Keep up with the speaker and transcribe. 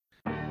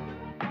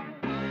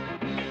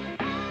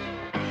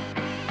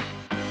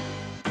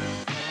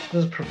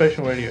This is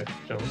professional radio,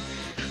 gentlemen.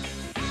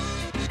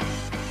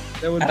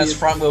 That would And be it's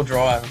front wheel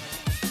drive.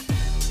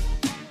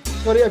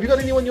 Scotty, have you got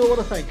anyone you want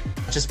to thank?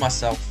 Just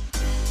myself.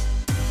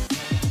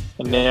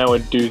 And now we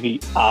do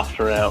the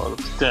after hours.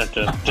 Dun,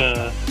 dun,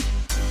 dun.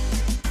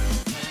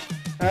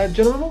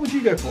 Gentlemen, what would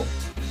you go for?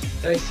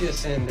 Dacia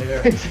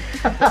Sandero.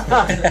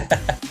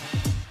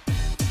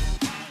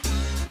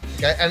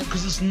 Okay, and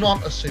because it's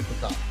not a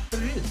supercar.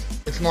 But it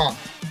is. It's not.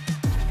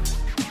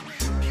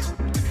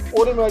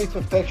 Automotive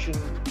perfection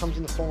comes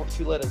in the form of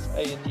two letters,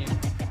 A and U.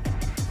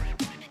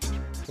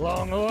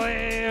 Long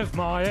live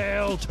my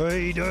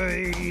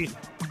LTD.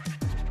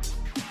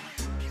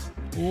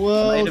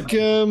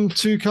 Welcome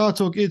to Car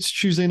Talk. It's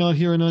Tuesday night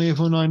here on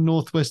 98.9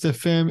 Northwest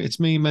FM. It's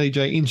me, Matty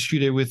J, in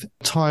studio with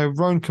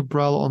Tyrone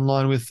Cabral,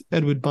 online with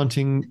Edward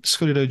Bunting,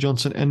 Scotty Doe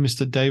Johnson, and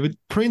Mr. David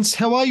Prince.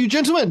 How are you,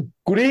 gentlemen?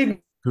 Good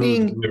evening,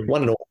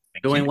 one and all.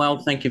 Doing well,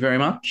 thank you very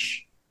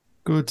much.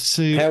 Good to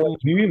see you. How are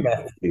you,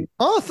 Matthew?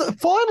 Oh,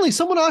 finally,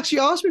 someone actually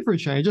asked me for a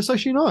change. That's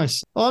actually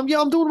nice.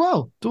 Yeah, I'm doing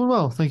well. Doing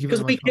well. Thank you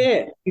very Because much. we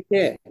care. We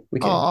care. We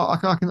care. Oh, I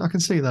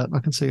can see that. I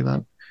can see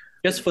that.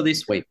 Just for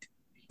this week.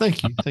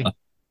 Thank you. Thank you.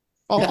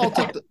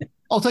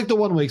 I'll take the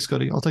 1 week,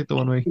 Scotty. I'll take the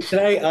 1 week.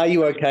 Today, are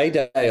you okay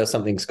day or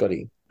something,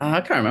 Scotty?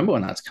 I can't remember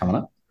when that's coming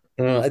up.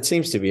 It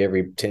seems to be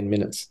every 10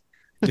 minutes.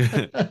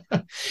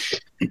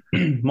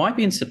 Might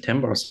be in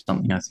September or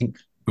something, I think.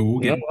 We'll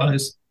get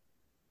close.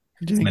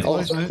 Do you think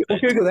I'll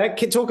Google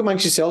that. Talk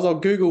amongst yourselves. I'll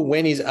Google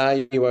when is Are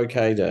You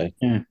Okay Day.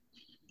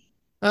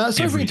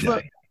 Every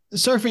day.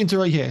 Sorry for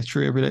interrupting. Yeah,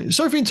 true, every day.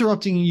 Sorry for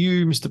interrupting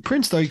you, Mr.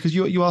 Prince, though, because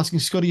you're asking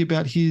Scotty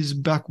about his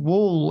back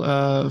wall.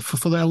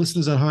 For our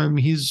listeners at home,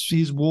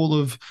 his wall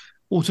of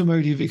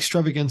automotive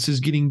extravagance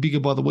is getting bigger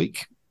by the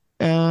week,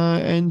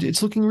 and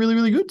it's looking really,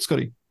 really good,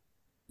 Scotty.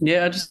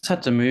 Yeah, I just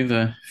had to move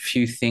a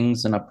few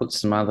things and I put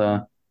some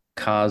other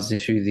cars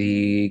into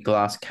the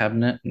glass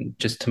cabinet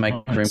just to make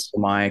room for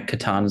my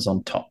katanas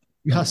on top.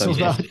 I saw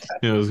that.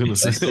 Yeah, I was going to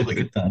say still the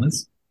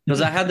katanas. Because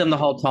I had them the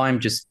whole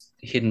time just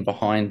hidden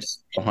behind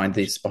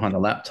the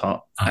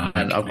laptop.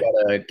 And I've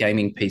got a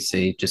gaming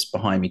PC just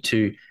behind me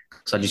too.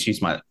 So I just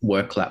use my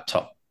work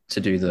laptop to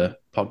do the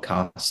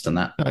podcast and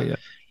that. Oh, yeah.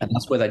 And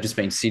that's where they've just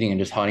been sitting and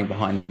just hiding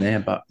behind there.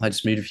 But I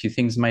just moved a few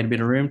things and made a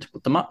bit of room to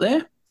put them up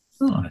there.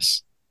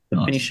 Nice.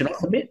 Finish it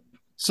off a bit.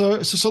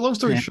 So long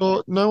story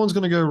short, no one's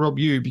going to go rob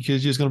you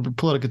because you're just going to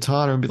pull out a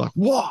katana and be like,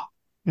 "Whoa!"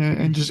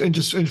 and just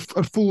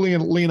a full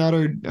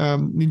Leonardo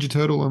Ninja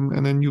Turtle,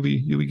 and then you'll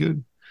be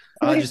good.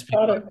 I mean,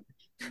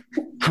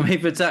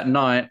 if it's at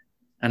night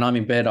and I'm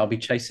in bed, I'll be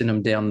chasing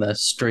them down the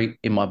street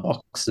in my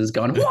boxes,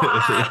 going,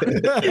 "Wah!"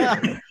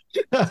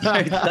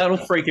 That'll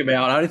freak him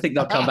out. I don't think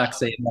they'll come back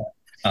seeing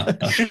that.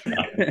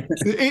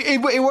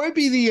 It won't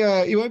be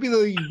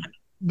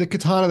the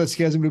katana that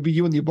scares him. It'll be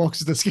you in your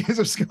boxes that scares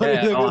him.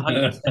 Scotty.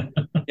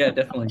 Yeah,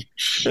 definitely.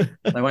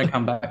 They won't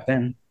come back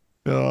then.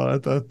 Oh,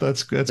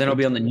 that's good. Then I'll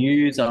be on the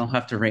news. I don't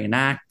have to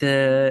reenact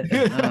it.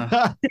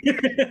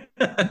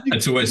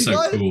 It's always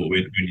so cool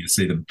when you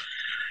see them.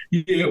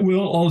 Yeah,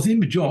 well, I was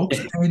in my jocks,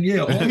 and I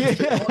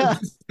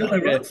was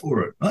going to run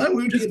for it.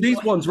 Just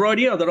these ones right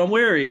here that I'm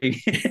wearing.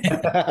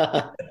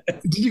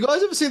 Did you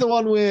guys ever see the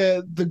one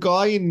where the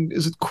guy in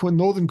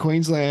Northern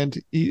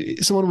Queensland,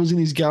 someone was in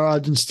his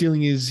garage and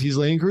stealing his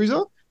Land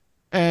Cruiser,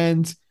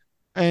 and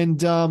this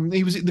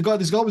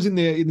guy was in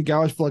the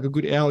garage for like a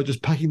good hour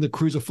just packing the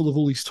cruiser full of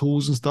all his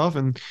tools and stuff,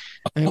 and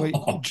anyway,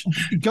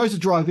 he goes to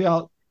drive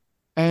out,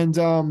 and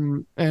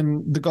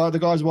the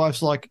guy's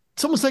wife's like,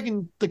 someone's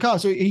taking the car,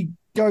 so he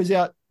goes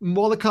out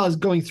while the car's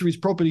going through his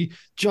property,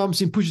 jumps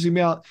in, pushes him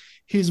out.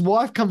 His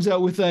wife comes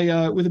out with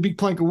a big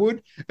plank of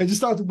wood and just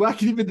starts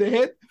whacking him in the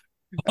head.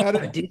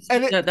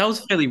 That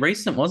was fairly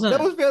recent, wasn't it?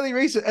 That was fairly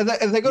recent,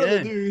 and they got on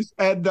the news.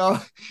 And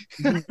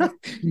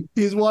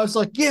his wife's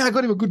like, "Yeah, I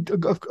got him a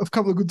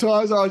couple of good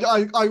times." I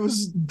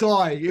was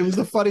dying. It was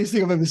the funniest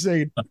thing I've ever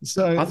seen.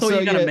 So I thought you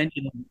were going to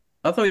mention.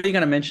 I thought you were going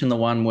to mention the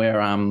one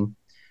where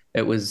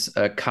it was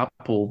a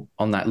couple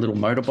on that little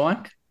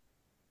motorbike.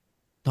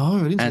 No,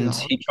 I didn't see and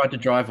that. he tried to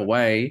drive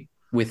away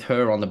with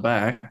her on the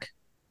back.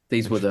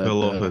 These were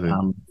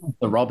the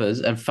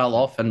robbers, and fell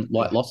off and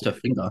lost her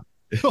finger.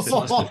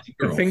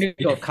 Her finger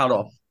got cut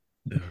off.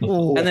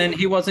 Oh. And then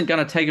he wasn't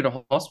going to take her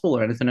to hospital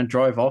or anything and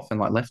drove off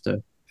and left her.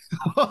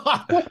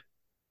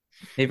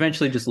 He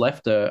eventually just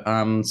left her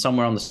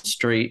somewhere on the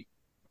street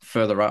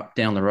further up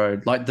down the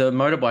road. Like the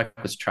motorbike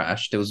was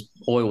trashed. There was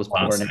oil was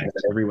pouring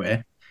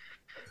everywhere.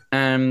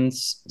 And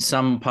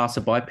some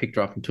passerby picked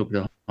her up and took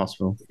her to the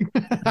hospital.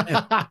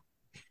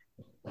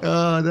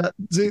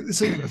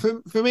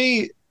 For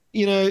me,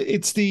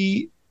 it's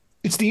the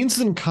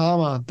instant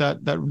karma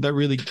that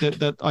really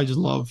I just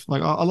love.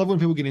 Like I love when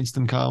people get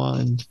instant karma,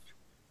 and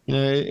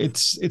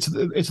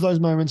it's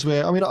those moments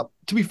where, I mean,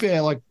 to be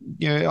fair, like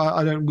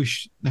I don't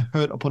wish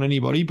hurt upon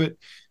anybody, but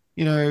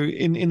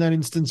in that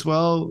instance,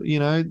 well,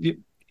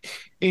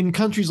 in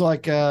countries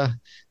like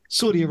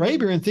Saudi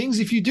Arabia and things,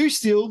 if you do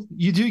steal,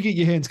 you do get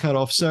your hands cut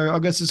off. So I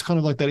guess it's kind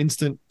of like that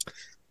instant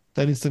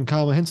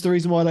karma. Hence the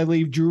reason why they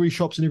leave jewelry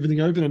shops and everything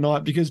open at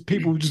night, because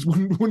people just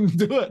wouldn't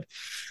do it.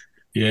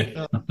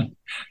 Yeah.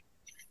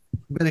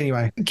 But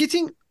anyway,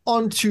 getting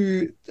on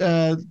to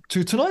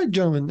tonight,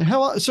 gentlemen.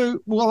 I've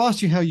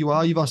asked you how you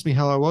are. You've asked me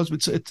how I was.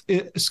 But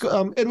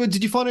Edward,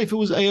 did you find out if it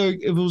was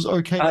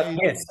okay?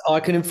 Yes, I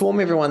can inform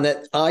everyone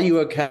that Are You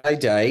OK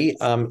Day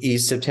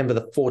is September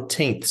the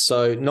 14th,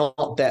 so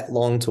not that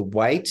long to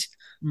wait.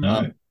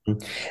 No.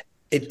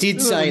 It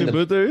did say in the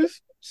birthday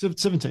is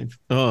 17th.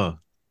 Oh,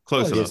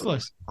 close enough.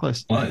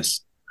 Close.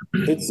 Close.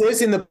 It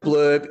says in the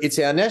blurb, it's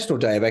our National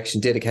Day of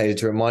Action dedicated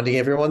to reminding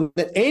everyone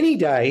that any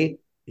day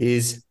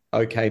is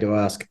okay to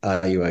ask,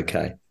 are you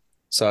okay?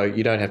 So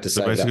you don't have to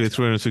say So basically that.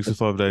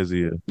 365 days a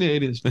year. Yeah,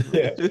 it is.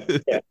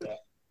 Yeah.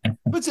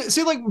 But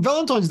see, like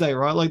Valentine's Day,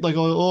 right? Like,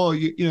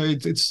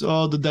 it's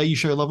the day you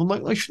show love. I'm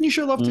like, shouldn't you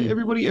show love to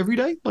everybody every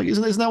day? Like,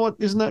 isn't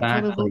that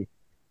kind of like,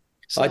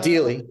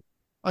 Exactly.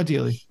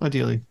 Ideally.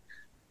 Ideally.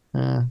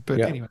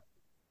 But anyway,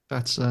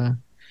 that's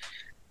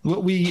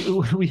what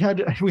we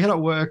had at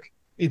work.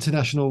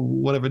 International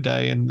whatever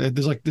day, and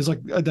there's like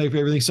a day for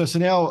everything. So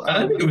now I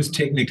don't think it was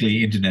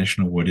technically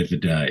International Whatever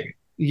Day.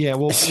 Yeah,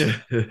 well,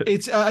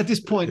 it's at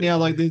this point now.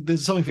 Like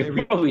there's something for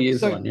every. It probably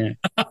is one, yeah.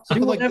 So,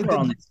 like, Whatever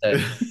on this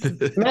day.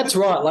 That's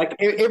right. Like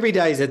every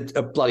day is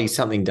a bloody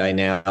something day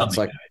now. It's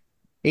like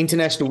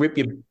International Rip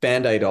Your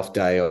Band-Aid Off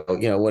Day, or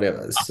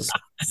whatever. It's just...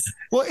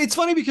 Well, it's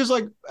funny because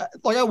like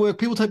at work,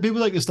 people take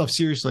this stuff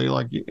seriously.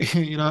 Like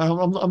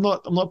I'm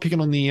not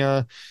picking on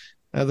the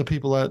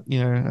people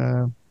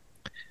that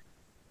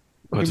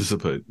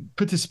participate.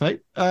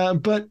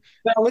 But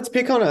no, let's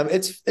pick on them.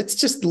 It's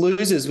just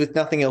losers with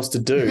nothing else to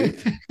do.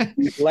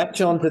 Latch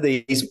onto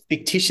these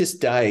fictitious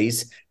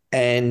days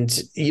and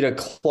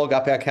clog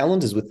up our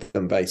calendars with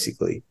them.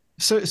 Basically.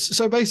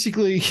 So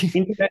basically,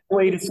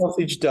 International Eat a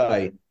Sausage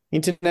Day.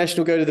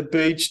 International Go to the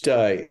Beach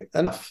Day.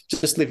 Enough.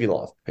 Just live your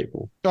life,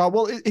 people.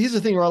 Well, here's the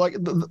thing, right? Like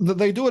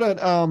they do it at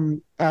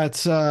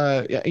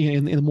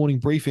in the morning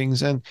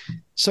briefings, and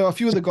so a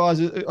few of the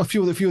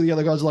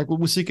other guys are like, well,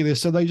 we're sick of this,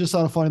 so they just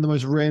started finding the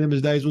most random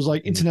days. It was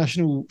like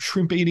International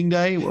Shrimp Eating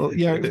Day,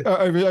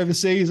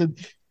 overseas, and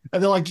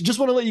they're like, just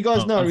want to let you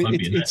guys know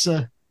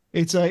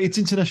it's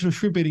International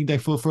Shrimp Eating Day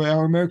for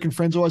our American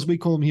friends, or as we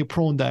call them here,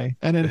 Prawn Day.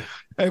 And then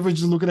everyone's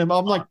just looking at them.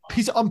 I'm like,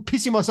 I'm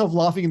pissing myself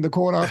laughing in the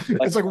corner.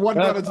 It's like one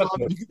guy at a time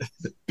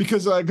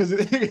because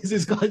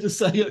this guy just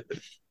saying it.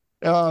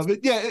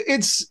 But yeah,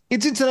 it's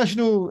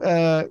international.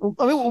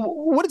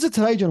 What is it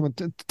today, gentlemen?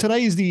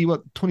 Today is the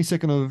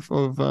 22nd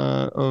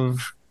of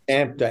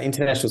Scamp Day,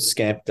 International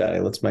Scamp Day.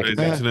 Let's make it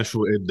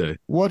International Ed Day.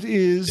 What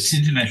is It's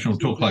International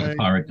Talk Like a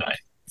Pirate Day.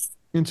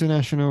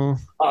 International?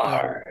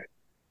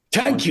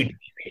 Thank you.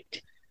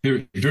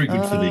 Very, very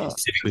good for the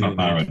civic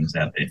pirates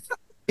out there.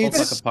 Talk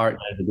Like a Pirate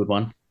Day is a good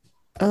one.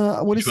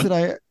 What is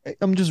today?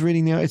 I'm just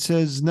reading now. It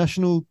says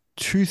National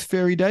Tooth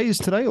Fairy Day is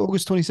today,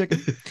 August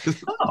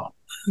 22nd.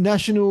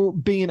 National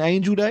Be an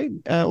Angel Day,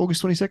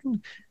 August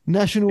 22nd.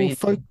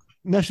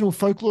 National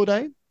Folklore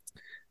Day.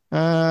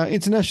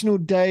 International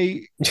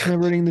Day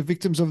commemorating the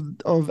victims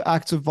of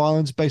acts of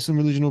violence based on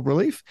religion or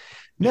belief.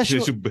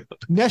 National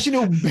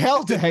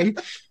Bow Day.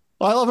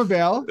 I love a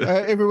bow.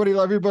 Everybody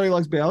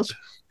likes bows.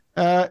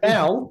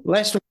 Bow,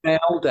 National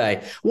Bow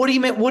Day. What do you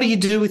mean? What do you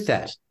do with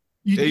that?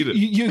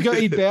 You go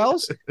eat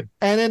bows,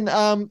 and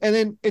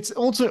then it's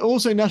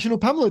also National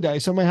Pamela Day.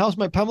 So my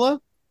housemate Pamela,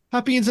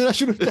 happy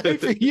International Day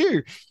for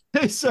you.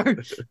 So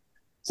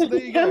there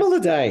you go. Pamela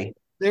Day.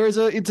 There is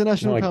a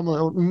National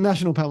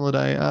Pamela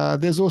Day.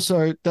 There's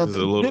also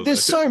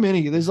there's so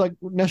many. There's like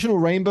National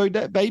Rainbow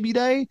Baby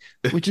Day,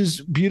 which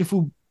is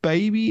beautiful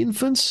baby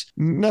infants.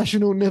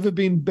 National Never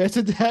Been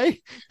Better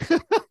Day.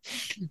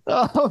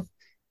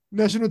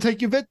 National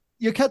Take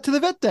your cat to the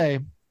vet day.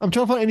 I'm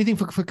trying to find anything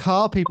for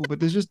car people, but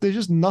there's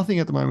just nothing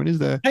at the moment, is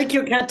there? Take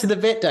your cat to the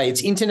vet day.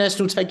 It's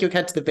International Take Your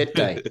Cat to the Vet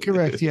Day.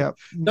 Correct. Yeah.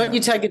 Don't you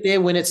take it there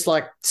when it's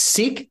like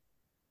sick?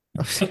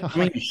 I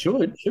mean, you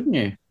shouldn't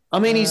you? I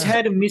mean, he's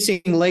had a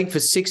missing leg for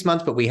 6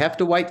 months, but we have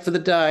to wait for the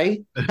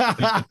day.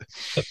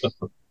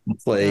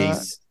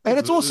 Please. And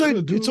it's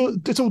also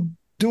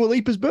Dua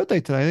Lipa's birthday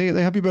today.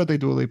 Happy birthday,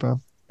 Dua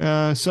Lipa.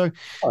 And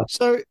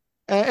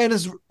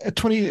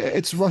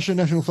it's Russian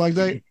National Flag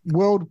Day,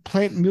 World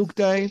Plant Milk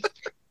Day.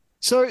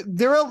 So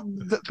there are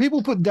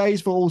people put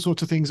days for all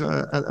sorts of things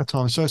at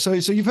times. So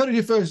you've heard it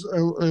here first,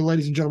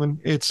 ladies and gentlemen.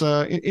 It's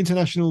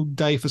International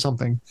Day for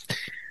something.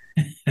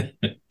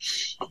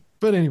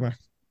 But anyway,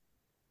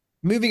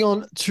 moving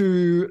on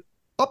to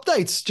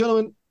updates,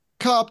 gentlemen.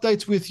 Car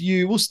updates with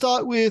you. We'll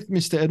start with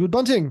Mr. Edward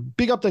Bunting.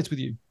 Big updates with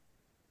you.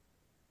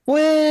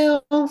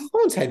 Well, I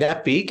wouldn't say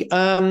that big.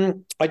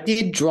 I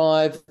did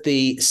drive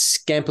the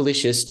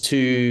Scampalicious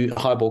to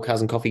Highball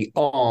Cars and Coffee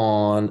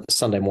on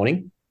Sunday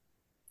morning,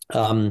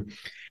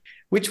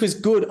 which was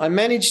good. I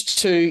managed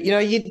to,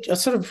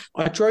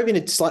 I drove in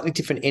a slightly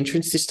different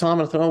entrance this time.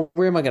 And I thought,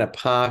 where am I going to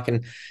park?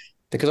 And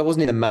because I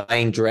wasn't in the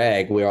main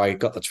drag where I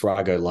got the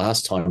Tarago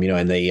last time,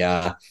 and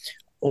the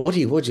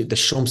the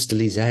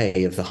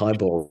Champs-Élysées of the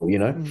Highball,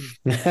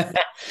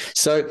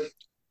 So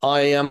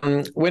I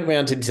went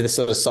round into the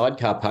sort of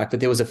sidecar park, but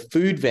there was a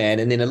food van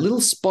and then a little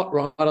spot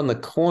right on the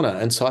corner.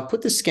 And so I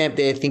put the Scamp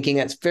there thinking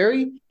that's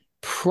very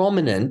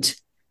prominent.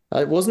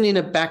 It wasn't in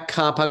a back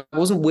car park. It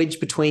wasn't wedged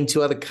between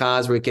two other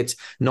cars where it gets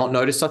not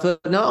noticed. I thought,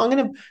 no, I'm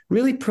going to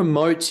really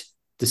promote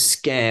the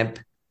Scamp,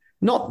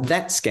 not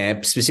that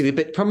Scamp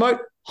specifically, but promote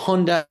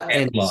Honda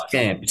and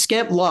Scamp.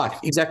 Scamp Life,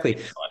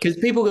 exactly. Because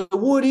people go,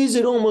 what is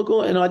it? Oh my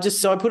God. And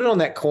so I put it on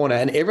that corner,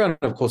 and everyone,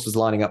 of course, was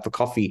lining up for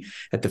coffee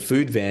at the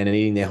food van and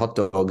eating their hot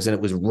dogs. And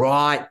it was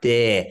right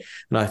there.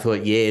 And I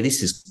thought, yeah,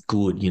 this is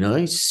good,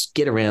 just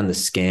get around the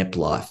Scamp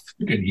Life.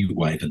 Look at you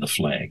waving the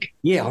flag.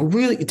 Yeah,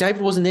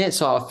 David wasn't there,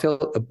 so I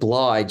felt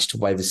obliged to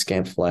wave the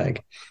Scamp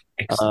flag.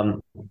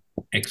 Excellent.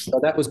 So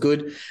that was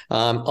good.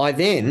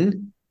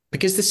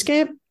 Because the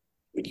Scamp,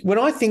 when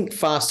I think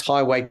fast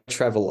highway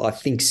travel, I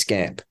think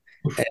Scamp.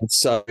 And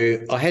so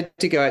I had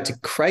to go out to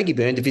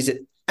Craigieburn to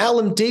visit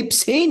Alan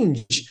Deeps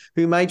Hinge,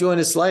 who may join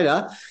us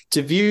later,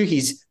 to view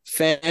his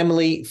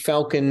family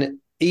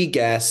Falcon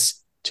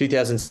E-Gas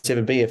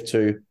 2007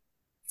 BF2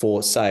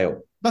 for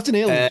sale. That's an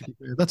heirloom.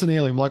 That's an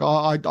heirloom. Like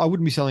I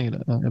wouldn't be selling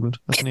it, Edward.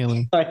 That's an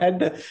heirloom. I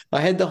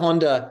had the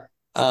Honda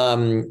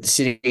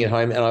sitting at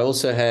home, and I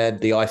also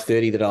had the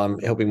i30 that I'm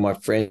helping my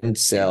friend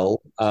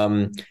sell.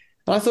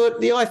 I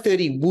thought the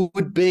i30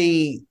 would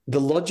be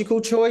the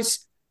logical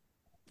choice,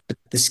 but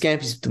the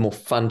Scamp is the more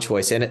fun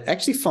choice. And it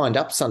actually fined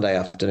up Sunday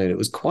afternoon. It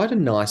was quite a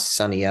nice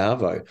sunny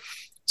arvo.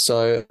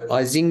 So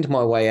I zinged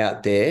my way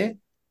out there,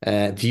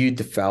 viewed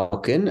the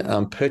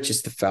Falcon,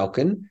 purchased the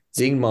Falcon,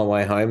 zinged my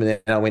way home, and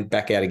then I went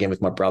back out again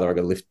with my brother. I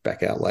got a lift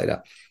back out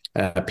later.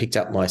 Picked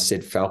up my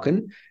said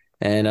Falcon,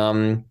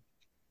 and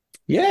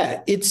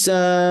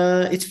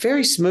it's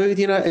very smooth.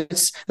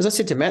 It's, as I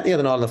said to Matt the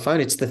other night on the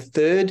phone, it's the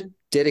third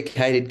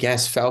dedicated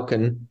gas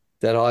Falcon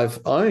that I've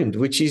owned,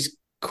 which is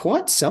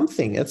quite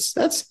something.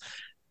 That's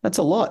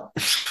a lot.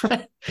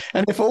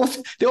 And if all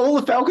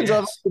the Falcons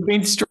I've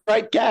been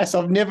straight gas,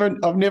 I've never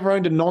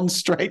owned a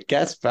non-straight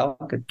gas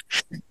Falcon.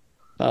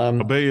 I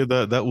bet you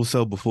that will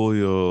sell before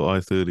your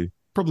i30.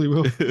 Probably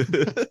will.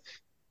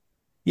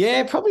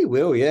 Yeah, probably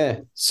will. Yeah.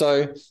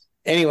 So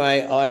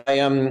anyway,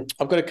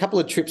 I've got a couple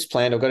of trips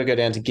planned. I've got to go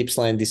down to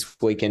Gippsland this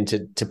weekend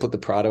to put the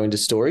Prado into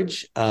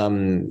storage.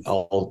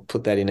 I'll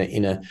put that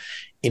in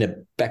a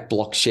back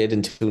block shed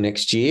until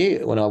next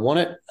year when I want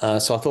it.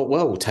 So I thought,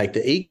 well, we'll take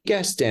the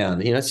e-gas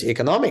down. It's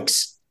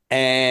economics.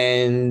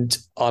 And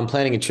I'm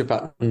planning a trip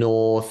up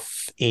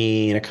north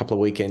in a couple of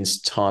weekends'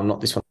 time,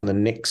 not this one, the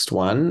next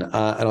one.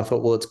 And I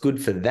thought, well, it's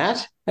good for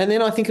that. And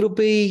then I think it'll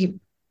be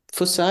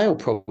for sale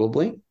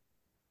probably.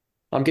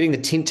 I'm getting the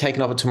tint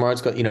taken off it tomorrow.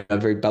 It's got, a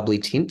very bubbly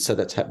tint. So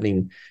that's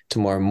happening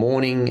tomorrow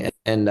morning.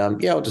 And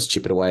I'll just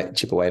chip away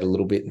at it a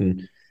little bit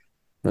and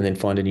then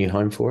find a new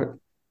home for it.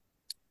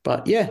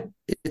 But yeah,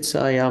 it's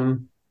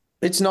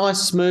it's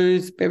nice,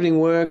 smooth, everything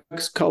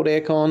works, cold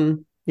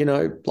aircon,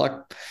 like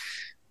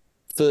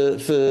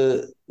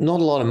for not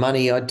a lot of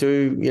money, I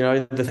do,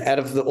 out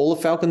of all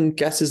the Falcon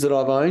gases that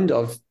I've owned,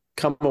 I've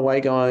come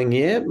away going,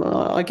 yeah,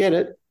 I get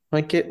it.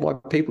 I get why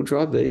people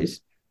drive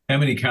these. How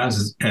many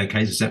cases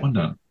has that one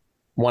done?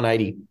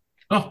 180.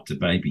 Oh, it's a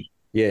baby.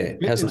 Yeah.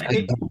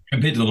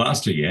 Compared to the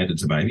last two you had,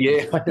 it's a baby.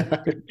 Yeah, I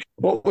know.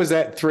 What was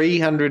that,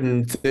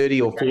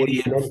 330 or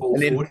 40?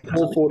 And then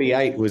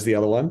 448 was the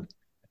other one.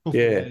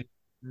 Yeah.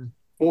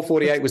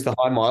 448 was the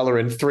high miler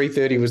and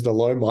 330 was the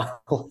low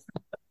mile.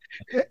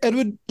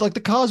 Edward, like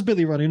the car's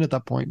barely running at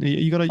that point.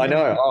 You got to. I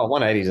know.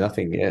 180 is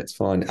nothing. Yeah, it's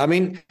fine. I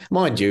mean,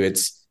 mind you,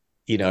 it's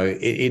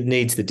it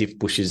needs the diff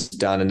bushes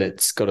done, and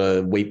it's got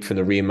a weep from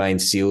the rear main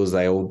seals.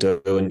 They all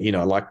do, and you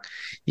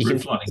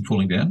roof lining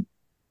falling down.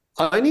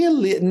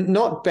 Only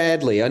not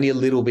badly. Only a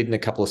little bit in a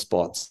couple of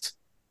spots.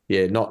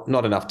 Yeah,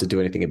 not enough to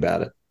do anything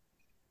about it.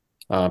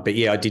 But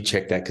yeah, I did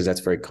check that because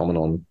that's very common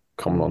on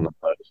the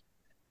road.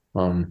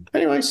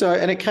 Anyway,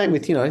 and it came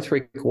with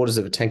 3/4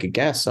 of a tank of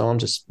gas, so I'm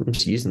just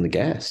using the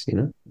gas,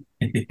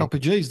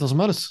 LPGs doesn't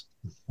matter.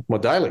 Well,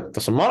 daily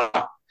doesn't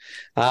matter.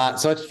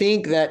 So I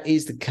think that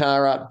is the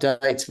car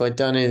updates. Have I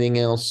done anything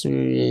else?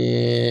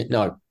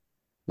 No,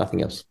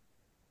 nothing else.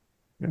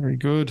 Very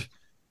good,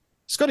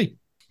 Scotty.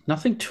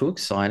 Nothing too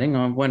exciting.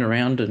 I went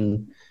around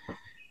and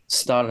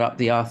started up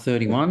the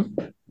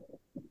R31,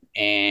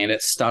 and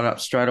it started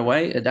up straight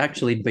away. It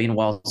actually had been a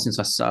while since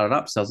I started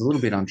up, so I was a little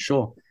bit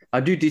unsure. I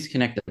do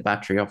disconnect the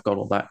battery. I've got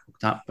all that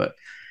hooked up, but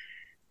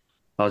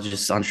I was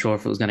just unsure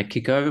if it was going to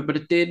kick over, but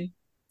it did.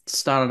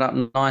 Started up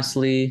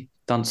nicely,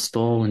 done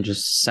stall, and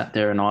just sat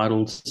there and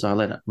idled. So I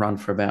let it run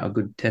for about a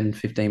good 10,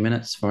 15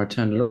 minutes before I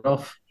turned it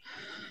off.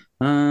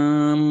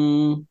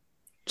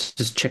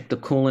 Just checked the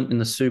coolant in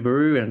the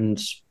Subaru and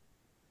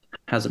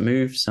hasn't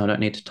moved, so I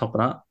don't need to top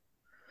it up.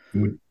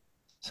 Good.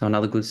 So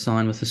another good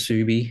sign with the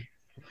Subi.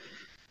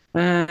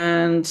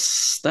 And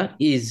that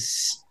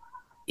is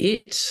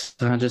it.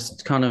 I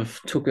just kind of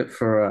took it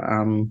for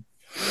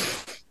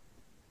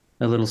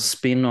a little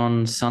spin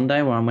on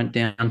Sunday where I went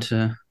down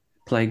to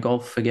play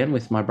golf again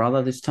with my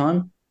brother this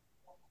time,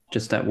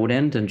 just at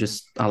Woodend, and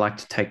I like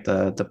to take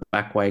the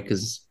back way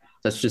because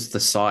that's just the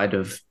side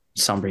of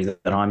Sunbury that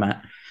I'm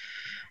at.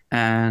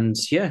 And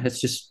yeah,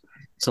 it's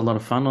a lot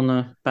of fun on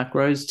the back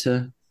roads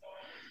to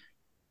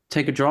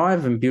take a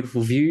drive and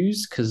beautiful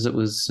views because it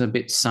was a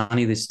bit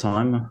sunny this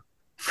time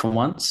for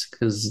once,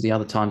 because the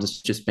other times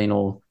it's just been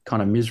all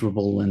kind of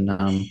miserable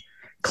and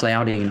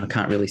cloudy, and I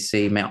can't really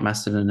see Mount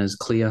Macedon as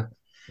clear.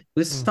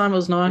 This time it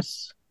was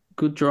nice,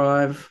 good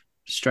drive,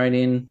 straight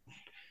in,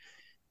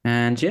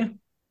 and yeah,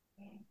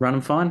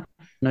 running fine,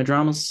 no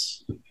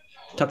dramas,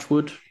 touch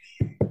wood.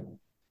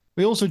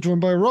 We're also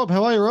joined by Rob.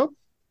 How are you, Rob?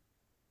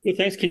 Good,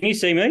 thanks. Can you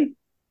see me?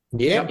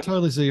 Yeah,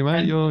 Totally see you,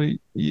 mate.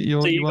 You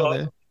are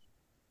there.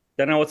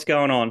 Don't know what's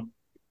going on.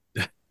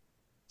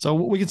 So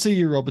we can see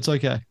you, Rob. It's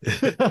okay.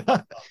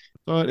 All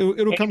right,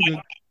 it'll come good.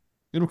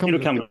 It'll come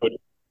good.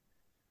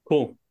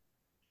 Cool.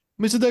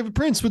 Mr. David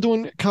Prince, we're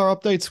doing car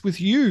updates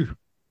with you.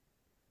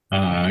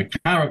 Car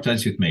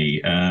updates with me.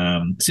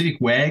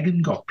 Civic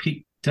Wagon got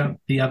picked up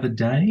the other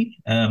day.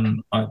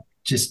 I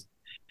just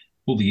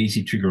pulled the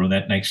easy trigger on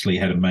that and actually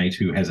had a mate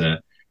who has a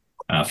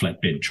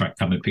flatbed truck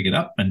come and pick it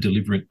up and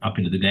deliver it up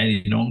into the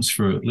Dandenongs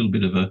for a little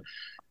bit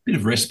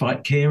of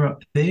respite care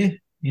up there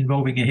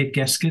involving a head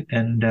gasket.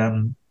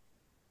 And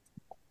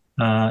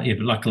but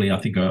luckily, I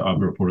think I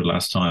reported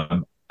last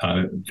time,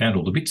 I found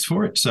all the bits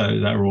for it, so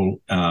they were all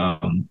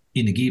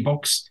in the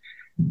gearbox,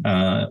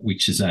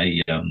 which is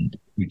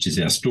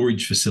our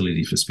storage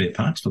facility for spare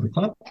parts for the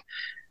club.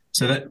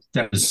 So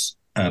that was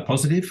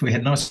positive. We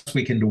had a nice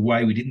weekend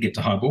away. We didn't get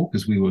to Highball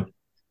because we were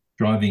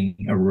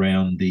driving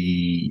around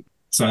the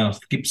South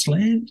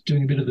Gippsland,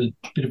 doing a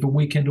bit of a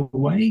weekend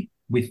away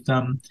with.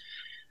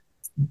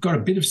 Got a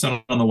bit of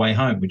sun on the way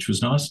home, which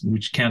was nice,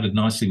 which counted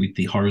nicely with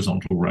the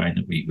horizontal rain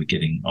that we were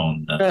getting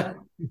on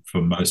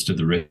for most of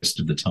the rest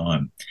of the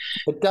time.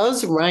 It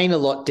does rain a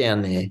lot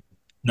down there.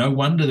 No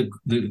wonder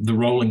the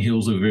rolling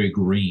hills are very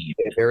green.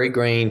 Yeah, very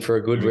green for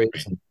a good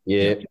reason.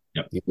 Yeah.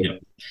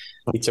 Yep.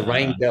 It's a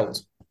rain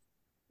belt.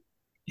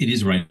 It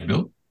is a rain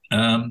belt.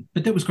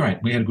 But that was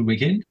great. We had a good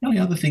weekend. The only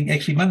other thing,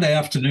 actually, Monday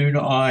afternoon,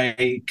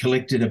 I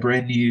collected a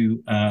brand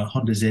new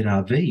Honda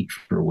ZR-V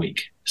for a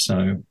week.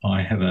 So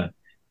I have a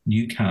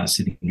new car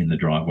sitting in the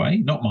driveway,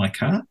 not my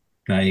car.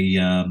 They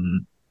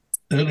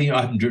earlier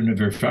I haven't driven it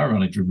very far. I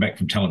only driven back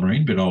from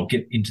Tullamarine, but I'll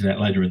get into that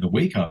later in the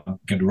week. I'm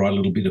going to write a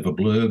little bit of a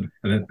blurb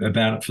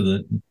about it for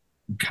the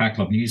Car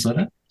Club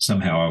newsletter.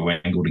 Somehow I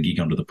wangled a gig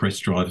onto the press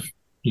drive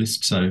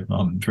list, so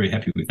I'm very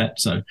happy with that.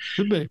 So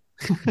should be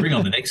bring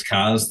on the next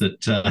cars that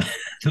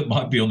that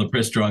might be on the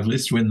press drive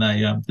list when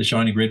they the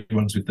shiny red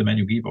ones with the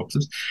manual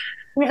gearboxes.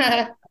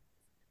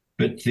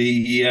 But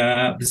the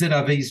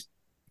ZR-V's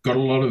got a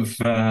lot of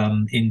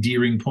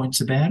endearing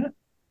points about it.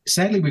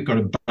 Sadly, we've got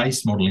a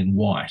base model in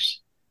white,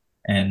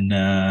 and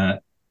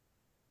the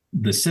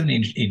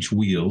 7-inch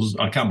wheels.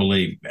 I can't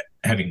believe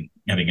having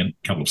a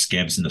couple of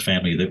scamps in the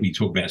family that we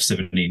talk about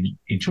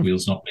 7-inch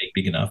wheels not being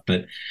big enough,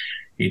 but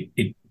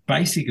it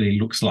basically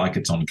looks like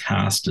it's on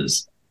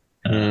casters.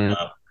 They're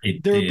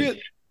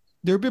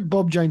a bit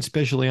Bob Jane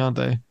specially, aren't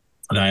they?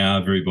 They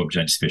are very Bob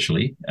Jane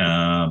specially.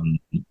 Nothing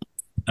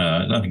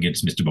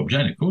against Mr. Bob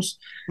Jane, of course.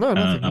 No,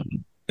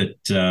 nothing. But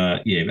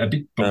a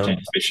bit Bob Jane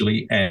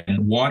especially,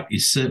 and white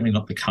is certainly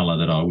not the colour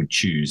that I would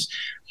choose.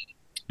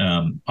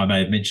 I may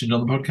have mentioned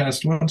on the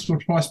podcast once or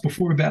twice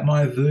before about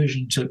my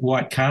aversion to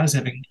white cars,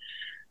 having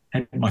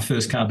had my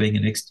first car being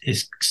an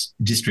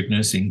ex-district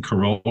nursing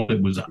Corolla.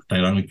 They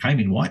only came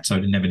in white, so I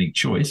didn't have any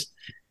choice.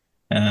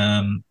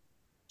 I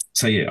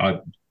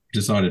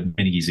decided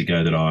many years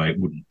ago that I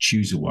wouldn't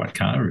choose a white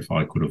car if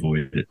I could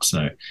avoid it.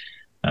 So,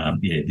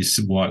 this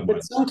white one.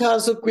 But some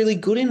cars look really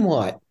good in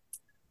white.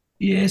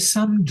 Yeah,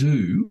 some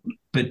do,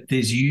 but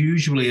there's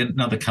usually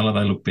another colour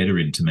they look better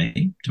in to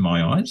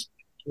my eyes.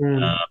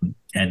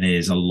 And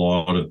there's a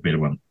lot of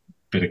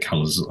better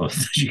colours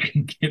that you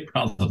can get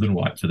rather than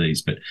white for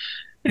these. But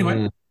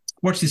anyway,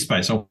 watch this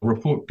space. I'll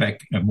report back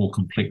a more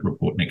complete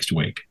report next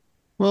week.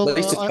 Well, at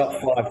least it's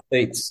got 5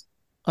 seats.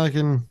 At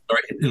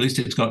least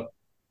it's got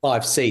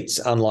 5 seats,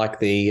 unlike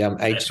the HRV.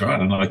 That's right,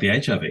 unlike the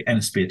HRV, and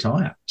a spare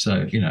tyre.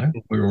 So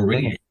we're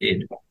already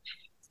ahead.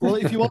 Well,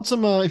 if you want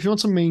some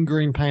mean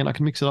green paint, I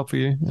can mix it up for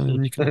you, and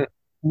then you can.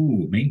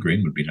 Ooh, mean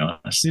green would be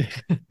nice.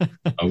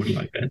 I would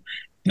like that.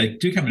 They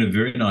do come in a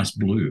very nice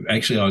blue.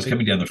 Actually, I was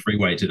coming down the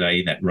freeway today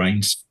in that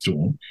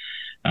rainstorm,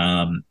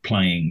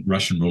 playing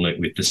Russian roulette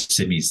with the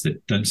semis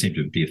that don't seem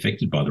to be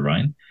affected by the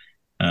rain.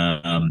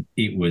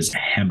 It was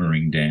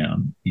hammering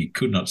down. You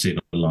could not see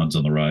the lines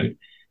on the road,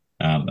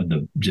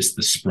 and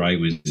the spray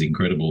was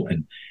incredible.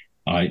 And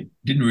I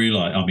didn't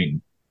realise. I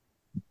mean,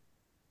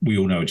 we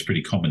all know it's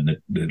pretty common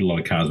that a lot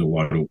of cars are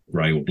white or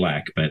grey or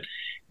black, but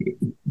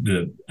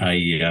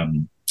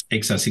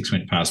XR6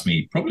 went past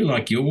me, probably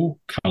like your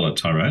colour,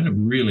 Tyrone, a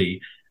really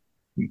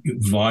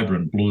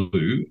vibrant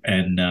blue,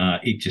 and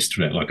it just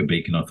stood out like a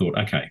beacon. I thought,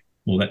 okay,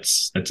 well,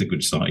 that's a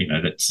good sign.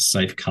 That's a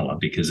safe colour,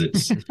 because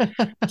it's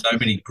so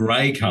many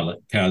grey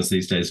cars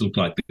these days look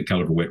like the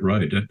colour of a wet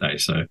road, don't they?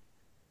 So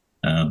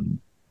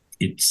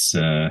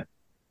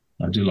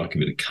I do like a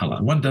bit of colour.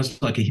 One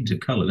does like a hint of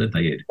colour, don't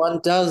they, Ed? One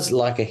does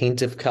like a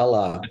hint of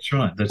colour. That's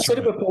right. I said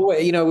it before,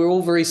 we're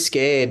all very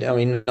scared. I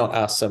mean, not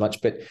us so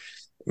much, but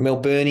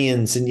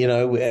Melburnians and,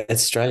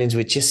 Australians,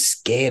 we're just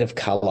scared of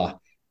colour.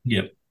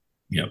 Yep.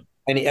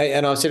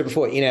 And I've said it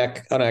before,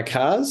 on our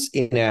cars,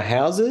 in our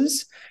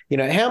houses,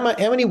 how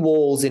many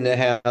walls in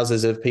the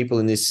houses of people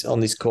on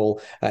this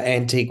call are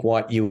antique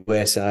white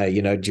USA,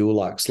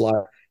 Dulux,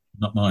 like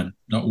Not mine.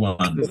 Not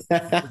one.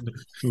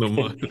 No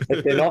more.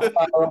 they're not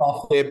far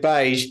off, they're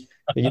beige,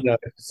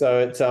 So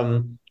it's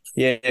I'm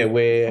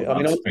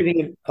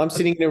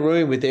sitting in a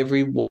room with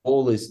every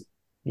wall is,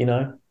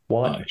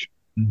 white,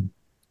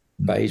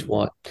 beige,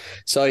 white.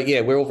 So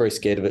yeah, we're all very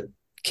scared of it.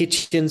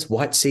 Kitchens,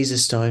 white Caesar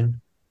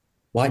stone,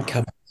 white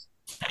covers.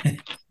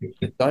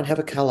 Don't have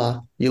a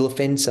colour, you'll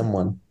offend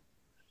someone.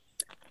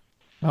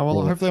 Oh,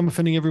 well, hopefully I'm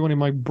offending everyone in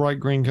my bright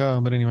green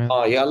car. But anyway.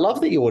 Oh, yeah, I love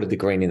that you ordered the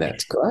green in that.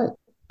 It's great.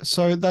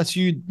 So that's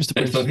you, Mr.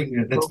 I Priest.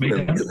 think that's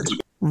me.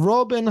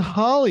 Rob and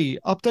Harley,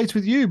 updates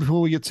with you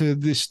before we get to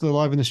the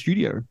live in the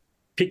studio.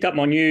 Picked up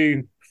my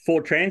new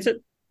Ford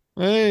Transit.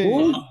 Hey.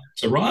 Oh,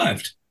 it's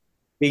arrived.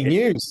 Big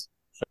news.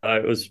 So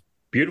it was a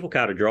beautiful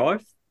car to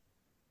drive.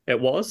 It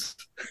was.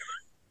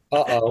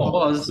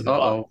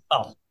 Uh-oh.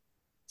 Oh,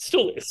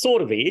 still it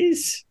sort of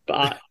is.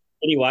 But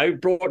anyway,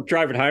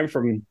 drove it home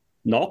from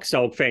Knox.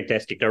 So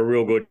fantastic. They were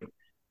real good.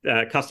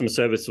 Customer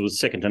service was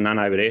second to none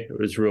over there. It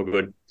was real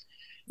good.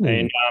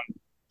 And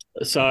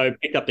so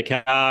picked up the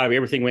car.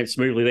 Everything went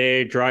smoothly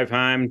there. Drove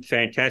home.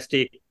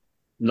 Fantastic.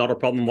 Not a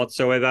problem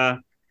whatsoever.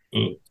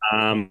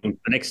 The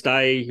next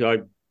day, I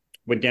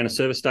went down a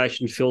service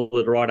station, filled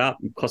it right up.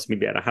 It cost me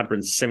about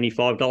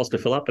 $175 to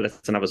fill up, but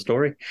that's another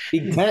story.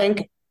 Big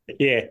tank.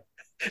 Yeah,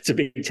 it's a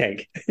big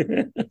tank.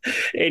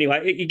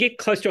 Anyway, you get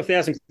close to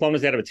 1,000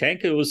 kilometres out of a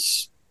tank. It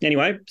was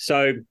anyway.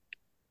 So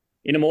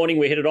in the morning,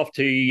 we headed off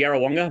to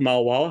Yarrawonga,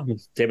 Mulwala,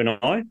 with Deb and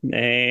I,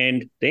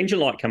 and the engine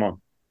light come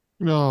on.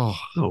 Oh,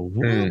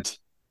 what?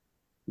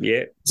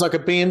 Yeah, it's like a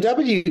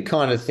BMW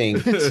kind of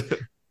thing.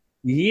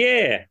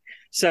 Yeah.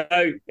 So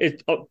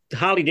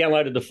Harley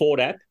downloaded the Ford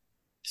app.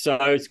 So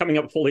it's coming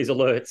up with all these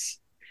alerts.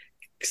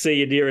 See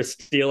your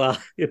nearest dealer,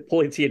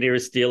 pull into your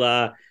nearest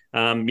dealer.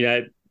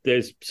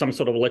 There's some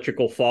sort of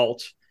electrical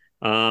fault.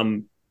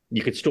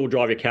 You could still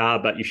drive your car,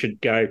 but you should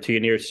go to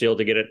your nearest dealer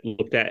to get it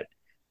looked at.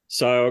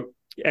 So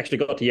actually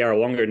got to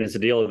Yarrawonga and there's a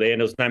dealer there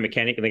and there was no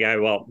mechanic and they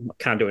go, well, I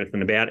can't do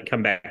anything about it.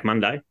 Come back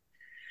Monday.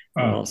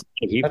 So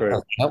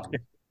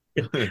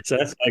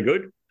that's no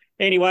good.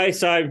 Anyway,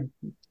 so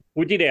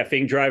we did our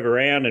thing, drove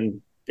around,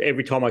 and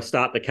every time I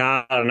start the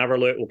car, another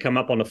alert will come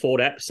up on the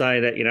Ford app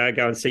saying that,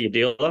 go and see your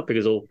dealer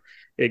because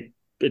it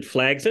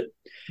flags it.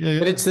 Yeah.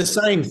 But it's the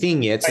same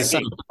thing, yeah. It's the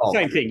same fault.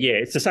 Same thing, yeah.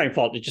 It's the same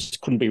fault. It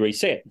just couldn't be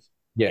reset.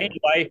 Yeah.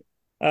 Anyway,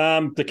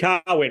 the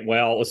car went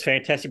well. It was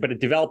fantastic, but it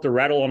developed a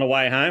rattle on the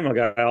way home. I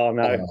go, oh,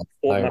 no,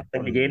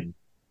 nothing again.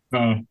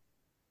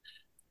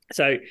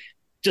 So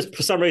just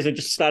for some reason,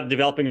 just started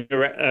developing,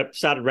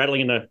 started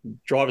rattling in the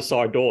driver's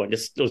side door. It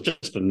was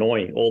just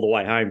annoying all the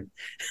way home.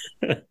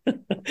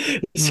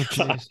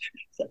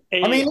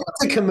 I mean,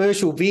 it's a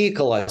commercial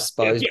vehicle, I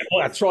suppose. Yeah,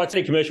 well, that's right. It's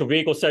a commercial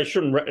vehicle, so it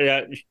shouldn't.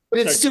 But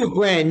it's still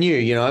brand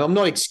new, I'm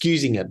not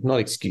excusing it. So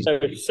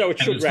it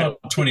should rattle.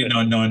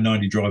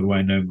 $29,990 drive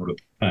away, no more to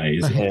pay,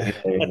 is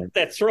it?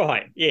 That's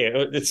right. Yeah,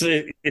 it's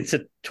a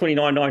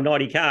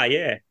 $29,990 car.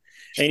 Yeah.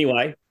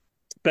 Anyway,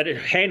 but it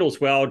handles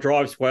well,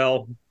 drives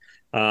well.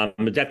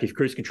 Adaptive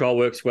cruise control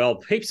works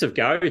well. Heaps of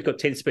go. It's got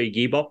 10-speed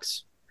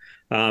gearbox.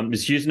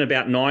 It's using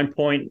about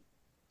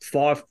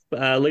 9.5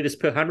 litres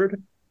per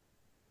 100.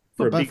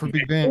 For a big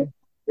van.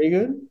 Very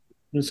good.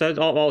 And so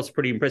I was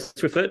pretty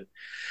impressed with it.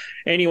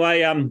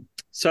 Anyway,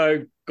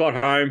 so got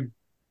home.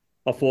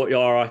 I thought,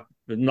 all right,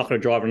 I'm not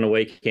going to drive on the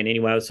weekend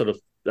anyway. It was sort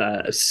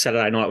of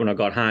Saturday night when I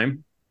got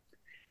home.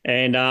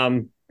 And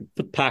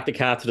parked the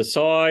car to the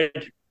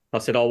side. I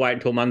said, I'll wait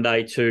until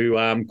Monday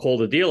to call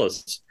the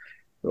dealers.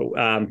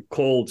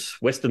 Called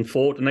Western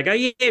Ford and they go,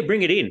 yeah,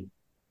 bring it in.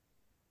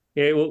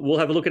 Yeah, we'll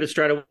have a look at it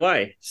straight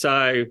away.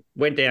 So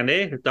went down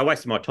there. They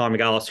wasted my time and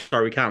go, oh,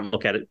 sorry, we can't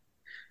look at it.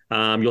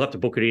 You'll have to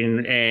book it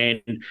in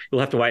and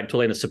you'll have to wait until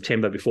the end of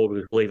September before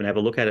we'll even have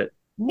a look at it.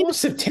 What,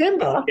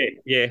 September?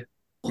 Yeah.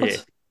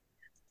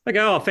 I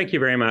go, oh, thank you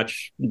very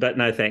much, but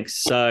no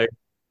thanks. So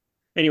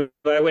anyway,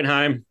 I went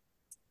home,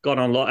 got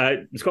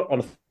online. It's got on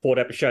the Ford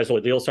app, it shows all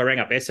the deals. So I rang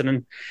up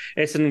Essendon.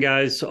 Essendon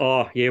goes,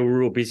 oh, yeah, we're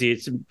real busy.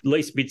 It's at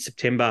least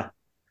mid-September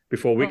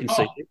before we can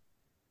see it.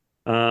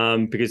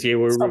 Because, yeah,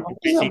 we're real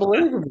busy.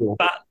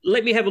 But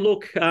let me have a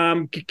look.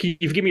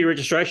 You've given me your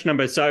registration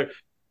number. So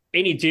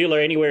any dealer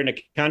anywhere in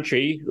the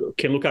country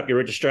can look up your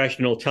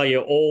registration. It'll tell you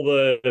all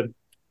the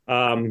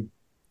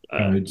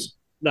codes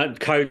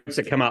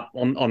that come up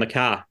on the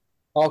car.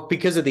 Oh,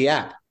 because of the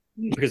app.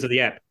 Because of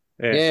the app.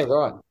 Yeah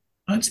right.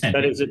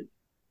 That is a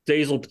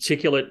diesel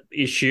particulate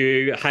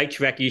issue,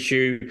 HVAC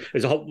issue.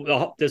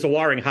 There's a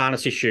wiring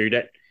harness issue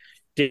that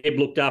Deb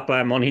looked up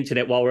on the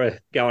internet while we're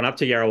going up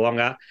to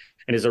Yarrawonga,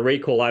 and there's a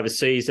recall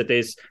overseas that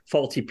there's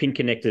faulty pin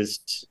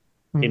connectors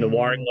in the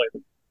wiring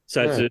loop.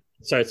 So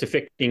it's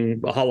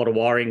affecting a whole lot of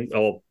wiring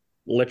or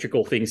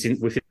electrical things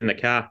within the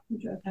car.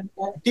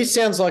 This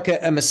sounds like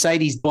a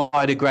Mercedes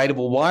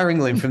biodegradable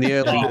wiring loom from the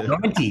early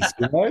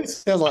 90s.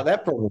 Sounds like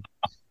that problem.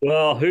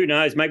 Well, who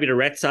knows? Maybe the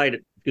rats ate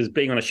it because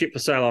being on a ship for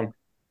so long.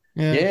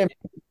 Yeah.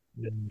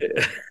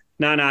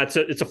 No.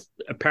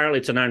 Apparently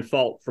it's a known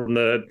fault from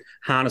the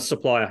harness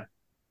supplier.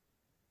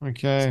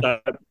 Okay. So,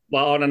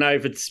 well, I don't know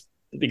if it's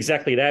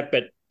exactly that,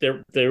 but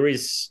there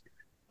is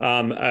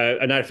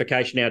a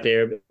notification out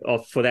there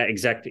for that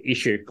exact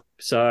issue.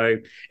 So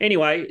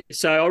anyway,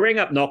 I rang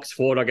up Knox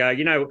Ford. I go,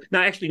 no,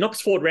 actually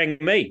Knox Ford rang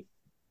me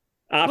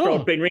after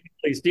I'd been ringing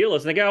these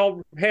dealers, and they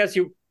go, "Oh, how's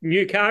your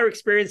new car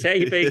experience? How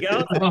you been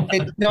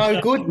going?" No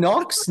good,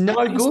 Knox. No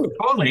good.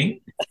 Calling.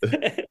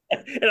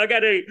 And I go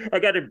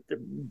to,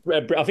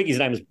 I think his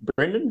name is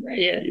Brendan.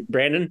 Yeah,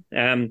 Brandon.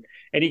 And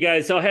he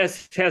goes, "Oh,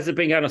 how's it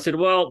been going?" I said,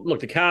 "Well,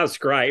 look, the car's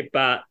great,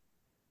 but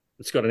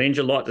it's got an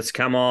engine light that's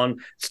come on.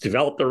 It's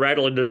developed a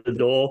rattle into the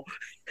door."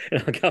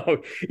 And I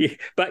go, "Yeah,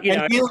 but you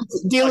know,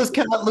 dealers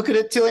can't look at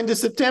it till end of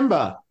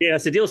September." Yeah,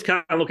 so dealers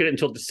can't look at it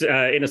until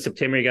end of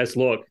September. He goes,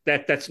 "Look,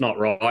 that's not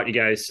right." He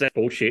goes, "That's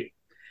bullshit."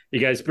 He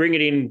goes, "Bring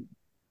it in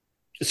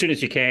as soon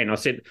as you can." I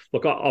said,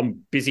 "Look,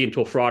 I'm busy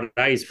until Friday.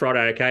 Is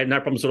Friday okay? No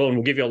problems at all. And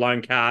we'll give you a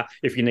loan car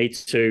if you need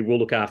to. We'll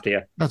look after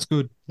you." That's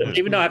good.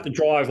 Even though I have to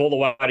drive all the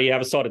way to the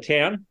other side of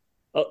town,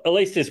 at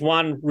least there's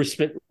one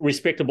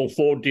respectable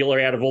Ford dealer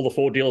out of all the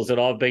Ford dealers that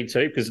I've been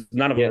to, because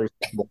none of them are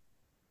respectable.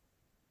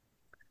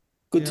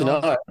 Good to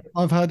know.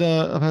 I've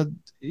had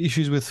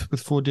issues with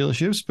Ford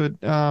dealerships, but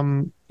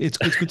it's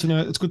good to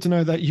know. It's good to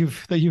know that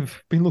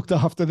you've been looked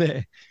after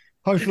there.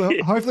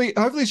 Hopefully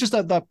it's just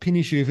that pin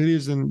issue. If it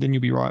is, then you'll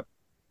be right.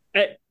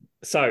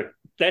 So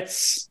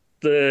that's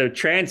the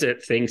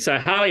transit thing. So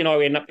Harley and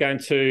I end up going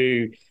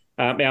to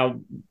our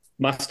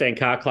Mustang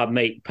Car Club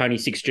meet, Pony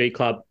 6G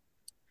Club,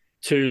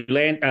 to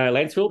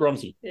Lancefield,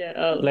 Romsey. Yeah,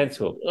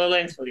 Lancefield.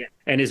 Lancefield, yeah.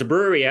 And there's a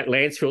brewery at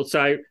Lancefield.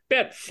 So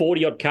about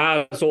 40-odd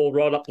cars all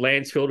rolled up to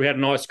Lancefield. We had a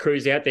nice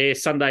cruise out there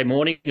Sunday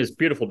morning. It was a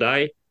beautiful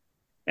day.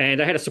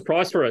 And they had a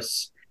surprise for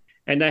us.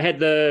 And they had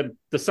the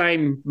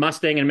same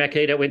Mustang and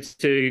Mach-E that went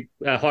to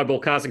Highball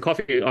Cars and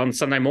Coffee on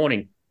Sunday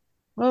morning.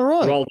 All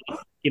right. Rolled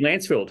up in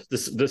Lancefield.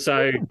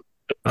 So the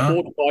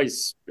Ford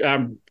guys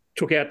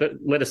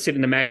let us sit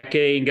in the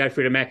Mach-E and go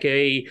through the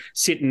Mach-E,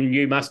 sit in the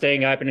new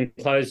Mustang, open and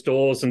close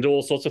doors, and do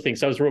all sorts of things.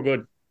 So it was real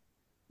good.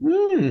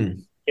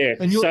 Yeah.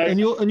 And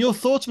your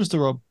thoughts,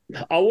 Mr. Rob?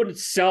 I wouldn't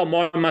sell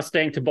my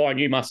Mustang to buy a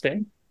new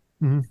Mustang.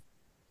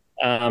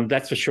 Mm-hmm.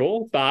 That's for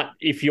sure. But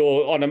if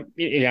you're on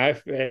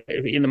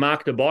in the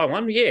market to buy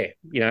one,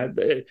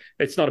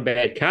 it's not a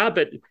bad car,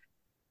 but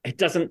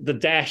the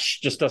dash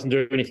just doesn't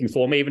do anything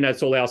for me, even though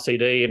it's all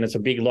LCD and it's a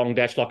big long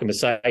dash like a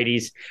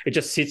Mercedes. It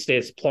just sits there,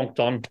 it's plonked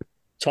on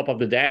top of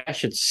the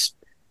dash. It's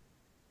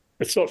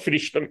not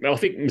finished. I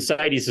think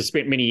Mercedes has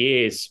spent many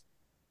years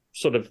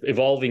sort of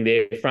evolving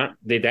their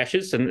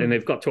dashes, and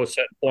they've got to a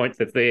certain point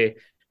that they're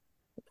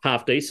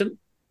half decent.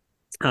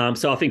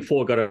 So I think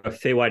Ford got a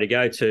fair way to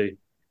go to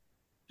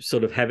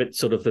sort of have it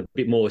sort of a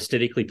bit more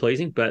aesthetically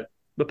pleasing. But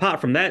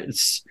apart from that,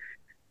 it's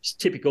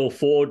typical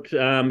Ford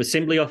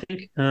assembly, I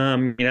think.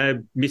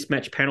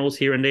 Mismatched panels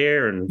here and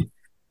there, and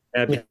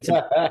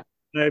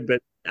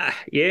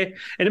yeah.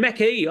 And the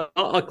Mach-E,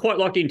 I quite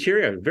liked the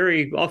interior.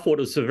 I thought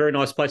it was a very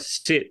nice place to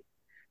sit. It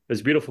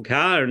was a beautiful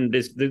car, and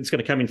it's going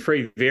to come in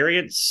 3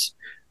 variants.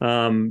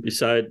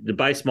 So the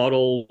base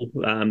model,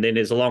 then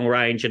there's a long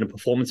range and a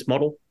performance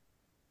model.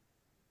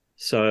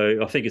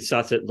 So I think it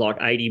starts at like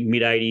 80,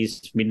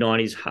 mid-80s,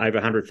 mid-90s, over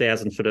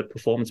 100,000 for the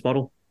performance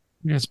model.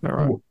 Yes, about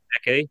right.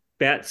 Okay,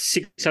 about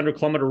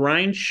 600-kilometre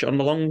range on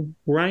the long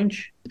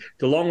range.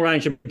 The long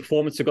range and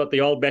performance have got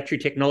the old battery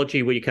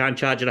technology where you can't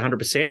charge at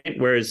 100%,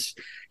 whereas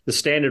the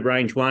standard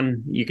range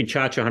one, you can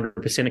charge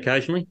 100%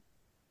 occasionally.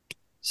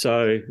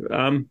 So,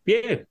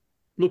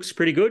 looks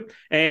pretty good.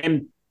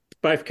 And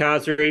both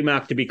cars are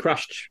earmarked to be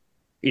crushed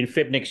in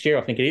Feb next year,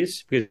 I think it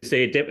is, because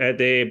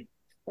they're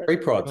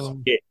pre-prods.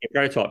 Yeah,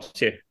 prototypes,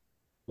 yeah.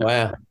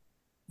 Wow.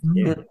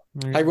 Yeah.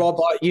 Hey, Rob,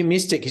 you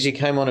missed it because you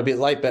came on a bit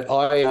late, but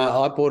I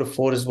bought a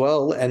Ford as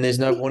well, and there's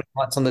no warning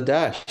lights on the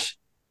dash.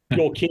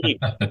 You're kidding.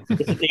 Is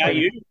it the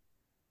AU?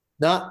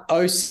 No,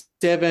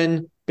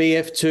 07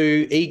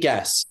 BF2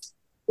 e-gas.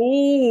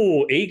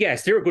 Oh,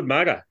 e-gas. They're a good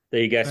motor, the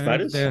e-gas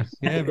motors. Yeah,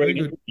 very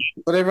good.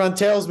 What everyone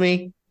tells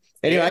me.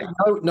 Anyway,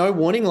 no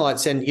warning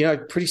lights and,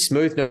 pretty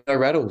smooth, no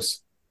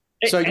rattles.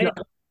 So,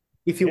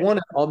 if you want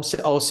it,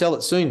 I'll sell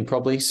it soon,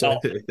 probably. So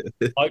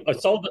I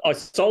sold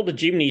the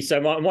Jimny, so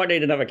I might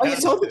need another car. Oh,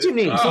 you sold the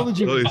Jimny.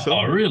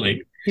 Oh,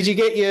 really? Did you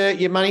get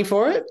your money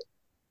for it?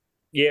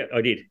 Yeah,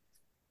 I did.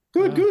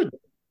 Good.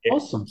 Yeah.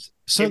 Awesome.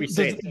 So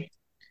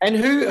and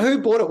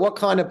who bought it? What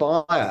kind of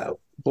buyer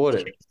bought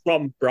it?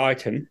 From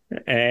Brighton,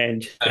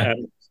 and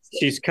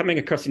she's coming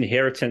across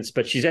inheritance,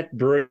 but she's at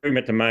Broome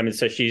at the moment,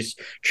 so she's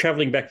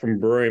travelling back from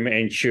Broome,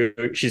 and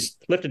she's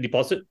left a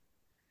deposit.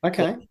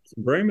 Okay.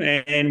 Broome,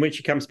 and when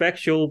she comes back,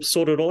 she'll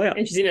sort it all out.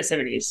 And she's in her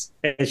 70s.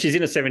 And she's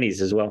in her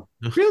 70s as well.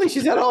 Really?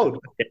 She's that old?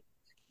 Yeah.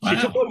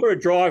 She took her for a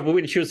drive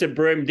when she was at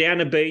Broome down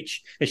the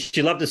beach, and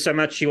she loved it so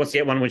much she wants to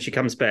get one when she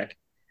comes back.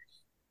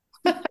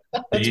 There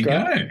you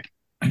go.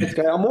 That's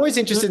great. I'm always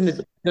interested in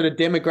the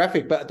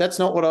demographic, but that's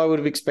not what I would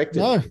have expected.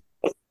 No.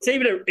 It's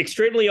either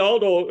extremely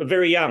old or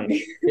very young.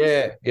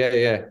 Yeah.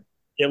 Yeah,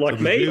 like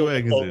me.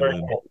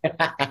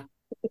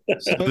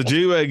 The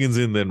G-Wagon's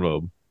in then,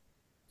 Rob.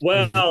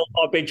 Well,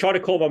 I've been trying to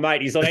call my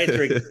mate. He's not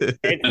answering the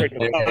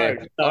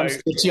phone. I'm So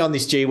sketchy on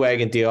this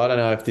G-Wagon deal. I don't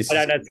know if this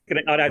I don't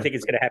think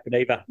it's going to happen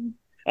either.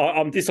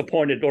 I'm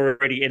disappointed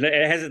already, and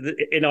it hasn't.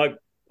 And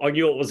I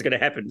knew it was going to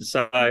happen.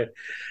 So, but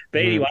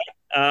anyway,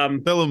 Sell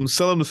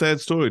him the sad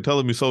story. Tell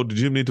him you sold the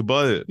gym, need to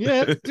buy it.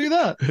 Yeah, do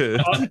that.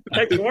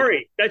 Don't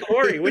worry.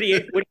 When he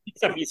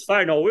picks up his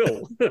phone, I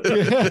will.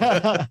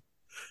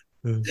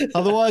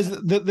 Otherwise,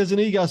 there's an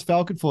E-Gas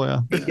Falcon for you.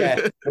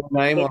 yeah,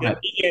 name on it.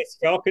 Yes,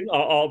 Falcon.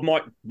 I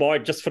might buy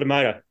it just for the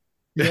motor.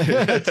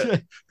 Yeah.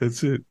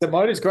 That's it. The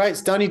motor's great.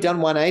 It's only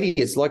done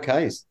 180. It's low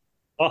case.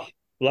 Oh,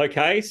 low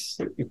case,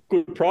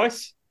 good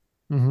price,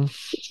 Mhm.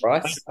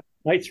 Price.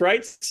 mates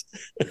rates.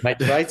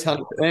 Mate, rates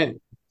 100%.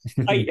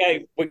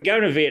 Hey, we're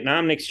going to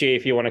Vietnam next year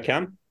if you want to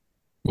come.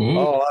 Ooh.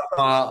 Oh,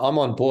 I'm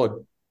on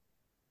board.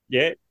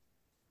 Yeah.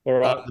 All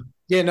right.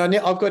 Yeah, no,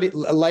 I've got it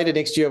later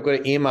next year. I've got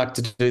an earmark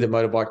to do the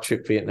motorbike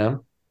trip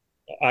Vietnam.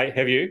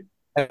 Have you?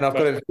 And I've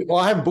got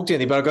I haven't booked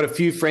anything, but I've got a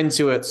few friends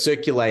who are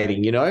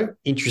circulating,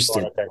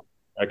 interested. Right,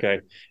 okay.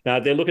 Now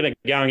they're looking at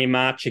going in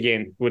March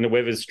again when the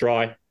weather's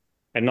dry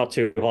and not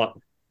too hot.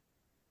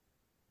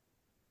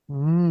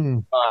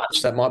 Mm.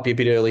 March, that might be a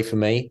bit early for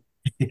me.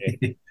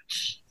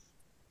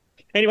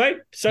 Anyway,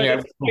 so Yeah,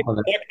 let's get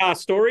to car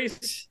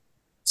stories.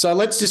 So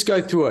let's just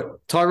go through it.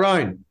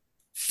 Tyrone,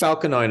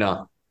 Falcon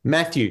owner.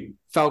 Matthew,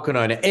 Falcon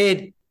owner.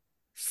 Ed,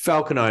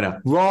 Falcon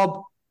owner.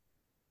 Rob,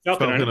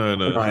 Falcon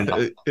owner.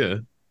 owner. Yeah.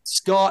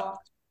 Scott,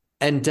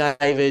 and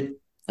David.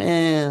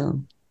 No.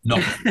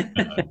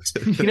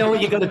 You know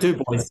what you got to do,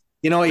 boys.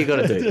 You know what you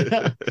got to do.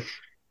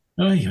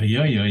 Oy, oy,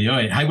 oy, oy,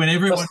 oy. Hey, when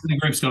everyone in the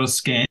group's got a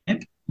scamp,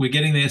 we're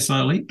getting there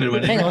slowly. But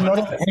when Hang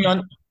everyone-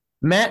 on.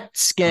 Matt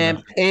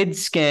Scamp, Ed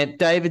Scamp,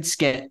 David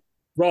Scamp.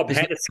 Rob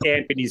had a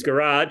scamp in his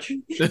garage.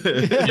 Look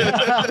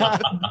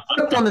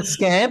on the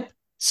Scamp.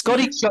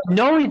 Scotty's got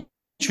no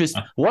interest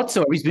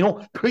whatsoever. He's been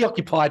all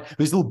preoccupied with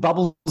his little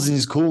bubbles in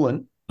his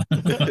coolant.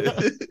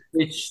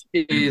 Which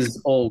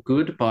is all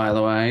good, by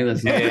the way.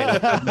 There's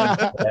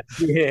Yeah.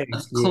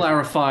 Let's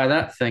clarify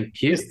that. Thank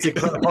you. Just to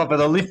clarify for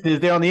the listeners,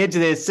 they're on the edge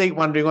of their seat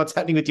wondering what's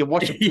happening with your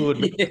washer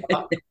fluid.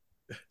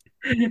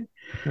 Hey,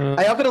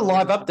 I've got a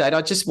live update.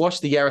 I just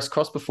washed the Yaris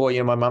Cross before,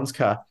 my mum's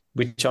car,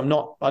 which I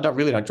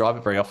don't drive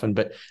it very often,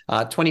 but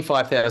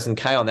 25,000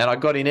 K on that. I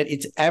got in it.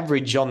 It's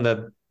average on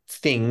the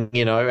thing,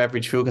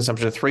 average fuel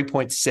consumption of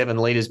 3.7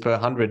 litres per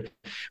 100,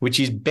 which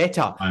is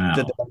better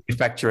than the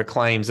manufacturer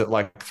claims at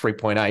like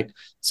 3.8.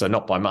 So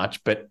not by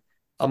much, but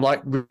I'm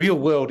like, real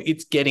world,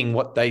 it's getting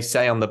what they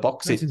say on the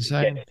box. That's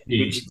insane.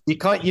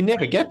 You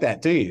never get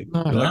that, do you?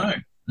 No.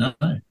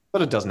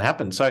 But it doesn't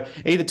happen. So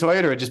either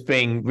Toyota are just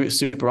being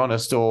super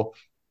honest, or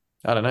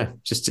I don't know,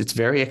 just it's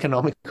very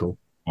economical.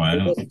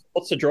 Wow.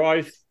 What's the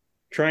drive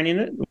train in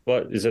it?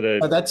 What is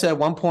it? That's a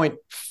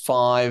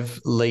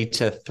 1.5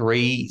 litre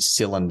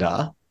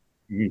 3-cylinder.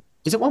 Mhm.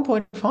 Is it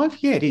 1.5?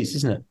 Yeah, it is,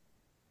 isn't it?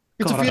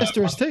 It's a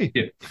Fiesta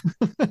ST.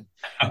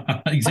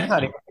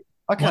 Exactly.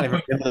 I can't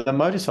even remember the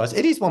motor size.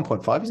 It is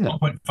 1.5, isn't it?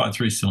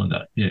 1.53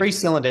 cylinder. Yeah.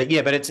 3-cylinder,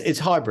 yeah, but it's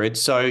hybrid.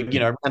 So,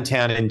 around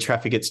town and in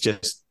traffic, it's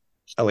just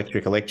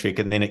electric,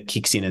 and then it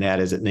kicks in and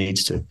out as it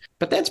needs to.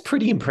 But that's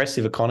pretty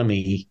impressive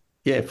economy.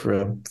 Yeah,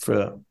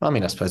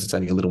 I suppose it's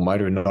only a little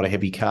motor and not a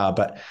heavy car,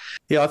 but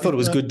yeah, I thought it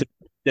was good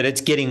that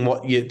it's getting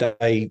what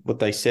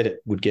they said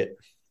it would get.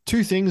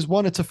 Two things.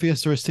 One, it's a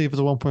Fiesta ST for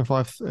the 1.5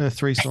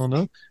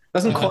 3-cylinder.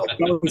 Doesn't quite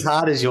go as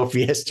hard as your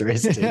Fiesta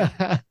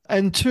ST.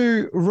 And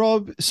two,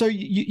 Rob, so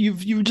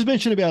you've just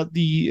mentioned about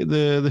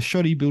the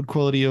shoddy build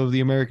quality of the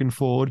American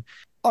Ford.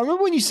 I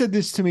remember when you said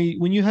this to me,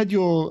 when you had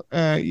your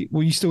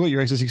you still got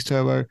your XS6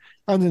 Turbo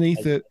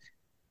underneath it.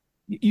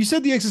 You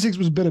said the XS6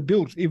 was better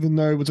built, even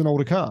though it was an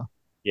older car.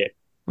 Yeah.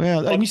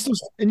 Wow, and you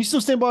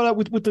still stand by that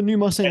with the new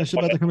Mustang that's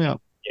about to come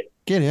out. Yeah.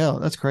 Get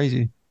out! That's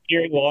crazy.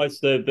 Steering wise,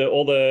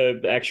 all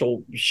the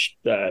actual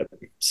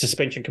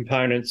suspension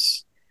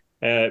components,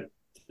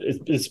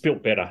 it's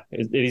built better.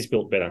 It is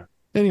built better.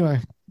 Anyway,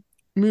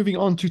 moving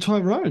on to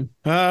Tyrone.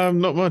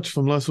 Not much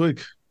from last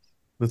week.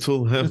 That's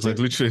all. That's Like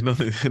it? literally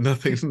nothing.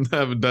 I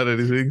haven't done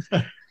anything.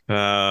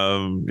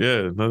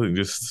 Nothing.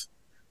 Just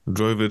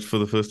drove it for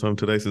the first time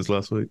today since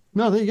last week.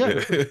 No, there you go.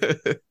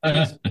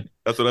 Yeah.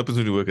 That's what happens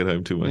when you work at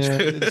home too much. Yeah,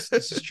 this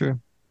is true.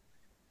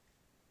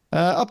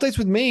 Updates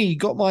with me.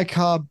 Got my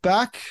car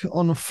back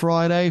on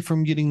Friday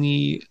from getting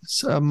the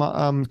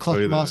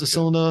clutch master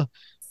cylinder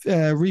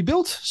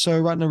rebuilt.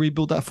 So Ratner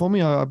rebuilt that for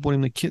me. I bought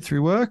him the kit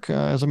through work.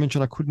 As I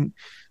mentioned, I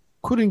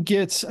couldn't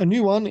get a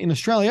new one in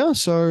Australia,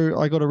 so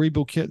I got a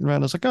rebuild kit, and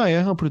Ratner's like, oh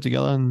yeah, I'll put it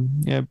together, and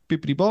yeah,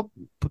 bippity bop,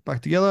 put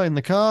back together in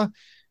the car.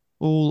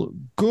 All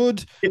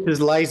good. It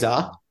was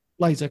laser.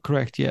 Laser,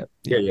 correct? Yeah.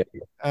 Yeah.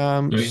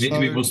 You need to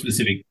be more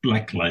specific.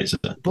 Black laser.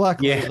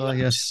 Black Yeah. laser,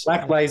 yes.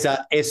 Black laser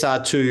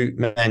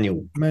SR2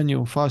 manual.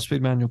 Manual,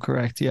 5-speed manual,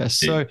 correct?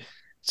 Yes. Yeah.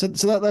 So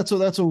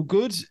that's all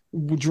good.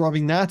 We're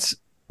driving that.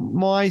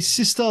 My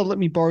sister let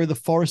me borrow the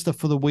Forester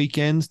for the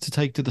weekend to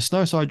take to the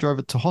snow, so I drove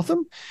it to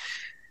Hotham.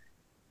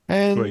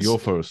 And Wait, your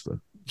Forester.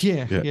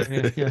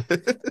 Yeah.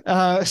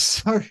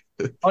 So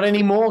Not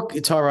anymore,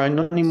 Tyrone.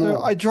 Not anymore.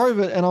 So I drove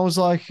it and I was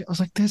like,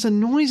 there's a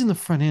noise in the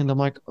front end. I'm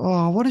like,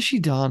 oh, what has she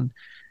done?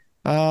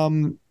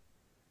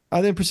 I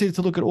then proceeded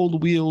to look at all the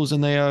wheels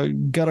and they are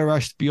gutter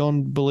rashed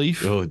beyond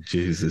belief. Oh,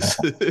 Jesus.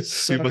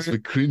 So- You must be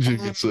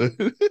cringing. So.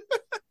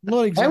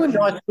 Not They exactly. were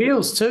nice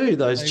wheels too,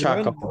 those They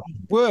charcoal.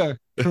 were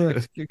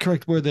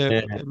correct word there,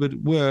 Yeah. but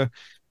were.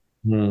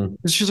 Hmm.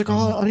 She's like,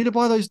 oh, I need to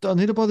buy those. I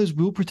need to buy those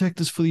wheel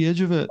protectors for the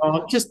edge of it.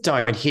 Oh, just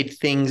don't hit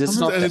things. It's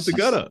not And it's the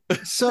gutter.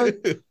 So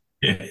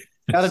Yeah.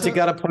 gutter to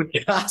gutter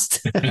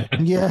podcast.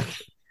 yeah.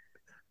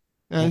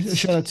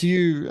 Shout out to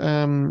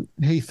you,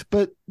 Heath.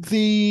 But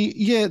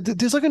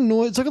there's like a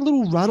noise. It's like a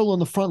little rattle on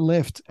the front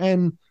left,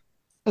 and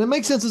it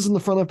makes sense it's in the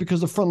front left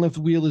because the front left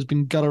wheel has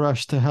been gutter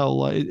rashed to hell.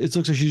 Like it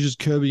looks like she's just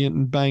curbing it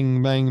and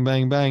bang, bang,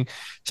 bang, bang.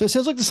 So it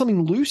sounds like there's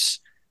something loose.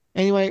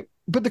 Anyway,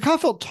 but the car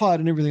felt tight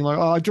and everything. Like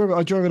I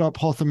drove it up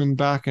Hotham and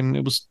back, and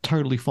it was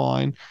totally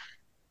fine.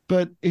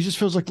 But it just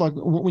feels like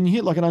when you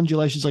hit like an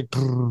undulation, it's like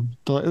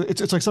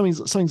it's like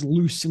something's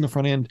loose in the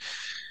front end.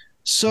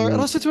 So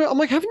and I said to her, I'm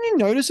like, haven't you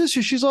noticed this?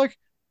 She's like,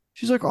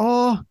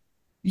 oh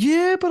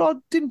yeah, but I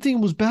didn't think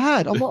it was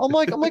bad. I'm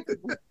like,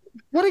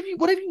 what have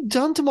you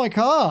done to my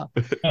car?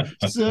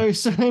 So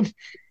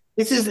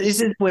This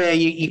is where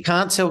you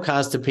can't sell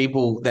cars to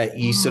people that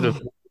you sort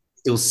of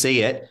still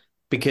see it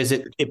because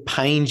it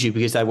pains you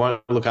because they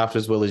won't look after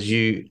as well as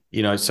you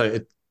know. So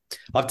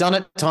I've done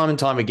it time and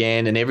time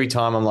again, and every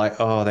time I'm like,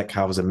 oh, that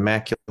car was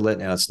immaculate.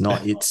 Now it's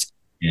not. It's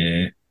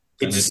Yeah.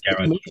 it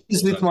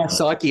messes with my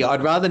psyche.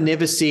 I'd rather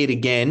never see it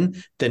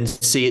again than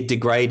see it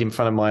degrade in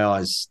front of my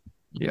eyes.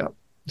 yeah.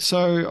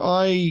 So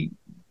I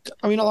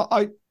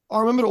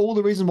remembered all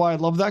the reasons why I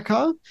love that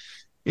car.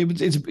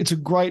 It's a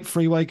great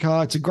freeway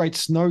car. It's a great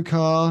snow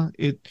car.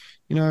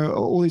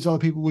 All these other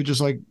people were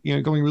just like,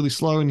 going really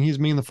slow, and here's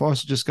me in the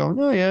forest just going,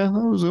 oh yeah, it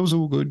was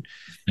all good.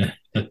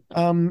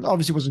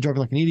 Obviously wasn't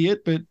driving like an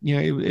idiot, but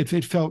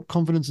it felt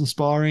confidence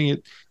inspiring.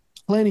 It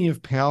plenty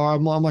of power.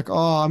 I'm like,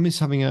 oh, I miss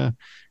having a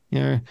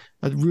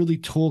really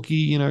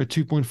torquey,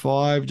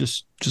 2.5,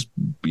 just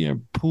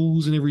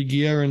pulls in every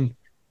gear and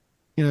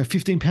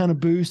 15-pounder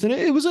boost, and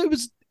it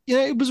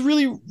was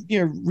really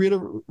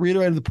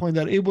reiterated the point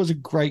that it was a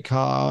great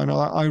car, and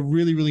I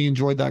really really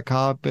enjoyed that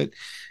car. But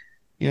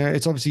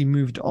it's obviously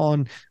moved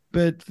on.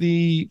 But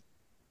the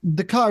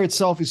car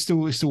itself is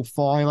still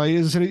fine. Like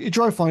as I said, it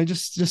drove fine. It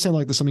just sounded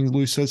like there's something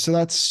loose. So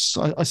that's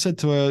I said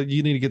to her,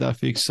 you need to get that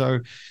fixed. So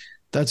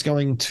that's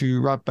going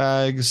to Wrap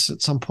Bags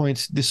at some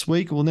point this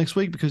week or next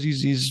week because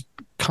he's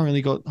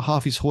currently got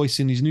half his hoist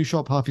in his new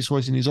shop, half his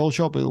hoist in his old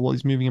shop while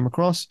he's moving him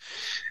across.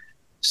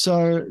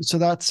 So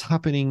that's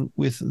happening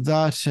with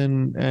that,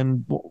 and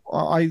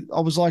I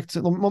was like,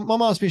 my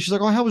mum asked me, she's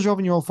like, oh, how was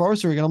driving your old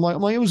Forester again? I'm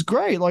like, it was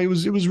great, like it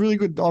was really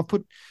good. I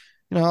put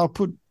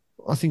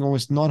I think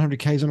almost 900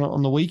 k's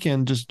on the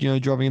weekend, just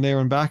driving there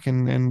and back,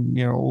 and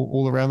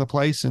all around the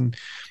place, and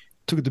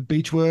took it to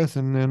Beechworth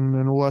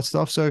and all that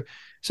stuff. So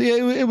yeah,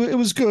 it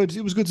was good.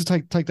 It was good to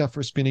take that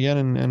for a spin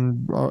again,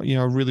 and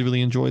I really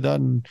really enjoyed that.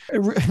 And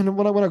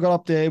when I got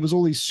up there, it was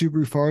all these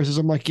Subaru Foresters.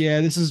 I'm like,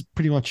 yeah, this is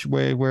pretty much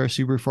where a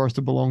Subaru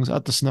Forester belongs,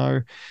 at the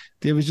snow.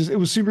 It was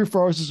Subaru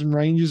Foresters and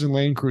Rangers and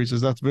Land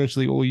Cruisers. That's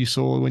virtually all you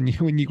saw when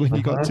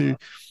you got to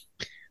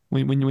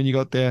when you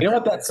got there. You know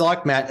what that's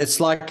like, Matt? It's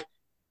like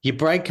you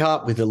break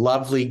up with a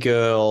lovely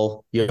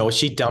girl,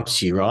 she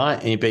dumps you,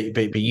 right?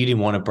 But you didn't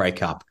want to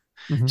break up,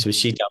 so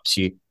she dumps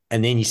you.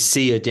 And then you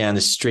see her down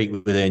the street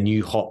with her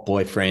new hot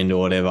boyfriend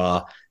or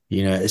whatever,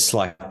 it's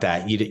like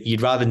that.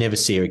 You'd rather never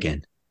see her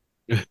again.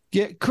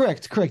 Yeah,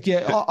 correct.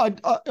 Yeah, I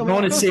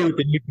want to see her with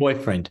the new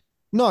boyfriend.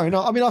 No.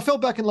 I mean, I fell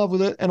back in love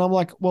with it, and I'm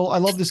like, well, I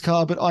love this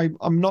car, but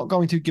I'm not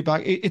going to get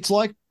back. It's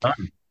like,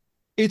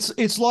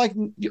 it's like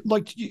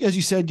as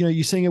you said,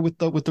 you're seeing her with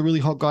the really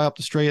hot guy up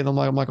the street, and I'm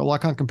like, well, I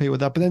can't compete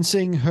with that. But then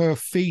seeing her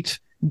feet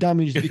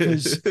damaged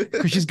because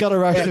she's got to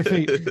rash her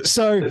feet.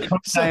 So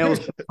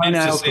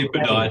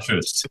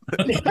podiatrist.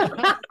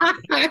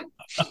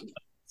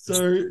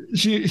 So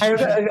she. Hey,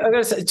 I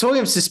gotta say,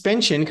 talking of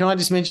suspension, can I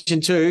just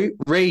mention too?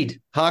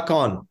 Reed,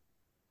 Harkon,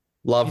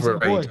 love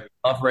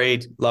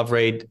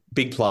Reed,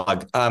 big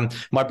plug.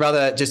 My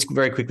brother, just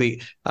very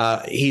quickly,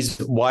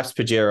 his wife's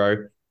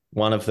Pajero,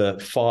 one of the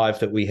 5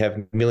 that we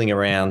have milling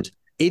around.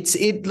 It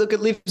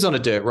lives on a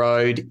dirt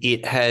road.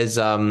 It has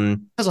a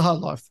hard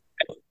life.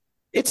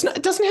 It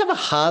doesn't have a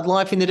hard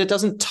life in that it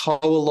doesn't tow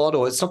a lot,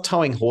 or it's not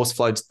towing horse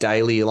floats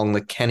daily along the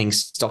Canning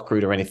stock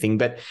route or anything,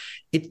 but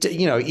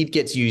it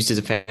gets used as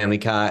a family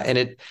car, and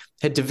it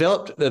had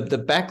developed the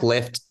back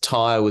left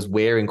tire was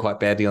wearing quite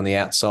badly on the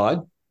outside.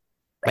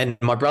 And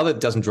my brother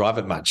doesn't drive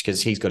it much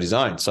because he's got his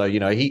own. So,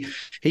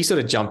 he sort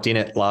of jumped in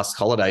at last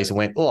holidays and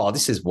went, oh,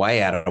 this is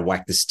way out of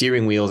whack. The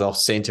steering wheel's off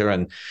center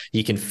and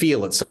you can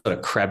feel it sort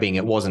of crabbing.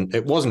 It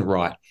wasn't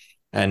right.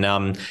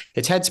 And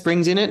it's had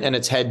springs in it, and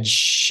it's had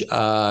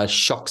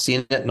shocks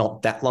in it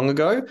not that long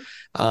ago.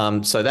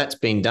 So that's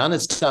been done.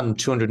 It's done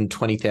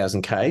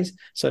 220,000 Ks.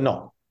 So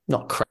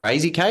not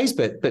crazy Ks,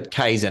 but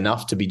Ks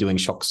enough to be doing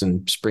shocks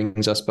and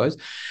springs, I suppose.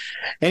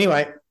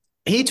 Anyway,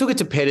 he took it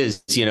to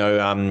Petters,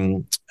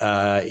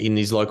 in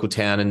his local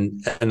town,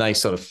 and they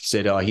sort of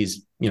said, "Oh,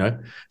 he's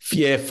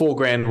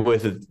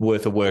 $4,000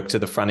 worth of work to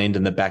the front end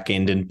and the back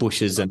end, and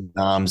bushes and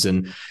arms,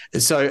 and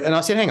so." And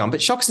I said, "Hang on,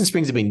 but shocks and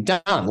springs have been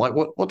done. Like,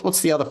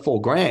 what's the other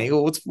 $4,000?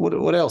 Or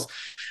what else?"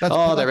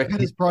 They reckon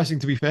his pricing,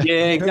 to be fair.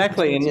 Yeah,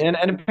 exactly, and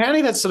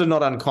apparently that's sort of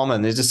not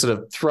uncommon. They just sort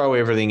of throw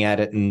everything at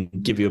it and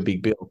give you a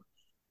big bill.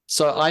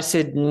 So I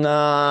said,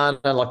 "Nah, I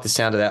don't like the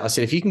sound of that." I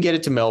said, "If you can get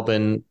it to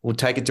Melbourne, we'll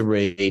take it to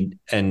Reed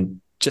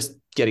and just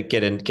get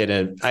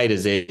an A to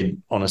Z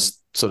on a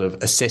sort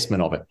of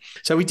assessment of it."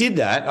 So we did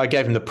that. I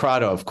gave him the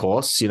Prado, of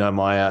course,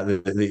 my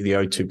the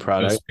O2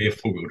 Prado. Spare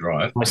four-wheel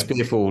drive. My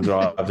spare four-wheel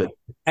drive that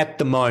at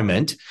the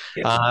moment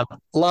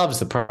loves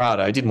the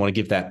Prado. Didn't want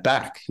to give that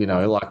back,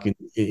 like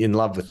in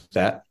love with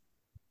that.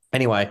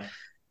 Anyway,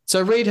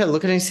 so Reed had a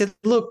look at it and he said,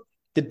 "Look,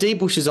 the D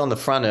bushes on the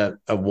front are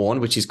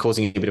worn, which is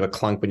causing a bit of a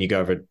clunk when you go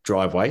over a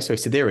driveway." So he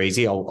said, "They're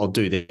easy. I'll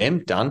do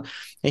them. Done." And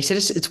he said,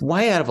 "It's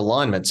way out of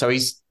alignment." So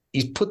he's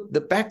put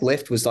the back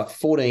left was like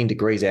 14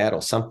 degrees out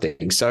or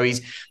something. So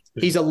he's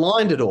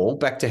aligned it all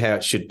back to how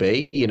it should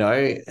be,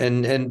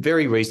 and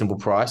very reasonable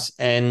price.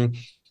 And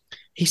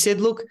he said,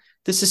 "Look,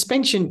 the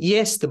suspension,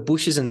 yes, the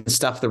bushes and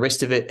stuff, the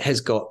rest of it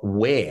has got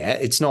wear.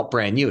 It's not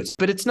brand new,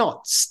 but it's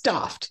not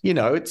stuffed.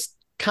 It's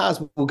cars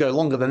will go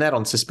longer than that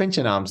on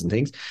suspension arms and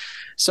things."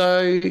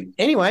 So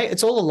anyway,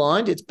 it's all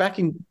aligned. It's back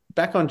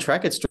on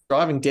track. It's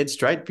driving dead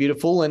straight,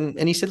 beautiful. And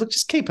he said, "Look,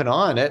 just keep an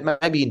eye on it.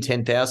 Maybe in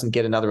 10,000,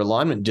 get another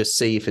alignment and just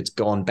see if it's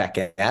gone back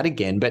out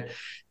again. But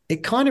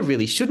it kind of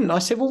really shouldn't." I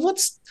said, "Well,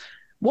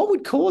 what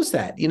would cause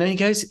that?" He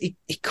goes,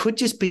 it could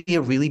just be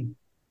a really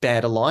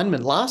bad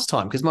alignment last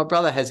time, because my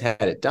brother has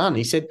had it done.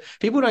 He said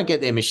people don't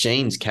get their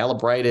machines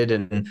calibrated,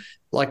 and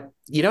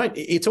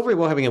it's all very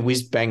well having a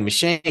whiz bang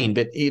machine,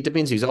 but it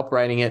depends who's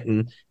operating it.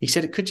 And he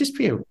said it could just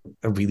be a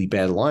really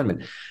bad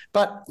alignment.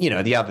 But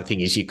the other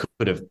thing is you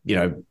could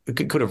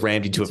have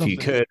rammed into a few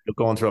curves or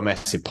gone through a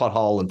massive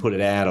pothole and put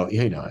it out, or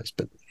who knows.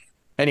 But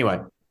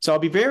anyway, so I'll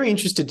be very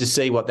interested to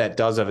see what that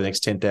does over the next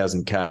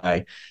 10,000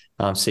 K.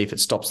 See if it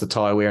stops the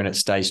tyre wear and it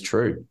stays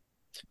true.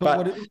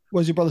 But what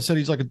was your brother said?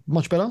 He's like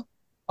much better.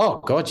 Oh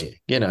God,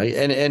 yeah.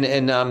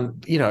 And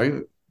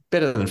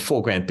better than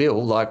 $4,000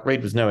 bill. Like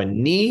Reed was nowhere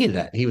near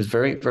that. He was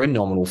very, very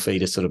nominal fee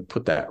to sort of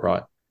put that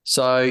right.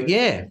 So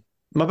yeah,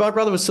 my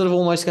brother was sort of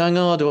almost going,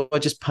 "Oh, do I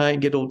just pay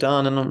and get it all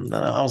done?" And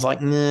I was like,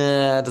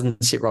 "Nah, it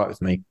doesn't sit right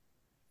with me."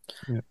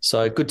 Yeah.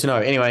 So good to know.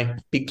 Anyway,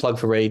 big plug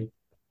for Reed.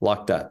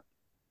 Like that.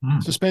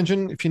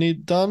 Suspension, if you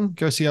need done,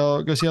 go see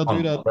our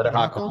dude at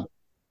Harcon.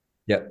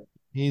 Yep.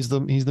 He's the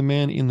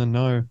man in the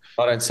know.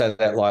 I don't say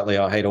that lightly.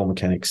 I hate all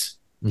mechanics.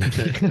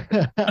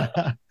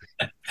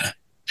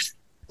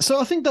 So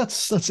I think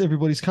that's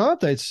everybody's car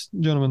updates,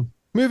 gentlemen.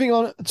 Moving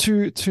on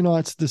to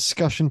tonight's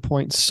discussion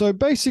points. So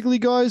basically,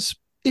 guys,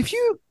 if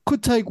you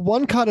could take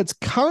one car that's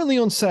currently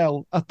on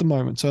sale at the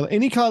moment, so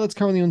any car that's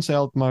currently on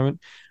sale at the moment,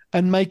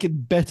 and make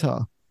it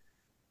better,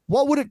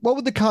 what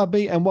would the car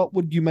be, and what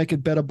would you make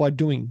it better by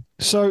doing?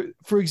 So,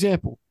 for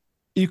example,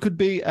 you could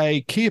be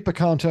a Kia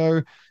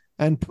Picanto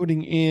and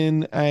putting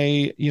in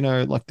having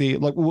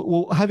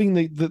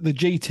the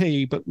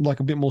GT, but like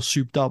a bit more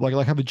souped up, like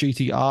have a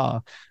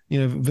GTR,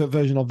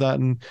 version of that,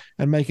 and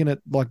making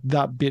it like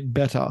that bit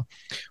better.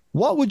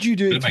 What would you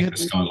do? It'd make the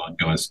Skyline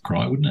guys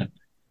cry, wouldn't it?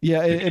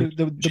 Yeah,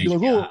 they'd be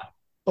like,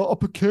 "Oh, a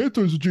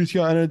Picanto's a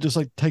GTR," and it just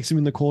like takes them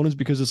in the corners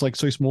because it's like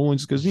so small and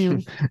just goes,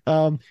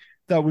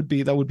 that would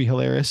be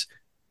hilarious.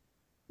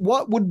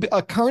 What would be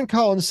a current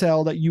car on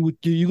sale that you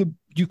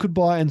could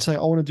buy and say, "I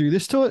want to do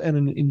this to it,"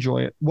 and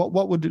enjoy it?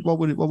 What would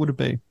it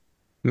be?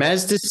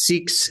 Mazda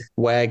 6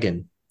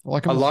 wagon. I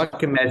like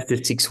a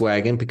Mazda 6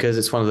 wagon because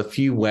it's one of the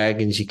few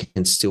wagons you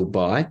can still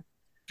buy.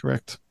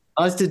 Correct.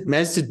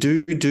 Mazda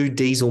do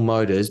diesel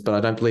motors, but I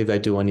don't believe they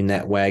do one in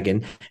that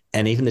wagon.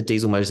 And even the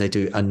diesel motors they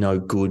do are no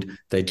good.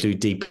 They do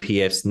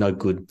DPFs, no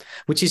good,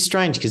 which is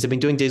strange because they've been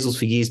doing diesels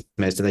for years,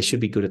 Mazda. They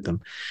should be good at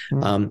them.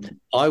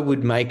 I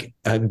would make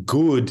a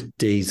good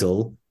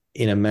diesel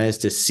in a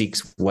Mazda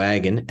 6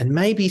 wagon and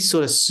maybe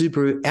sort of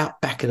Subaru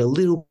Outback it a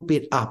little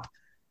bit up,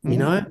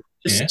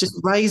 just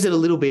raise it a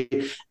little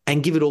bit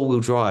and give it all-wheel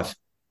drive.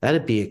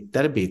 That'd be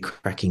a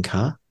cracking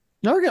car.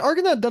 I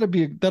reckon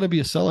that'd be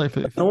a seller for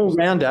an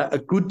all-rounder, a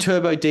good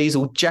turbo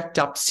diesel, jacked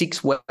up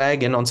 6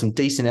 wagon on some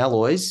decent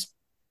alloys.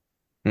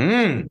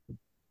 Yeah,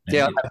 I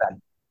love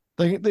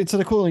that. Instead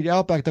of calling it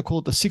Outback, they call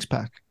it the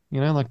 6-pack. The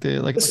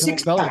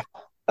 6-pack.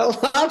 I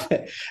love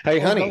it. Hey,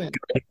 honey,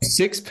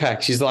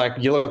 6-pack. She's like,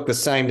 "You look the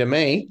same to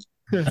me."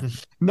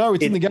 No,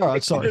 it's in the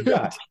garage. Sorry.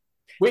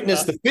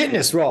 Witness the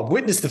fitness, Rob.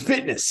 Witness the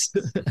fitness.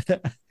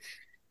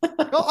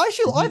 I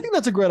think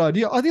that's a great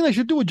idea. I think they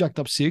should do a jacked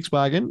up 6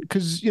 wagon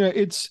because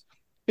it's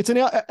an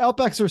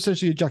Outbacks are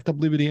essentially a jacked up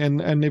Liberty,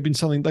 and they've been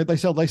selling. They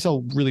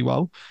sell really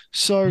well.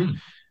 So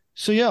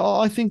yeah,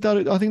 I think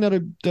that'd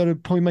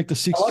probably make the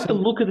 6. I like the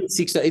look of the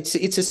 6.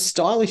 It's a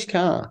stylish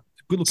car.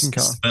 Good looking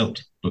car.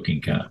 Svelte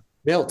looking car.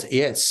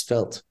 It's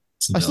svelte.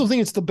 I still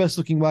think it's the best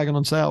looking wagon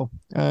on sale,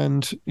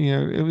 and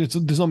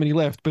there's not many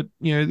left. But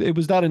it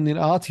was that and the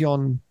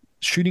Arteon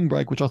Shooting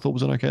Brake, which I thought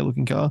was an okay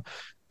looking car.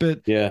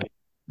 But Yeah.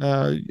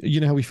 you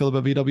know how we feel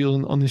about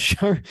VW on this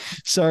show,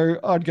 so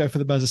I'd go for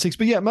the Mazda 6.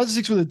 But yeah, Mazda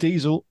 6 with a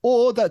diesel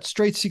or that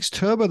straight 6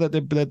 turbo that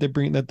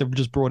they've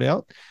just brought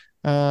out,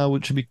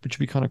 which would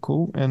be kind of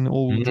cool, and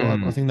all-wheel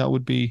drive. I think that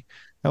would be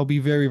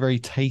very, very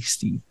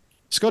tasty.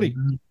 Scotty,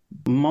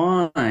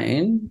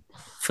 Mine,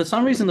 for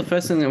some reason, the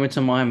first thing that went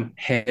to my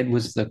head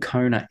was the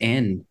Kona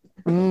N.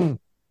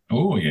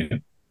 Oh yeah,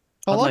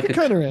 I like a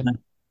Kona N.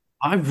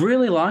 I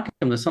really like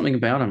them. There's something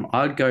about them.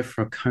 I'd go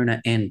for a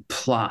Kona N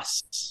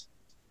Plus.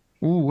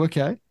 Oh,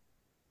 okay.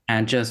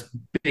 And just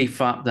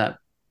beef up that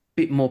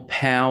bit more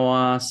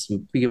power,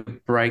 some bigger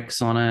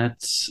brakes on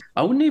it.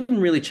 I wouldn't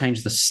even really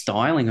change the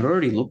styling. It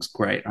already looks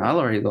great. I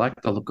already like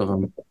the look of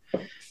them.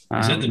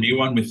 Is that the new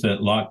one with the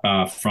light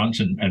bar front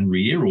and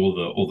rear, or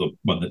the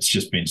one that's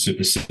just been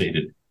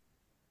superseded?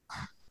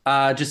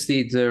 Just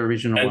the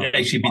original one.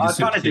 Actually, I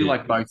kind of do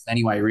like both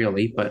anyway,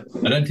 really. But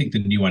I don't think the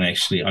new one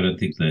actually. I don't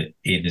think the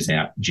N is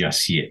out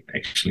just yet.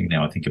 Actually,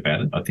 now I think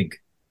about it, I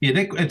think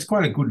it's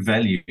quite a good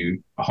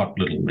value, hot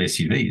little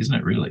SUV, isn't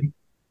it? Really?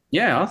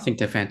 Yeah, I think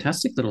they're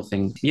fantastic little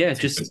things. Yeah, it's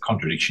just a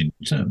contradiction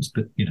in terms,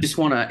 but just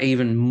want an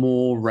even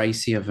more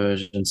racier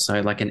version.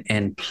 So like an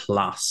N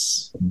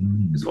plus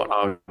is what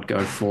I would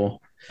go for.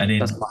 An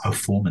N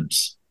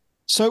performance.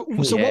 So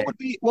what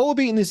would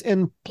be in this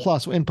N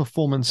plus or N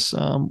performance?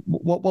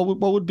 What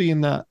would be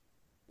in that?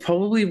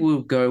 Probably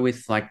we'll go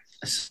with like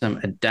some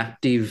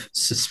adaptive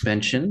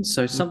suspension.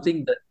 So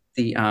something that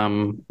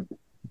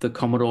the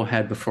Commodore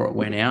had before it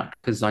went out,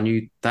 because I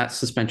knew that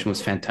suspension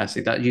was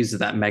fantastic. That uses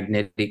that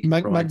magnetic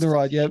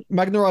MagneRide. Yeah,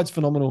 MagneRide's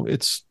phenomenal.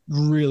 It's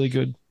really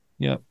good.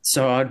 Yeah.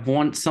 So I'd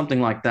want something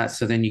like that,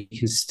 so then you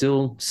can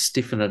still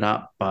stiffen it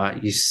up,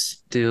 but you're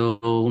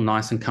still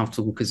nice and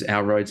comfortable, because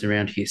our roads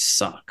around here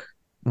suck.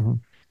 Mm-hmm.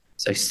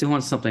 So you still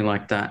want something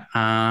like that.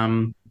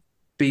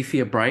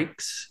 Beefier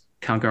brakes.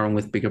 Can't go wrong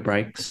with bigger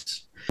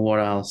brakes. What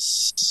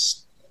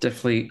else?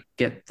 Definitely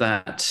get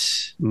that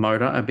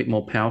motor a bit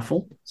more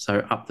powerful. So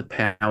up the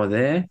power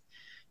there.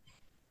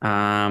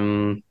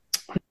 I'm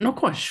not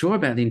quite sure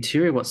about the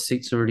interior, what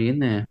seats are already in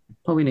there.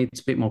 Probably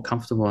needs a bit more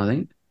comfortable, I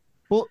think.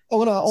 Well, I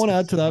want to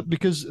add to that,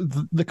 because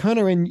the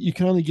Kona N, you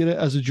can only get it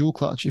as a dual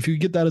clutch. If you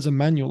get that as a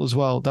manual as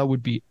well, that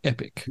would be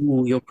epic.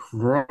 Ooh, you're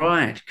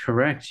right.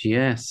 Correct.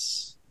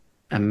 Yes.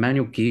 A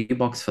manual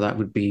gearbox for that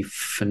would be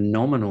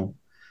phenomenal.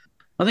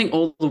 I think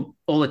all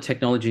the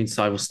technology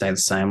inside will stay the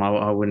same.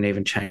 I wouldn't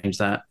even change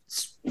that.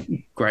 It's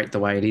great the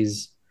way it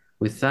is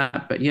with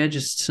that. But yeah,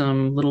 just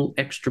some little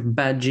extra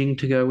badging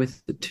to go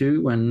with it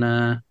too,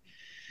 and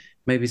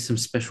maybe some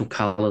special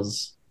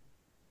colors.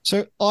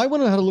 So I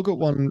went and had a look at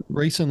one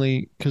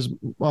recently, because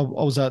I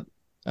was at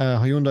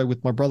Hyundai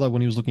with my brother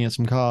when he was looking at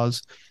some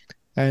cars,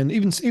 and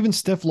even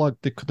Steph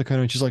liked the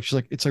Kona. She's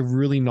like, it's a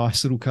really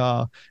nice little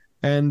car.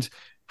 And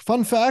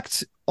fun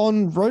fact,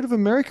 on Road of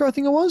America, I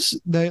think it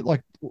was, they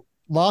like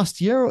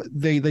last year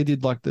they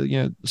did like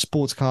the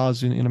sports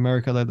cars in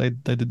America. They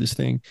did this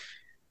thing,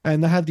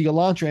 and they had the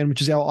Elantra N,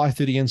 which is our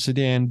i30N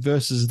sedan,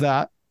 versus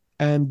that.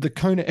 And the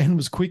Kona N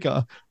was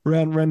quicker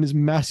around this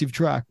massive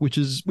track, which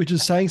is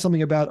saying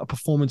something about a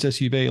performance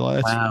SUV.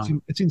 Like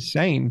it's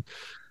insane.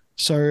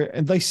 So,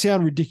 and they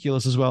sound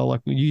ridiculous as well.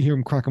 Like you hear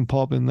them crack and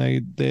pop, and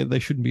they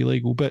shouldn't be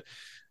legal. But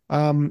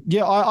I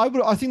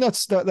think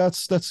that's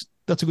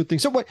a good thing.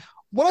 So wait,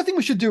 what I think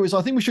we should do is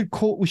I think we should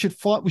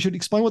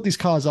explain what these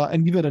cars are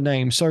and give it a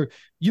name. So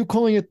you're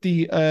calling it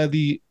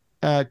the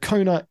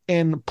Kona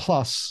N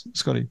Plus,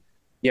 Scotty.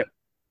 Yep,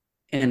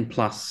 N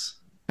Plus.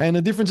 And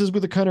the differences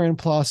with the Kona N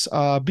Plus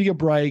are bigger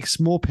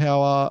brakes, more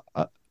power,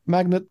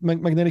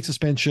 magnetic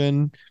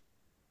suspension,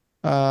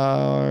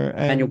 and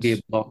manual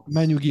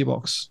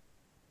gearbox.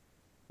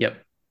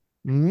 Yep.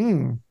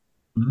 Can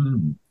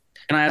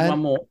I add one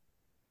more?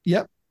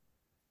 Yep.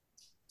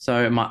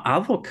 So my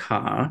other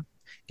car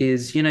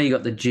is, you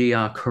got the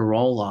GR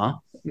Corolla.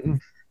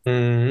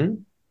 Mm-hmm.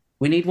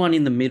 We need one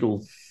in the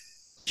middle.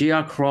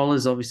 GR Corolla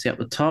is obviously at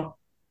the top.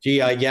 GR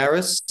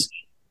Yaris.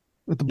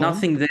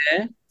 Nothing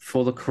there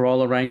for the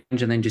Corolla range,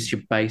 and then just your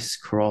base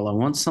Corolla. I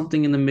want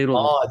something in the middle.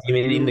 Oh, you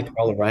mean in the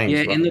Corolla range? Yeah,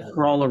 right? in the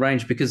Corolla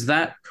range, because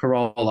that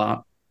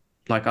Corolla,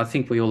 like I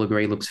think we all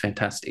agree, looks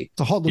fantastic.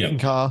 It's a hot looking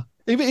car.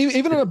 Even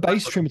in a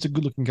base trim, it's a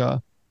good looking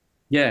car.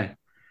 Yeah,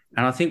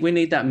 and I think we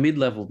need that mid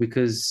level,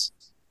 because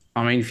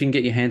I mean, if you can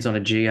get your hands on a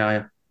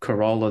GR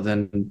Corolla,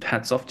 then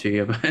hats off to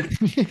you. But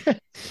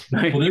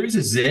well, there is a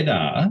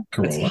ZR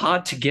Corolla. It's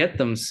hard to get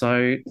them,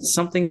 so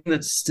something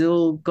that's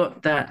still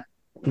got that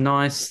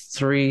nice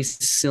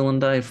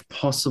 3-cylinder if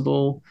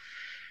possible,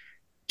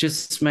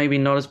 just maybe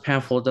not as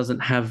powerful. It doesn't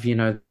have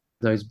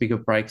those bigger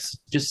brakes,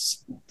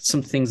 just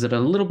some things that are a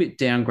little bit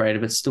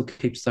downgraded but still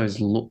keeps those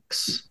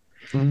looks.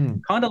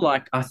 Kind of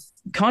like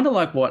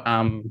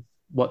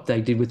what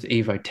they did with the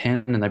Evo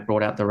 10, and they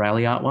brought out the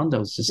Rally Art one. That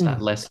was just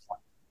that less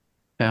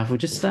powerful,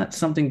 just that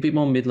something a bit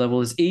more mid-level.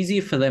 It's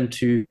easier for them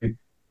to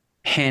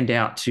hand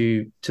out,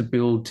 to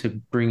build, to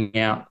bring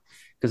out,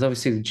 because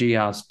obviously the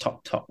GR's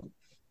top.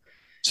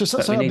 So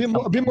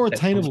a bit more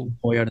attainable.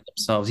 Toyota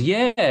themselves.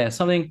 Yeah,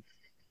 something,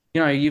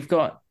 you've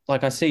got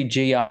like I see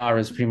GR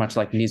as pretty much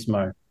like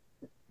Nismo.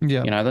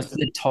 Yeah. You know, that's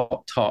the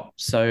top.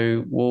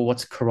 So, well,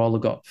 what's Corolla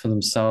got for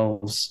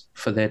themselves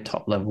for their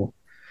top level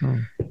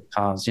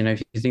cars? You know,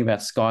 if you think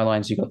about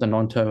Skylines, you got the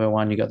non-turbo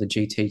one, you got the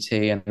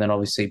GTT, and then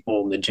obviously,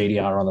 boom, the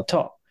GDR on the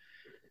top.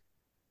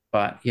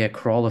 But yeah,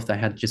 Corolla, if they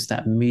had just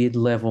that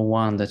mid-level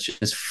one that's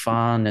just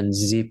fun and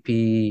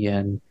zippy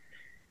and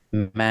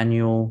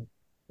manual.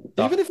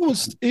 Even if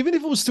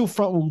it was still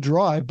front-wheel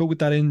drive, but with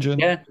that engine.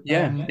 Yeah.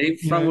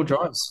 Front-wheel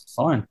drive's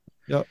fine.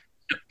 Yep.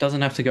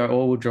 Doesn't have to go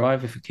all-wheel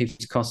drive if it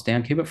keeps costs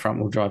down. Keep it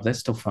front-wheel drive. That's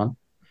still fun.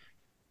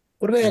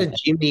 What about a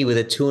Jimny with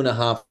a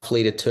 2.5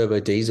 litre turbo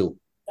diesel?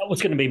 That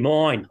was going to be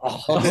mine.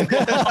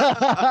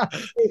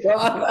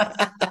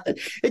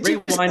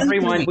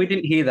 Rewind. We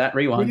didn't hear that.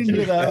 Rewind. We didn't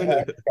hear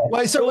that.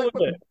 Wait,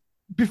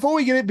 before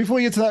we get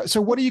to that,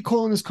 so what are you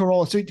calling this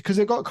Corolla? So because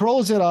they've got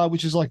Corolla ZR,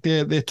 which is like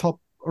their top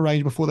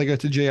range before they go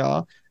to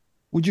GR.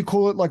 Would you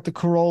call it like the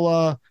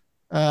Corolla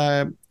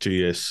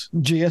GS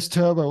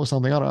Turbo or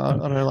something? I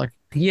don't know. Like,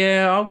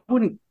 yeah, I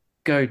wouldn't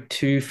go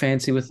too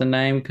fancy with the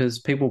name because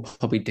people will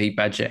probably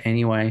debadge it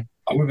anyway.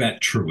 What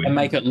about Trueno? And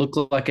make it look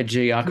like a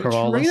GR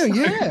Corolla. Trueno,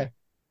 yeah.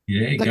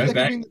 Yeah,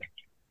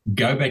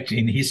 go back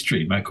in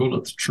history. May call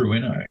it the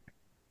Trueno.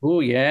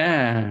 Oh,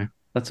 yeah.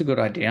 That's a good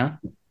idea.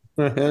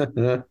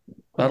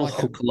 That'll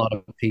hook a lot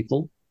of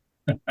people.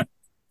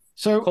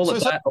 Call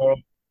it that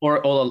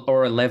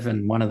or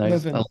 11, one of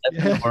those. 11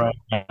 or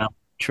a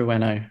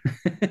Trueno.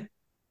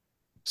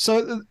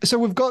 So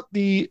we've got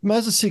the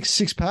Mazda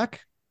 6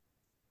 pack.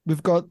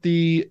 We've got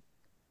the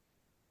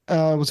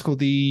what's it called?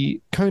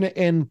 The Kona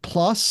N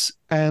Plus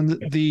and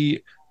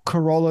the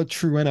Corolla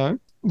Trueno.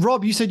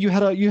 Rob, you said you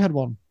had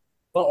one.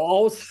 Well,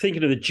 I was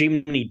thinking of the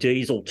Jimny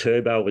diesel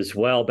turbo as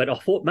well, but I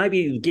thought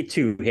maybe it would get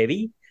too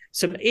heavy.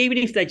 So even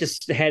if they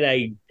just had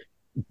a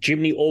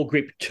Jimny all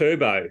grip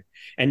turbo,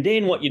 and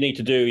then what you need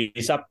to do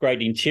is upgrade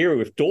the interior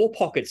with door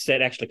pockets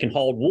that actually can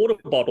hold water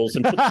bottles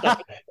and put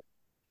stuff.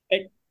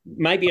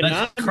 Maybe an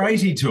arm.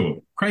 Crazy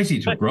talk,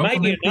 Rob.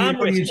 Maybe an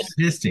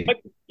armrest.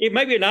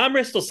 Maybe an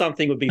armrest or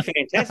something would be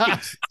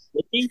fantastic.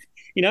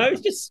 You know,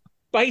 it's just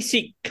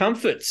basic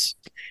comforts.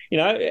 You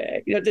know,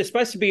 they're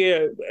supposed to be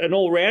an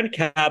all-round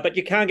car, but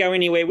you can't go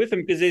anywhere with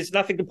them because there's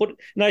nothing to put,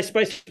 no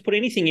space to put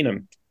anything in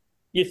them.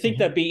 You'd think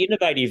they'd be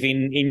innovative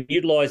in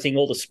utilising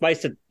all the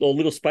space or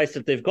little space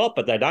that they've got,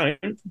 but they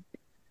don't.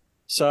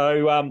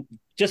 So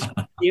just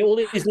all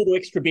these little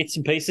extra bits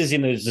and pieces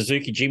in the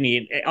Suzuki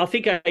Jimny. I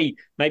think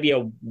maybe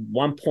a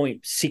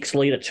 1.6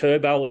 litre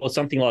turbo or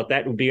something like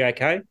that would be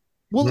okay.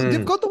 Well,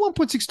 they've got the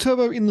 1.6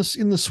 turbo in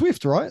the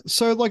Swift, right?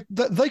 So like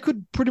they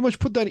could pretty much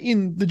put that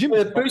in the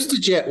Jimny. The Booster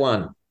Jet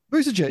one.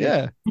 Booster Jet,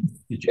 yeah.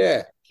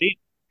 Yeah.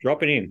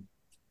 Drop it in.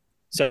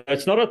 So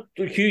it's not a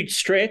huge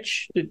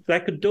stretch. They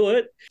could do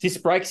it.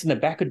 Disc brakes in the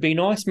back would be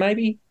nice,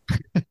 maybe.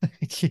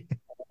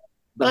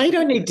 No, you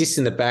don't need discs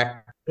in the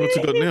back. What's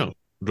it got now?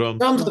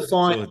 Drums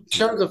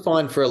are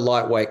fine for a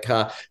lightweight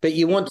car, but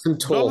you want some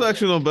torque. Drums are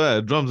actually not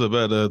bad. Drums are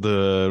bad.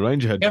 The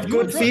Ranger had have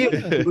good feel.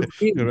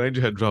 The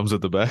Ranger had drums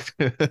at the back.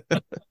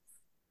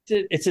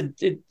 It's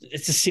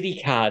a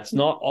city car. It's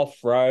not off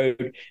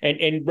road.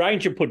 And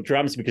Ranger put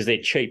drums because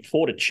they're cheap.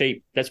 Ford are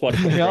cheap. That's why they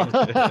put drums.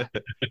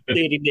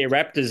 See it in their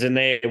Raptors and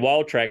their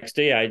Wild Tracks,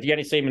 do you? You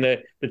only see them in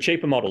the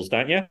cheaper models,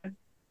 don't you?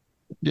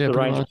 Yeah, the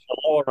Ranger, the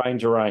lower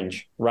Ranger.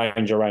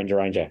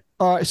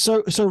 All right,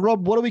 so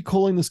Rob, what are we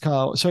calling this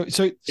car? So for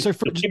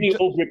Jimny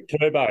all grip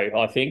turbo,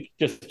 I think,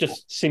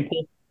 just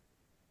simple.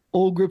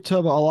 All grip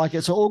turbo, I like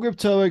it. So all grip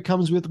turbo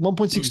comes with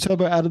 1.6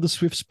 turbo out of the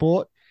Swift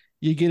Sport.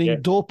 You're getting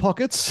door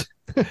pockets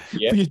for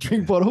your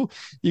drink bottle.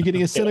 You're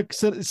getting a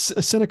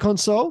center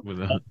console.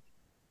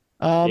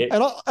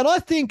 And I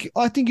think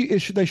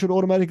they should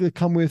automatically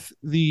come with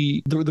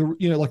the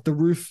like the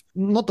roof,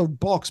 not the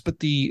box, but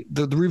the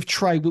roof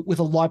tray with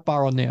a light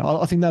bar on there.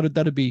 I think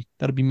that'd be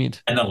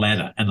mint. And a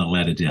ladder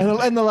down.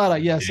 And the ladder,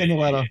 yes, and the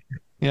ladder.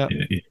 Yeah.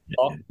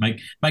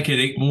 Make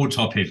it more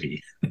top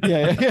heavy.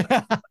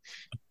 Yeah.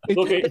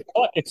 Look,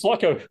 it's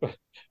like a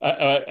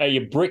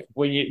brick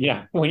when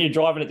you're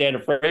driving it down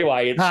the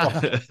freeway.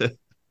 It's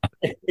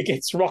it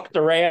gets rocked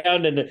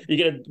around and you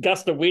get a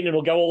gust of wind and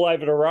it'll go all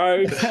over the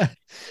road.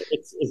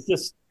 It's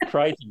just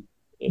crazy.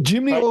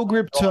 Jimny all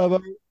grip turbo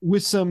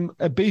with some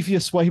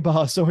beefier sway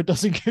bar so it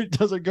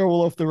doesn't go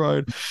all off the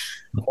road.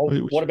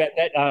 What about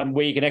that?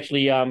 Where you can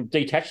actually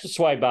detach the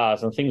sway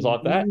bars and things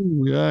like that.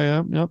 Ooh,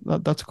 yeah.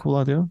 That's a cool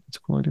idea.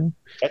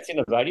 That's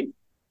innovative.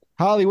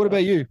 Harley, what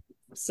about you?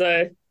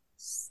 So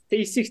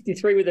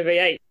T63 with a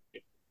V8.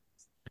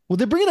 Well,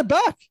 they're bringing it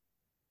back.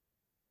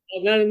 Oh,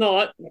 no, they're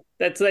not.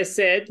 That's what they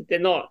said. They're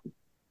not.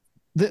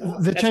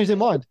 They've changed their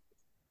mind.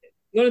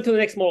 Not until the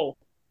next model.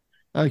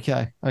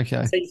 Okay. So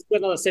you've got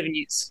another 7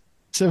 years.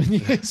 7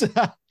 years.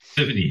 7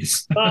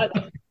 years.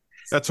 But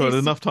that's right.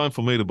 Enough time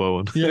for me to buy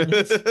one. Yeah.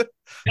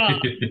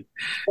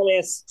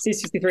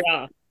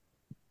 C63R.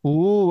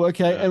 Oh,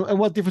 okay. And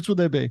what difference would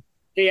there be?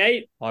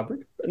 V8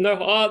 hybrid.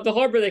 No, the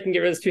hybrid they can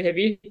get rid of is too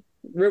heavy.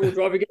 Rear wheel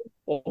drive again,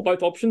 or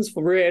both options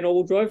for rear and all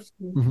wheel drive.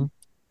 Mm-hmm.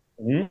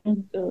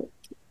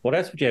 What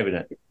else would you have in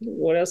it?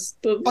 What else?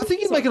 I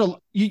think you'd make it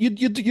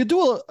you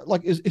do a,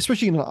 like,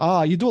 especially in an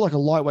R, you do like a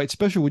lightweight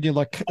special, would you?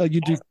 Like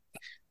you do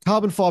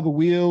carbon fiber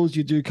wheels,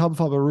 you do carbon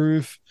fiber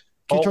roof.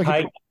 Roll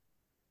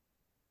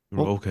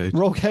cage.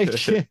 Roll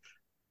cage. Yeah.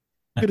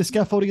 Bit of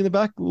scaffolding in the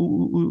back.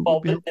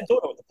 Well, they're doing it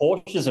with the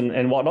Porsches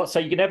and whatnot. So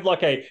you can have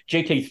like a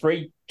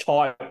GT3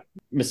 type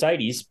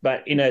Mercedes,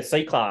 but in a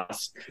C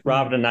class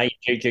rather than a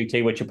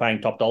GT, which you're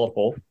paying top dollar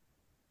for.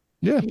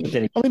 Yeah,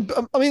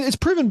 I mean, it's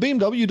proven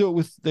BMW do it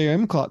with their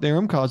M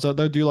cars.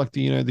 They do like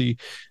the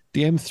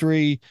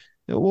M3.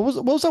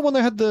 What was that one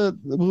they had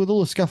with all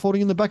the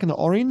scaffolding in the back and the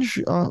orange?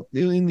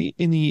 In the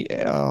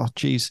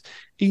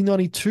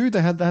E92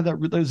 they had that. There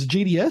was a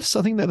GDS.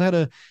 I think that had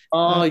a.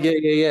 Oh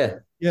yeah.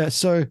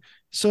 So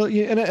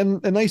yeah,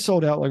 and they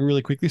sold out like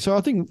really quickly. So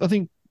I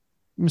think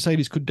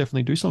Mercedes could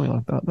definitely do something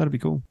like that. That'd be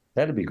cool.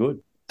 That'd be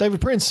good. David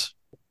Prince.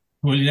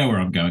 Well, you know where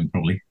I'm going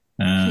probably.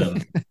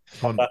 Honda.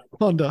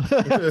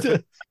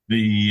 The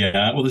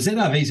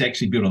ZR-V is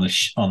actually built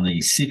on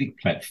the Civic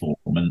platform,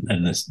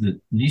 and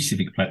the new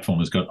Civic platform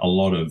has got a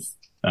lot of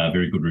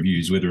very good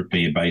reviews, whether it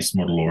be a base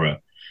model or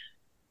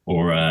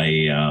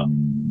a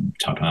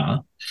Type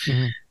R.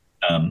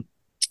 Mm-hmm.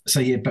 So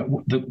yeah, but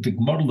the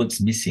model that's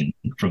missing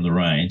from the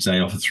range, they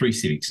offer 3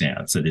 Civics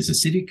now. So there's a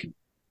Civic,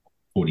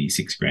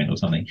 46 grand or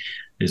something.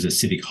 There's a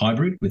Civic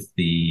Hybrid with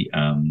the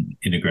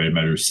integrated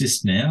motor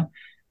assist now.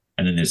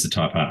 And then there's the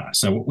Type R.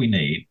 So what we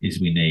need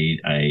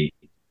a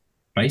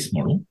base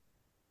model.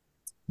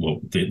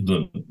 Well,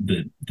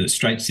 the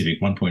straight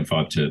Civic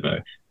 1.5 turbo,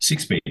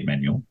 6-speed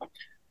manual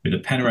with a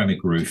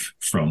panoramic roof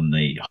from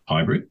the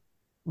Hybrid,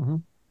 mm-hmm.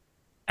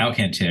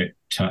 Alcantara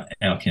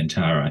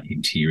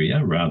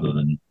interior rather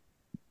than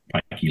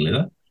placky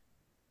leather,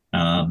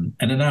 and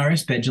an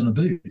RS badge on the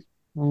boot.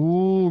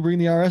 Ooh, bring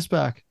the RS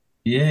back.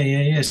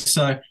 Yeah.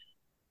 So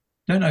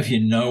don't know if you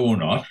know or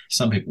not.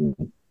 Some people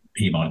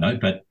here might know,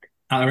 but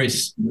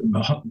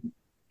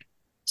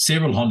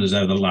several Hondas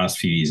over the last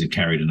few years have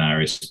carried an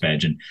RS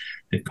badge, and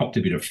they've copped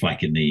a bit of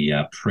flack in the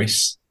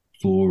press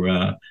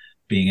for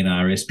being an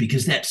RS,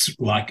 because that's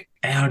like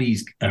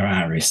Audis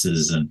are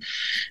RSs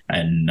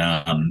and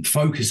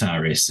Focus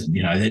RS, and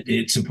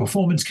it's a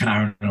performance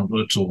car, and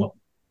it's all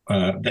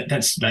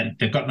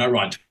they've got no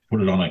right to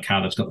put it on a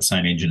car that's got the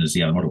same engine as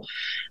the other model.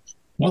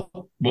 What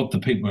the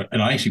people,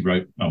 and I actually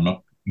wrote, I'm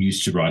not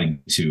used to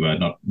writing to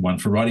not one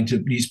for writing to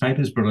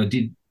newspapers, but I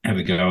did have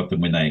a go at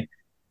them when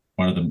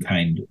one of them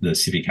caned the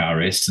Civic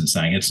RS and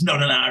saying it's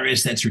not an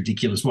RS, that's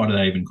ridiculous. Why do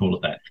they even call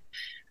it that?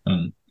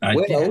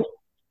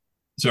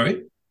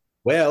 Sorry.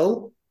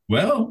 Well,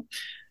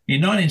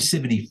 in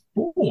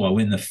 1974,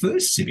 when the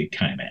first Civic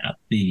came out,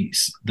 they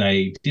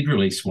did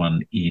release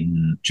one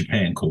in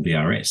Japan called the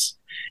RS,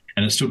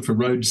 and it stood for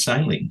road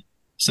sailing.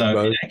 So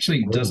it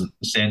actually doesn't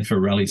stand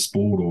for rally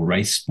sport or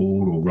race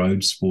sport or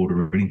road sport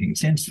or anything. It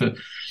stands for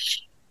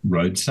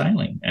road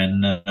sailing.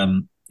 And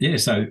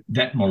so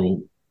that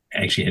model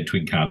actually had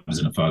twin carbons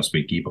and a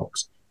 5-speed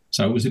gearbox.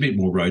 So it was a bit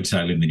more road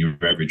sailing than your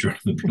average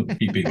run-of-the-mill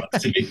PB1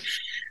 Civic.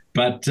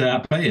 But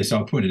so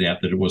I pointed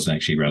out that it wasn't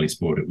actually rally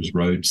sport; it was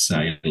road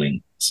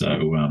sailing. So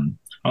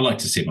I like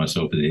to see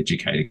myself as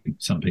educating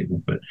some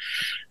people. But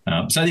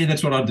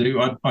that's what I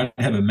do. I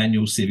have a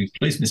manual Civic.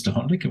 Please, Mr.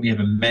 Honda, can we have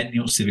a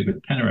manual Civic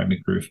with panoramic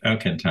roof,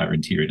 Alcantara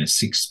interior, and a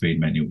 6-speed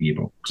manual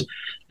gearbox?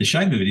 The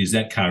shame of it is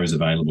that car is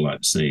available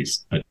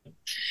overseas, but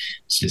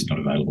it's just not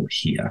available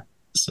here.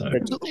 So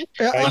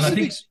I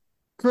think.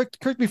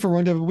 Correct me if I'm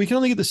wrong, David. We can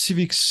only get the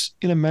Civics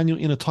in a manual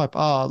in a Type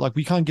R. Like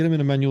we can't get them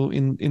in a manual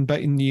in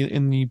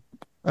the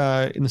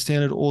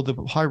standard or the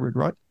hybrid,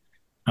 right?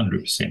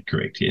 100%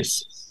 correct.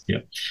 Yes.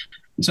 Yep.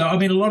 So a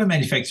lot of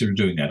manufacturers are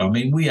doing that.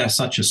 We are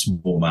such a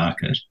small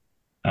market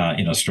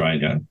in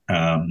Australia,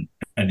 and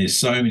there's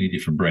so many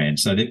different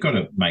brands. So they've got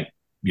to make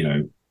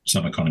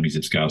some economies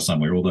of scale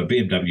somewhere. Although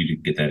BMW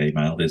didn't get that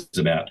email, there's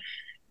about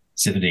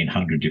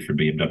 1,700 different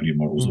BMW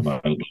models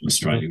available in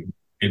Australia.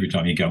 Every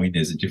time you go in,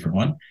 there's a different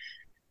one.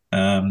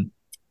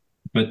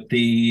 But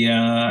they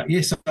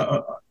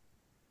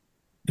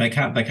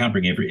can't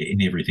bring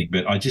everything.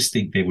 But I just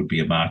think there would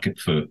be a market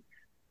for,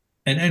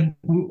 and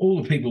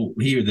all the people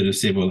here that have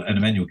said, well,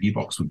 an manual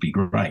gearbox would be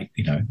great.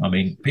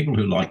 People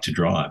who like to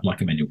drive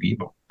like a manual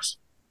gearbox.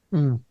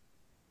 Mm.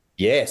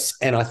 Yes,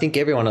 and I think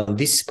everyone on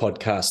this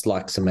podcast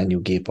likes a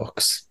manual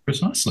gearbox.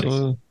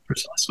 Precisely.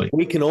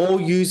 We can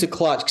all use a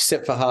clutch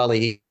except for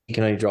Harley. He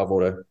can only drive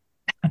auto.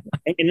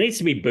 It needs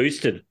to be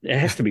boosted. It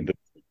has to be boosted.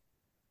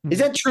 Is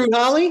that true,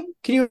 Harley?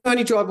 Can you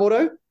only drive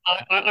auto?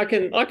 I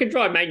can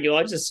drive manual.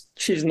 I just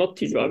choose not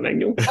to drive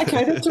manual.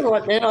 Okay, that's all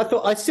right, man. I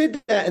thought I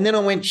said that, and then I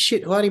went,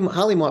 shit,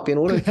 Harley might be an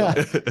auto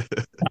driver.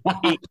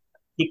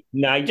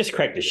 No, you just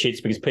crack the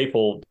shits because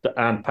people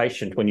aren't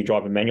patient when you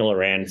drive a manual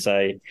around.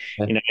 So,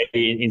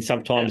 in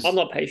sometimes I'm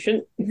not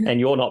patient, and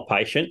you're not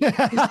patient.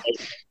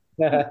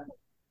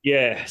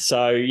 Yeah.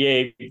 So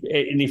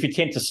and if you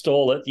tend to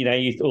stall it,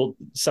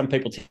 some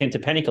people tend to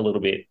panic a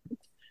little bit.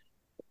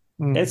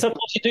 And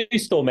sometimes you do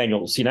stall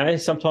manuals,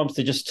 sometimes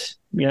they're just,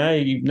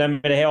 no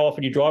matter how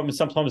often you drive them,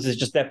 sometimes there's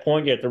just that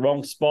point, you're at the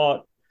wrong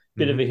spot,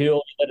 bit of a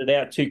hill, you let it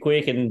out too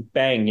quick, and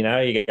bang, you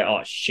go,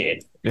 oh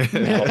shit.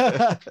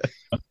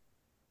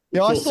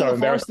 Yeah, I saw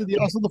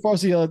the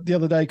Forester the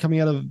other day coming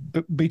out of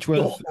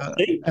Beechworth,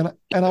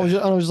 and I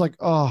was like,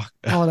 oh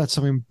god, that's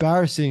so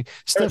embarrassing.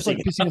 Steph's like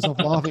pissing herself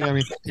laughing at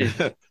me,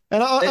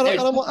 and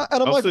I'm like,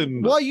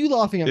 why are you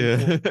laughing at me?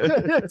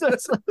 Yeah.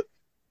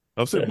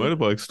 I've seen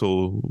motorbikes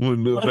tall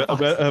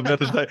about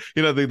to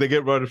say, they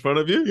get right in front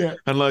of you,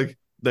 and like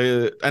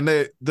they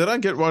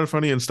don't get right in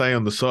front of you and stay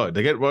on the side.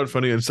 They get right in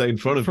front of you and stay in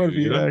front of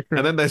you,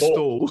 and then they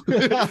stall,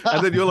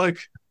 and then you're like,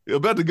 you're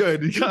about to go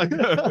and you can't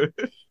go.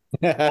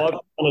 I've done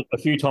it a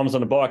few times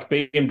on the bike.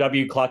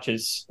 BMW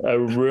clutches are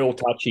real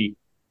touchy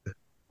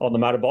on the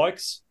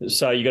motorbikes,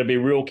 so you got to be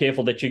real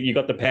careful that you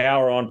got the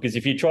power on, because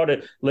if you try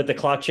to let the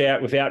clutch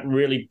out without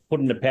really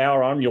putting the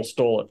power on, you'll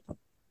stall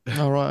it.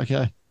 All right,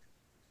 okay.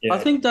 Yeah. I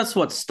think that's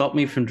what stopped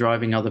me from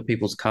driving other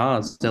people's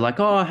cars. They're like,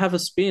 "Oh, I have a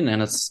spin,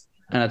 and it's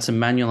a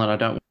manual, and I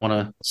don't want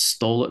to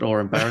stall it or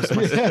embarrass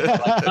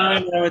myself."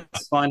 Like, no,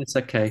 it's fine, it's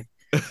okay.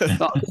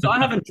 But I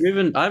haven't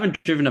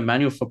driven a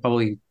manual for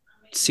probably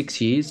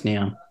 6 years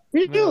now.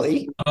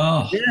 Really?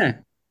 Oh, yeah.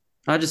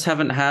 I just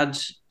haven't had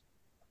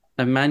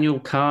a manual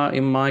car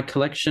in my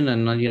collection,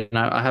 and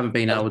I haven't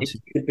been able to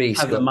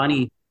have the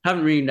money.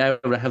 Haven't really been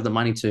able to have the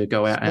money to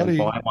go out and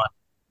buy one.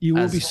 You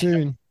will be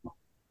soon.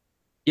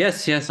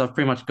 Yes. I've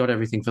pretty much got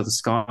everything for the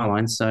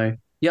Skyline. So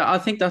yeah, I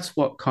think that's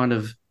what kind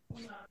of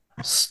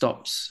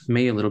stops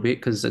me a little bit,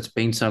 because it's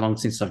been so long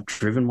since I've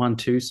driven one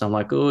too. So I'm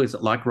like, oh, is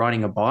it like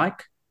riding a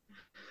bike?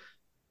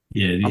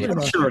 Yeah, I'm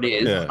pretty sure it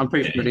is. Yeah. I'm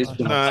pretty sure it is.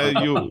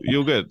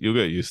 You'll get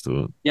used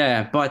to it.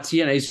 Yeah, but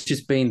it's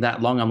just been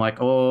that long. I'm like,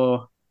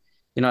 oh,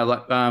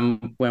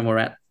 when we're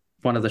at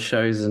one of the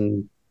shows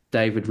and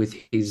David with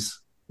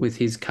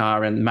his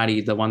car and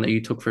Maddie, the one that you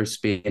took for a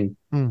spin.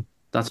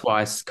 That's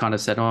why I kind of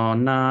said, oh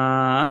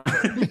nah.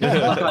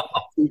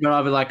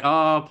 I'll be like, oh,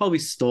 I'll probably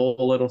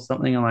stall it or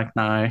something. I'm like,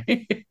 no.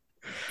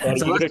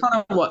 So that's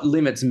kind of what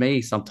limits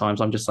me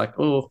sometimes. I'm just like,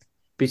 oh,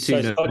 be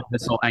too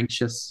nervous or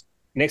anxious.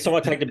 Next time I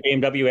take the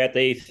BMW out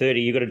the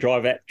E30, you got to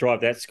drive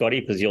that, Scotty,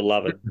 because you'll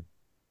love it.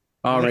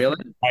 Oh, really?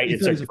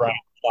 It's a great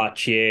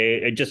clutch. Yeah,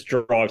 it just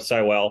drives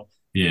so well.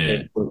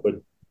 Yeah.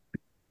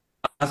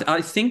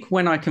 I think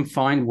when I can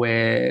find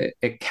where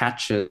it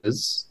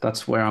catches,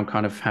 that's where I'm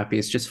kind of happy.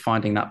 It's just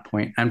finding that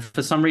point. And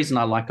for some reason,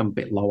 I like them a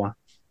bit lower.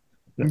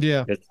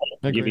 Yeah.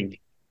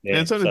 Yeah,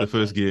 it's only the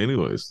first gear,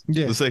 anyways.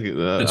 Yeah. The second,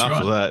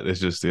 after that, it's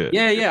just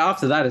Yeah.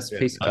 After that, it's a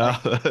piece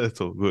of cake. It's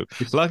all good.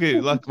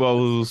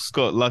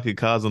 Scott, lucky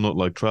cars are not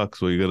like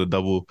trucks where you got a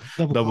double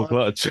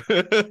clutch.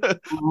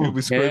 You'll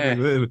be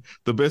screaming then.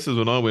 The best is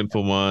when I went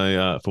for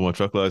my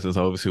truck license.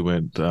 I obviously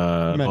went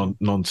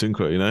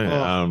non-synchro,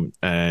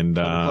 and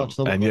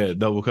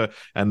double clutch.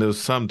 And there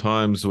was some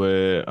times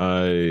where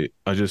I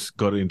just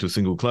got into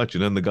single clutch,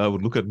 and then the guy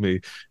would look at me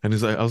and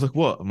he's like, I was like,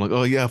 what? I'm like,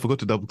 oh yeah, I forgot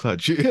to double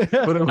clutch.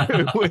 But it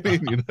went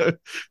in,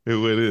 it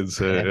went in.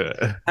 So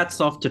hats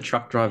off to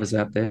truck drivers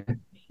out there.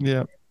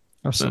 Yeah,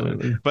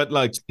 absolutely. But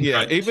like,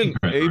 even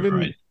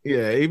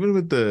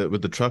with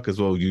the truck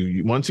as well,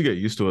 you once you get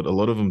used to it, a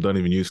lot of them don't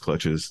even use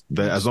clutches.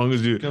 As long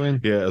as you get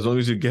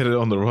it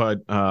on the right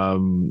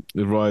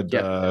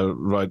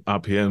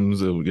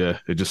RPMs,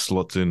 it just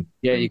slots in.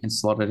 Yeah, you can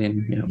slot it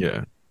in.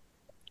 Yeah.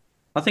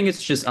 I think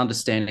it's just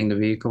understanding the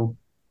vehicle.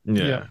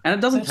 Yeah, and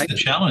it doesn't take the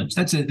challenge.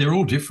 That's it. They're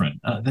all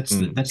different. That's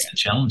the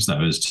challenge,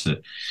 though.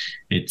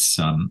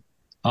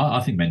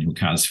 I think manual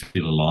cars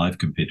feel alive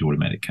compared to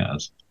automatic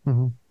cars.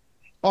 Mm-hmm.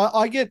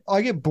 I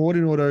get bored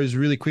in autos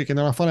really quick, and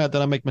then I find out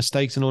that I make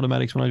mistakes in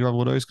automatics when I drive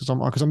autos because I'm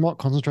not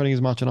concentrating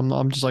as much, and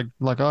I'm just like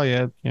oh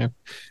yeah,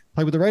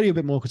 play with the radio a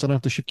bit more because I don't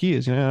have to shift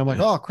gears. I'm like,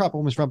 oh crap, I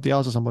almost rubbed the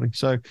R's of somebody.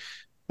 So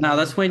no,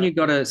 that's when you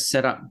got to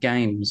set up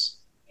games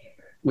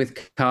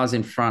with cars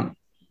in front.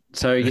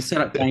 So you set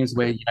up games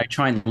where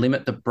try and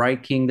limit the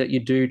braking that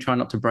you do, try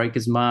not to brake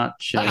as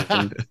much.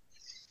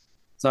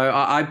 So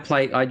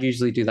I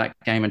usually do that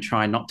game and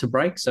try not to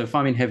brake. So if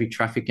I'm in heavy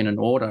traffic in an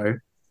auto,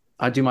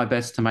 I do my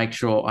best to make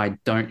sure I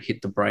don't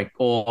hit the brake.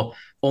 Or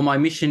my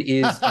mission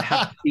is I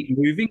have to keep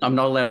moving. I'm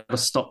not allowed to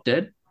stop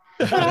dead.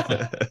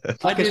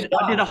 I did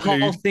a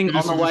whole thing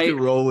on the way.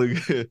 Rolling.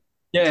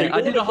 Yeah,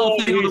 I did a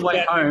whole thing on the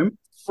way home.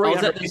 I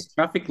was at these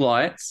traffic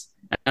lights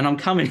and I'm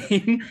coming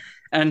in.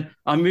 And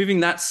I'm moving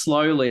that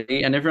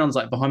slowly, and everyone's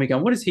like behind me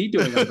going, what is he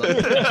doing? I was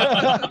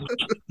like,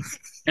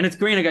 and it's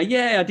green. I go,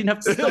 yeah, I didn't have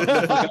to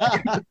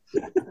stop.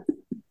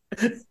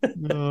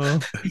 No.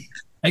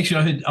 Actually,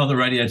 I heard on the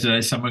radio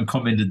today, someone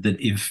commented that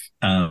if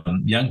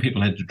young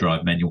people had to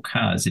drive manual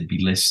cars, there'd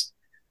be less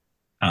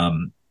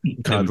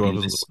car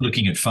drivers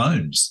looking at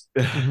phones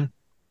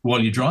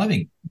while you're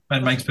driving.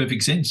 That makes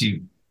perfect sense.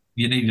 You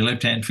need your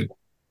left hand for...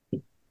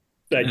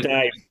 So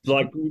Dave,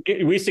 like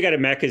we used to go to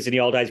Macca's in the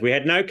old days. We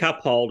had no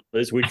cup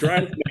holders. We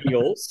drove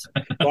manuals.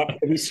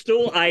 We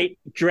still ate,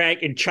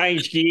 drank, and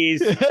changed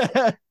gears. We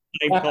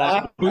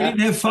didn't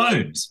have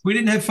phones. We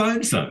didn't have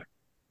phones though.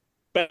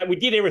 but we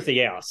did everything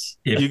else.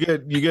 You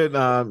get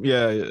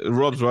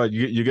Rob's right.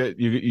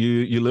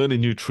 You learn a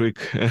new trick.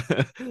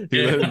 You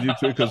learn a new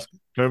trick because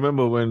I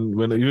remember when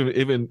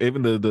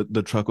even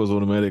the truck was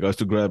automatic. I used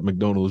to grab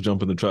McDonald's,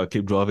 jump in the truck,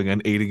 keep driving,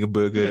 and eating a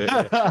burger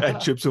and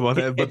chips in one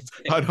hand. But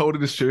I'd hold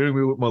the steering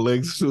wheel with my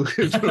legs still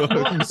down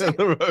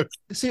the road.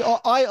 See,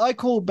 I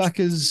call back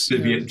as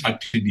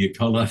tucked into your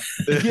collar.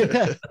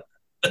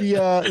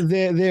 Yeah,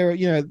 they're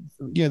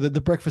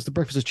the breakfast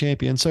of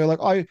champions. So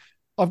like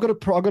I've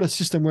got a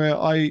system where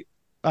I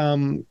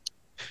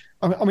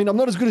mean, I'm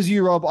not as good as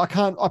you, Rob. I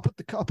put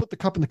the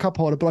cup in the cup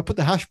holder, but I put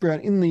the hash brown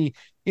in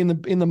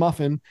the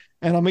muffin,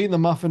 and I'm eating the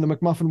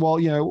McMuffin while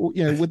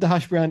with the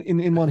hash brown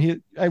in one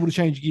hit, able to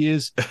change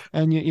gears,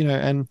 and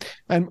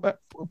and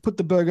put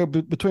the burger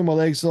between my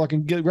legs so I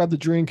can grab the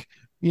drink.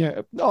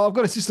 I've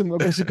got a system. I've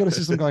got a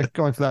system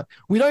going for that.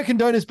 We don't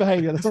condone this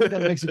behavior. That's not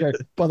done in Mexico,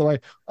 by the way.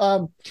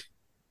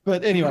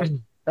 But anyway.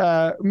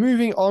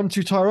 Moving on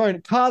to Tyrone,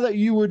 car that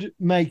you would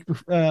make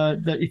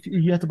that if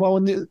you had to buy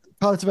one,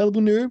 car that's available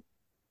new.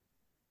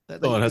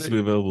 It has to be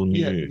available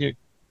new.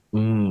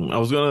 I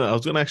was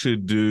gonna actually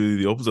do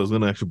the opposite. I was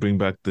gonna actually bring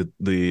back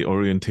the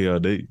Orient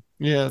TRD.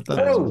 Yeah,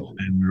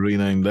 and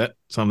rename that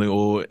something,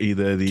 or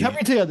either the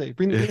Camry TRD,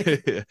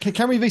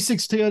 Camry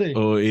V6 TRD,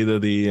 or either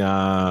the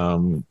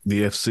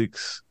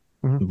F6.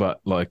 Mm-hmm. But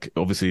like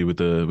obviously with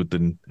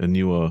the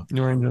newer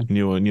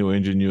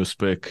engine, newer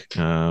spec,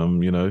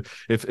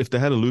 if they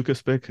had a Lucas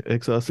spec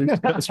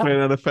XR6 straight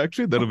out of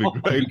factory, that'll be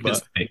great.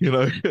 But I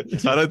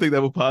don't think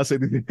that will pass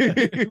anything.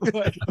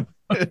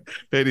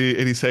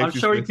 any safety. I'm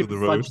sure you could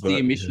fudge the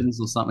emissions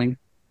or something.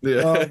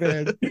 Yeah. Oh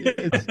man.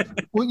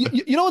 Well,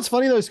 you know what's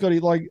funny though, Scotty?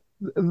 Like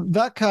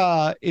that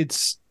car,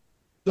 it's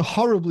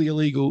horribly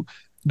illegal.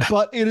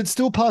 But it'd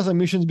still pass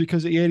emissions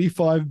because the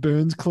 85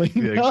 burns clean.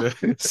 Yeah,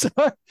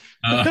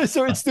 exactly.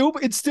 So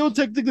it still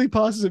technically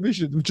passes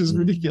emissions, which is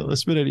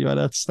ridiculous. But anyway,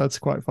 that's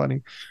quite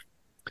funny.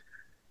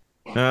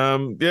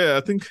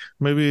 I think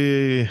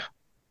maybe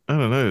I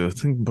don't know. I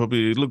think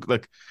probably look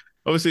like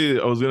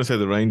obviously I was gonna say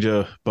the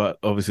Ranger, but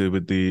obviously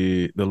with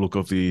the look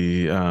of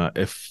the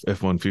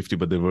F-150,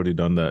 but they've already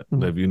done that.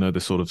 They've they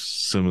sort of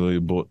similarly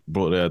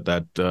brought out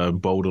that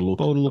bolder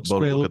look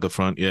at the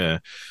front. Yeah.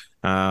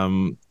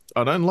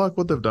 I don't like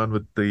what they've done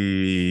with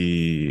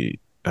the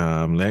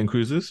Land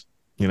Cruisers.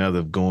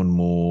 They've gone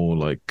more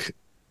like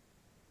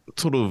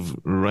sort of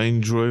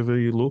Range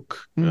Rover-y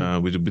look,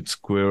 with a bit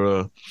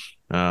squarer.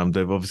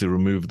 They've obviously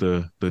removed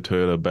the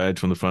Toyota badge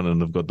from the front,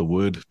 and they've got the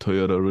word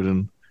Toyota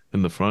written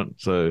in the front.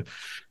 So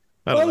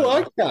I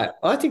like that.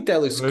 I think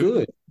that looks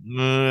good.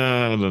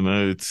 I don't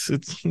know. It's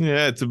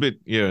a bit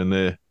here and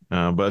there,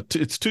 but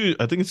it's too.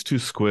 I think it's too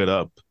squared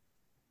up.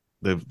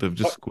 They've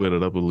just squared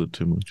it up a little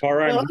too much.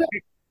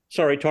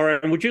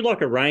 Tyrone, would you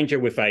like a Ranger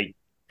with a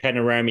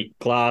panoramic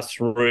glass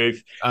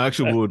roof? I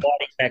actually would.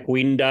 Back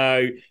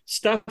window,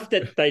 stuff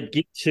that they'd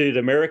give to the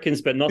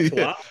Americans, but not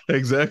to us.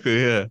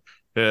 Exactly, yeah.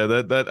 Yeah,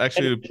 that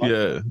actually,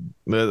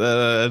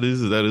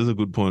 that is a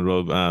good point,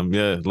 Rob.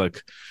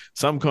 Like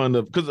some kind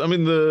of, because I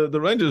mean the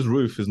Ranger's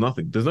roof is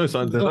nothing. There's no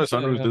sun. There's no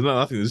sunroof. There's no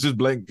nothing. It's just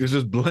blank. It's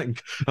just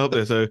blank out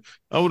there. So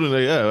I wouldn't.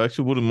 I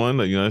actually wouldn't mind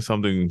that.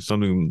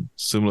 Something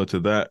similar to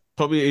that.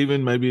 Probably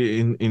even maybe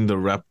in the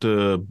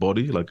Raptor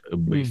body, like a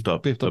beefed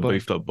up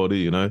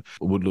body.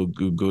 Would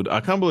look good.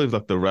 I can't believe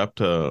like the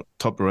Raptor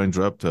top range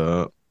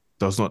Raptor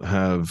does not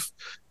have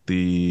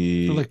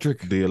the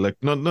electric, not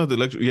the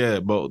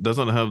electric, but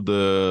doesn't have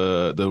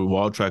the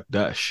Wild Track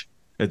dash.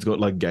 It's got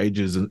like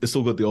gauges, and it's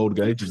still got the old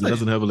gauges. It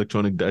doesn't have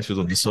electronic dashes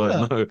on the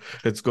side. No,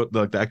 it's got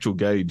like the actual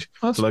gauge.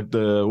 So like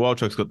the Wild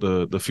Track's got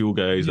the fuel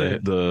gauge,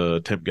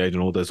 the temp gauge,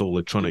 and all that's all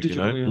electronic.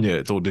 Digital,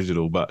 it's all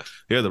digital. But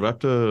the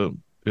Raptor,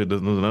 it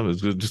doesn't have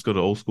it. It's just got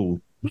the old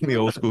school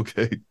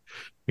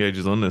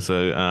gauges on there.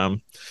 So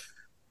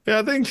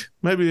I think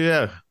maybe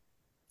a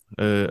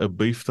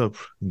beefed up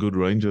good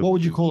Ranger. What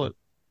would you call it?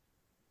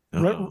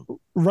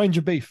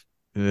 Ranger beef.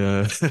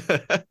 Yeah.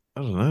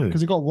 I don't know.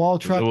 Because they've got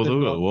Wild Track, they've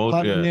got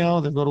Platinum now,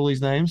 they've got all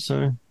these names,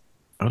 so...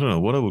 I don't know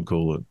what I would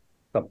call it.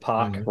 The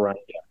Park Ranger.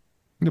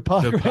 The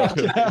Park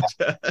Ranger.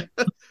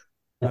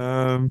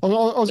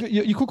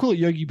 You could call it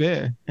Yogi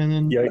Bear. And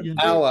then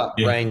Power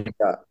Ranger.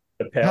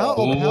 The Power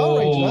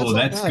Ranger.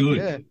 That's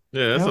good.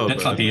 Yeah,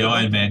 that's like the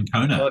Iron Man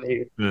Kona.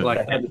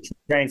 Like the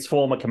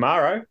Transformer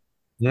Camaro.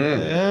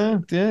 Yeah,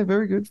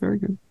 very good, very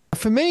good.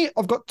 For me,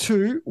 I've got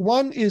two.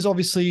 One is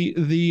obviously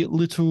the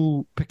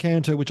little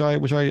Picanto, which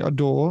I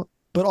adore,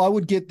 but I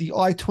would get the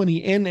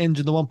i20N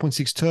engine, the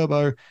 1.6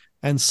 turbo,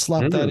 and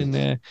slap that in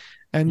there,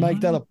 and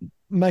make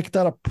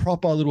that a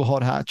proper little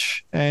hot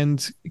hatch.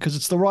 And because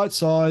it's the right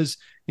size,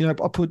 I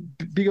put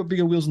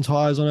bigger wheels and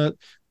tires on it,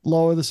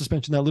 lower the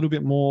suspension a little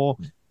bit more,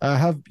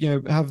 have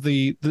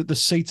the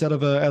seats out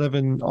of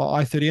an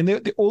i30, and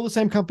they're all the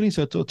same company,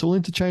 so it's all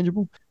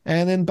interchangeable.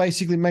 And then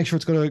basically make sure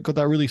it's got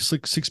that really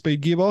slick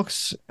 6-speed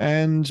gearbox,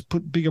 and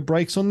put bigger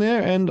brakes on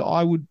there. And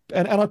I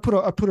put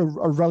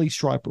a rally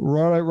stripe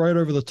right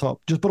over the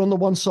top, but on the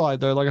one side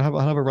though, like I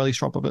have a rally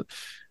stripe of it,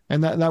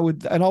 and I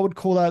would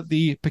call that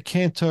the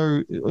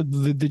Picanto,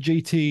 the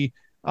GT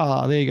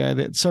There you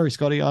go. Sorry,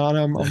 Scotty. I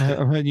know I'm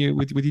hurting you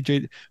with your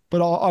G,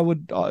 but I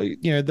would,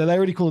 they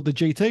already call it the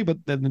GT, but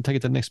then take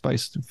it to the next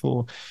space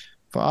for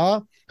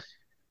R.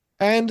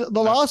 And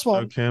the last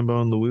one, no camber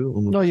on the wheel.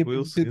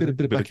 Wheels. Bit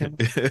of back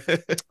camber.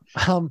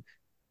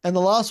 And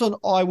the last one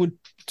I would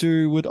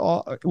do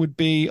would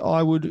be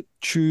I would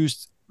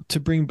choose to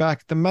bring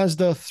back the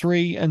Mazda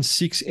 3 and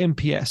 6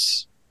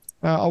 MPS.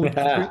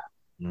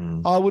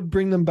 I would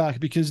bring them back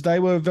because they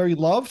were very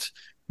loved.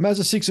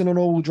 Mazda 6 in an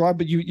all-wheel drive,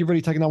 but you've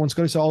already taken that one,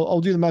 Scotty, so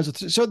I'll do the Mazda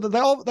 3. So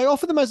they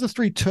offer the Mazda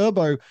 3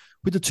 Turbo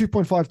with the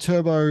 2.5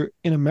 Turbo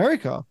in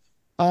America,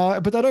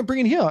 but they don't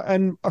bring it here.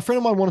 And a friend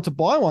of mine wanted to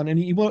buy one, and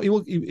he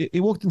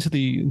walked into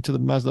the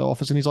Mazda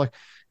office, and he's like,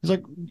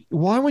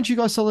 why won't you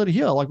guys sell it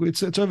here? Like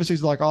it's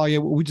overseas. Like, oh yeah,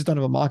 we just don't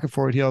have a market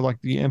for it here.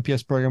 Like the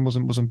MPS program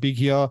wasn't big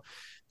here.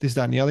 This,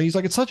 that, and the other. He's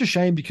like, it's such a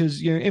shame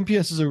because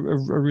MPS is a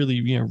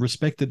really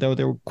respected.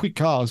 They were quick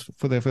cars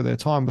for their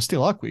time, but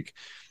still are quick.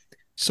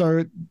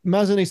 So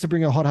Mazda needs to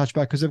bring a hot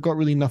hatchback because they've got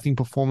really nothing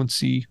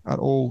performance-y at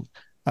all.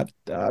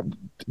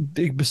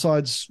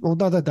 Besides, well,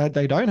 no,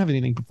 they don't have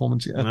anything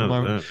performance-y at the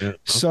moment. Yeah.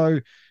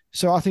 So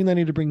I think they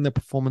need to bring the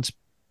performance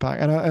back,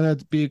 and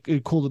it'd be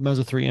called the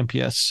Mazda 3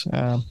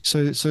 MPS.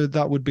 So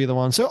that would be the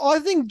one. So I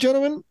think,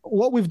 gentlemen,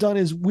 what we've done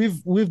is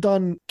we've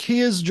done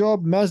Kia's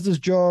job, Mazda's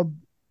job,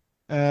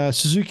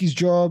 Suzuki's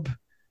job,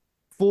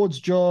 Ford's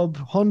job,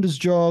 Honda's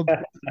job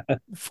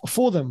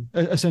for them,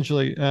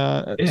 essentially.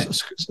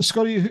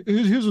 Scotty,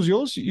 whose was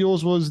yours?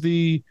 Yours was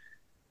the...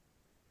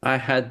 I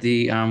had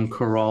the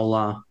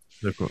Corolla.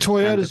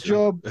 Toyota's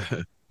job.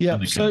 Yeah.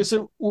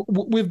 So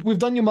we've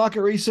done your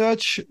market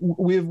research.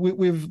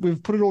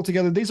 We've put it all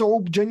together. These are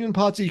all genuine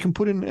parts that you can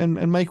put in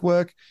and make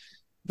work.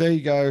 There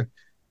you go.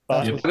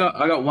 I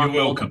got one.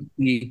 You're welcome.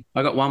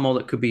 I got one more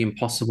that could be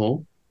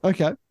impossible.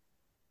 Okay.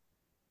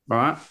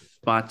 Right.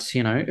 But,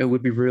 it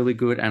would be really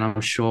good, and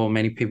I'm sure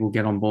many people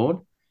get on board.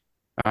 All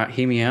right,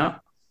 hear me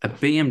out. A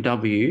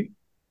BMW,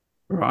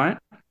 right?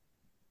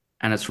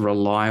 And it's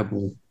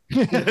reliable.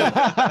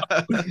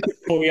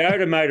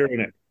 Toyota motor in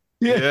it.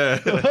 Yeah.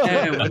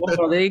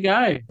 Well, there you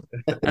go.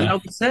 And they'll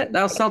be set.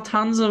 They'll sell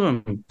tons of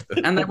them,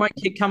 and they won't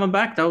keep coming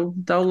back. They'll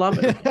love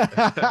it.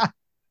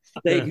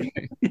 There you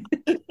go.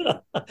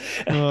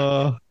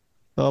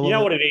 You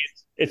know what it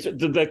is? It's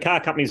the car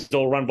companies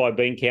all run by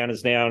bean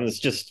counters now, and it's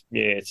just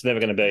it's never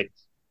going to be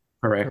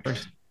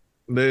correct.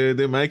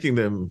 They're making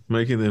them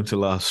to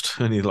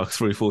last only like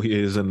 3-4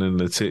 years, and then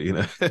that's it.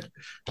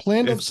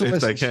 Planned if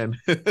they can.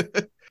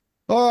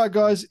 All right,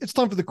 guys, it's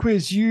time for the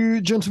quiz. You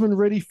gentlemen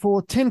ready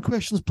for 10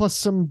 questions plus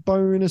some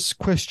bonus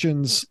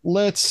questions?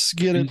 Let's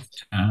get it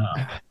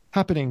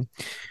happening.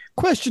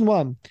 Question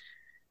 1: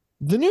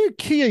 the new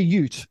Kia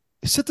Ute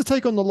is set to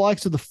take on the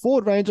likes of the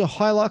Ford Ranger,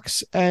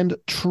 Hilux, and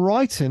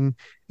Triton.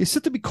 Is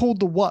set to be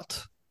called the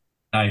what?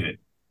 David.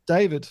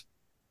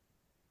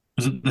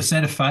 Was it the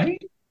Santa Fe?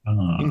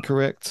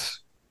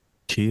 Incorrect.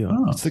 Kia.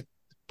 It's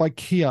by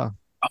Kia.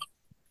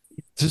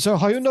 So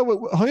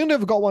Hyundai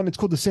have got one. It's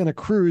called the Santa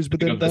Cruz, but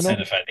they're not.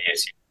 Santa Fe, the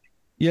SUV.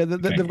 Yeah,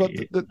 they've got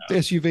the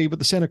SUV, but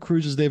the Santa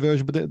Cruz is their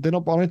version. But they're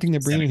not. I don't think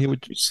they're bringing it here,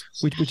 which is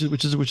a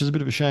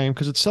bit of a shame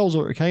because it sells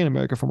okay in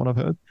America, from what I've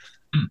heard.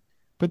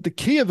 But the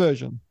Kia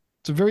version,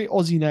 it's a very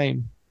Aussie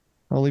name.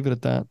 I'll leave it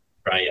at that.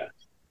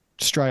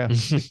 Australia.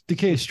 The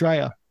Kia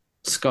Australia.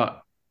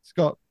 Scott.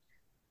 The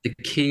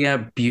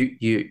Kia Butte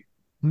Ute.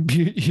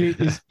 Butte Ute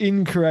is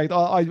incorrect.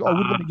 I would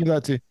want to give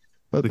that to.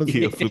 But the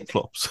Kia flip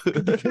flops.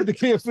 The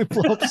Kia flip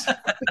flops.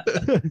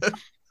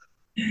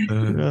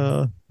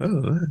 Well,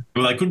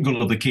 they couldn't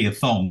call it the Kia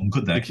Thong,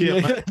 could they?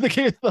 The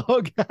Kia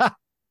Thong.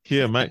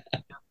 Kia Mate.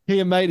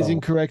 Kia Mate is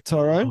incorrect,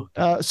 Tyrone.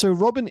 So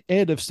Rob and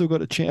Ed have still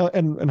got a chance,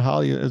 and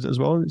Harley as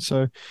well.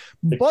 So,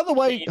 by the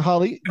way,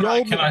 Harley,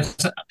 can I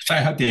say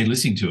I hope they're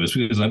listening to us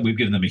because we've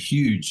given them a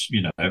huge,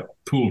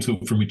 pool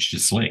from which to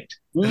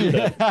select.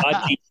 The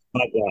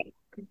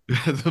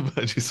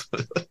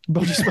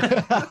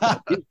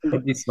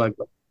budgie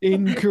smuggler.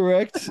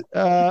 Incorrect.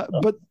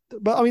 But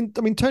I mean,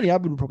 Tony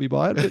Abbott would probably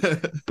buy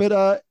it.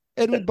 But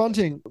Edward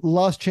Bunting,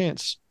 last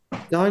chance.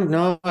 Don't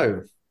know.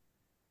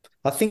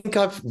 I think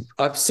I've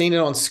seen it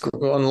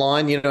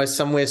online,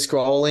 somewhere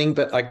scrolling,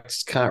 but I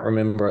just can't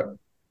remember it.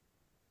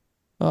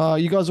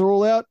 You guys are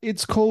all out.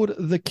 It's called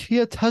the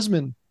Kia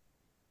Tasman.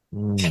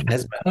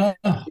 Tasman.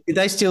 Did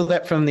they steal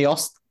that from the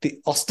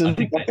Austin? I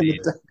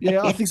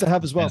think they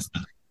have as well.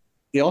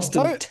 The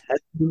Austin.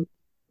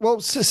 Well,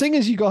 seeing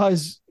as you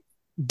guys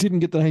didn't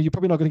get the name, you're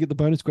probably not going to get the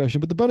bonus question.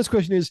 But the bonus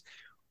question is,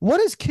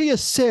 what has Kia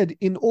said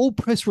in all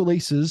press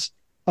releases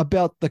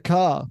about the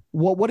car?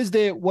 What is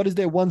their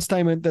one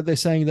statement that they're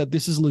saying that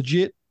this is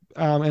legit,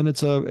 and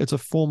it's a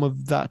form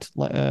of that?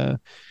 What have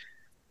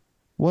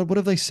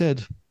they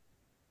said?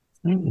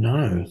 I don't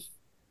know.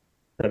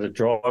 That it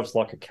drives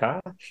like a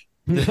car.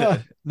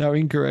 No,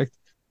 incorrect.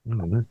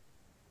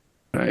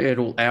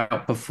 It'll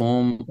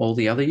outperform all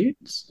the other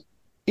utes.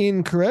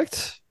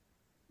 Incorrect.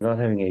 Not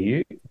having a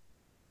ute.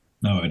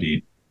 No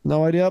idea.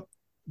 No idea.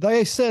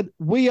 They said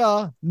we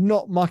are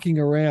not mucking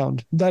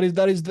around. That is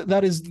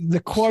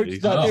the quote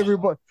that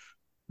everybody.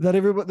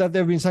 that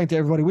they've been saying to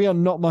everybody, we are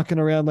not mucking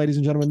around, ladies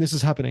and gentlemen. This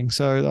is happening.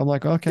 So I'm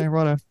like, okay,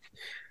 righto.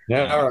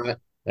 Yeah, all right.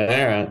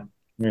 Yeah.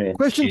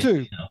 Question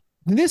 2.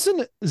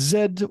 Nissan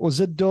Z or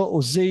Z-Dot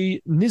or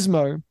Z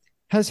Nismo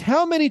has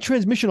how many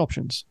transmission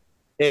options?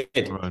 Ed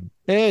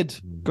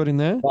got in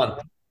there. 1.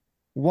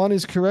 1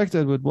 is correct,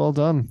 Edward. Well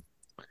done.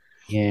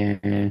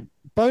 Yeah.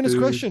 Bonus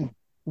question.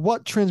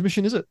 What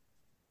transmission is it?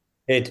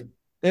 Ed.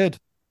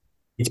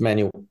 It's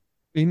manual.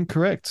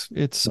 Incorrect.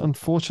 It's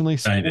unfortunately.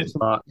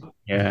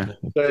 Yeah.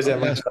 Well,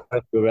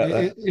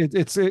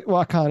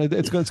 I can't.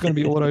 It's going to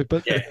be auto,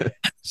 but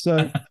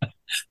so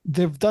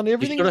they've done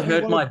everything. You should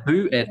have heard my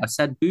boo, Ed. I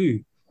said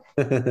boo.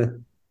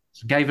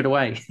 Gave it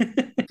away.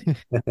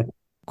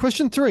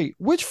 Question 3.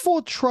 Which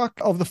Ford truck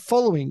of the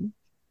following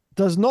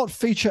does not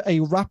feature a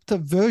Raptor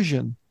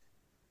version?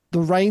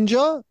 The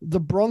Ranger, the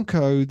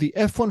Bronco, the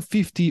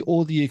F-150,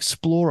 or the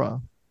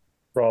Explorer?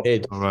 Rob.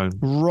 Ed.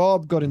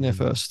 Rob got in there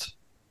first.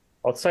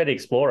 I'd say the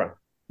Explorer.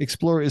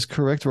 Explorer is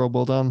correct, Rob.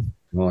 Well done.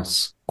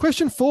 Nice.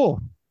 Question 4.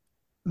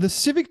 The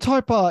Civic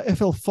Type R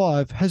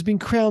FL5 has been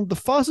crowned the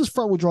fastest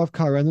front-wheel drive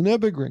car around the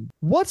Nürburgring.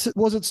 What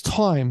was its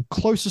time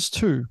closest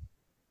to?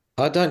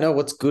 I don't know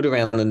what's good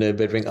around the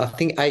Nürburgring. I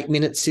think 8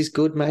 minutes is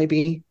good,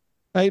 maybe.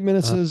 8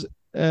 minutes is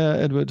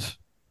Edward.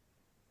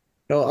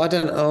 No, I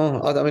don't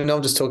know. I mean,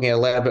 I'm just talking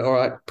out loud, but all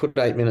right, put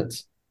 8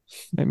 minutes.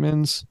 8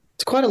 minutes.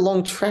 It's quite a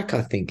long track,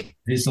 I think.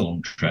 It is a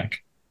long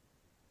track.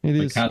 It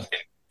is. The cars get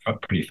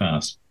pretty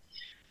fast.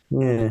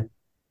 Yeah.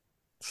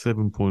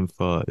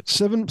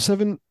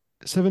 7.5.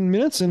 7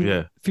 minutes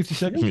and 50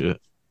 seconds? Yeah. I'm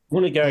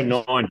going to go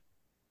 9.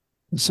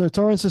 So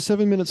Tyron says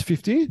 7 minutes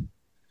 50.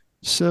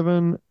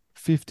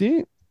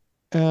 7:50.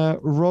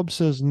 Rob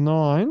says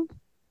 9.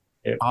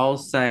 Yep. I'll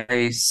say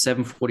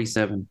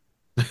 7:47.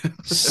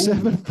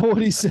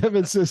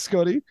 7:47 says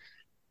Scotty.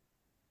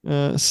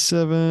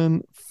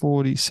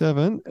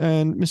 7:47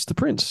 and Mr.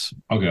 Prince.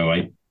 I'll go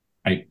 8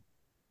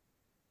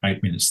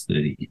 minutes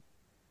 30.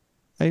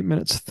 8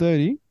 minutes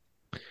 30.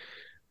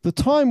 The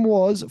time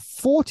was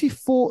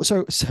 44.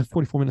 So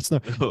 44 minutes. No,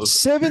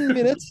 7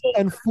 minutes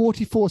and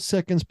 44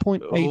 seconds.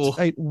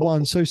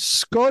 0.881. So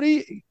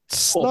Scotty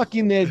stuck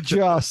in there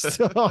just.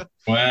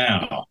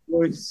 Wow.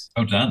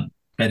 Well done.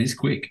 That is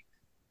quick.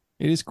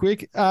 It is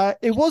quick.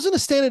 It wasn't a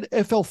standard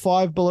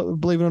FL5,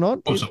 believe it or not.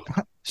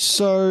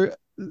 So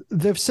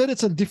they've said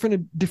it's a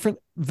different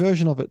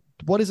version of it.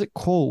 What is it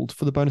called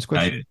for the bonus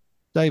question?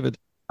 David.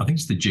 I think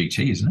it's the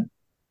GT, isn't it?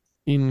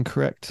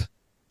 Incorrect.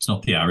 It's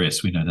not the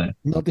RS. We know that.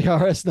 Not the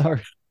RS, no.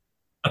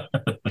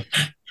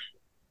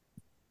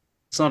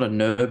 It's not a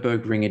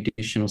Nürburgring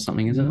edition or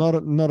something, is it? Not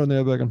a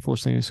Nürburgring,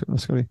 unfortunately,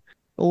 Scotty.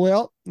 All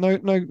out? No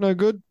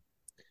good?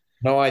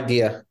 No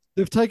idea.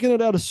 They've taken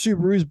it out of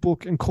Subaru's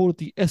book and called it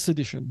the S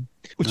edition,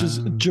 which is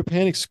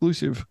Japan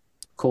exclusive.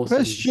 Of course.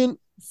 Question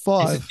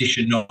 5. S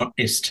edition, not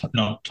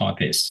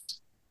Type S.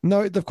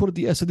 No, they've called it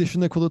the S edition.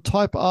 They call it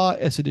Type R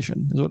S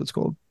edition, is what it's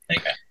called.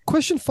 Okay.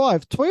 Question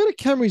 5. Toyota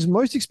Camry's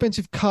most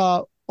expensive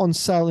car on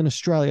sale in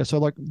Australia, so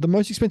like the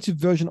most expensive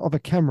version of a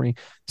Camry,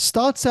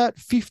 starts at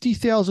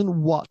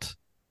 50,000 what?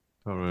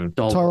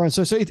 Tyrone.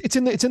 So it's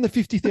in the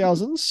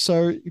 50,000s.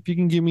 So if you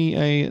can give me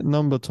a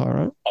number,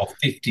 Tyrone.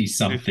 50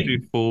 something.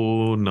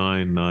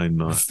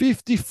 54,999.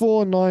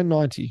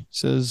 54,990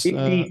 says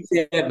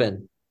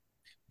 57.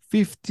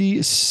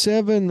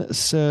 57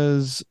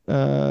 says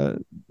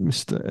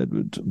Mr.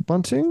 Edward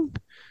Bunting.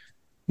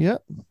 Yeah.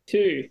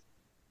 2.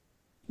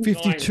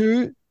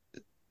 52.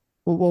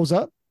 What was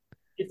that?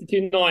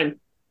 52.9.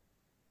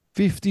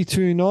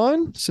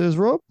 52.9 says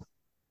Rob.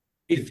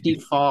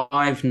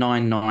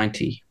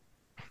 55,990.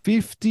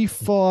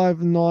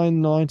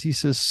 55,990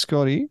 says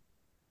Scotty.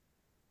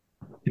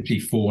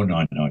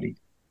 54,990.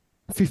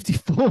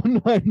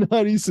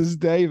 54,990 says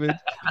David.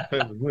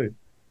 It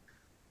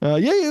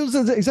was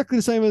exactly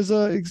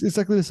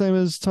the same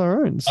as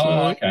Tyrone. So.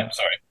 Oh, okay.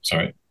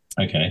 Sorry.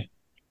 Okay.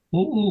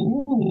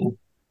 Ooh.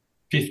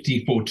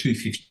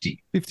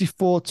 54,250.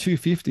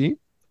 54,250.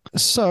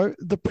 So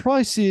the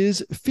price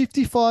is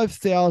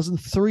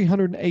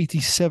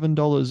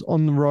 $55,387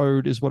 on the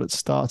road is what it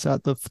starts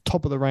at, the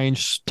top of the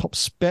range, top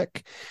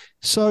spec.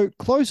 So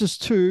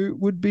closest to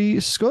would be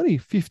Scotty,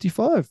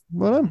 55.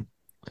 Well done.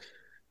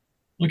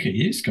 Look at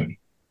you, Scotty.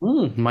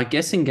 My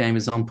guessing game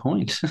is on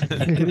point.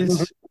 It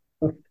is.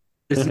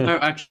 There's no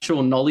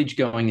actual knowledge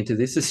going into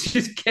this. It's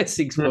just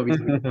guessing.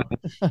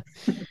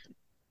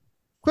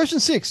 Question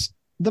 6.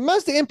 The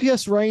Mazda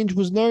MPS range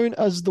was known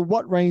as the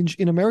what range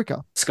in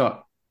America?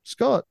 Scott.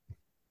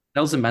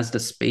 That was a Mazda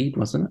Speed,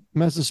 wasn't it?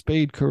 Mazda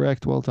Speed,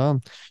 correct. Well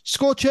done.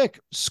 Score check.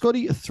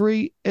 Scotty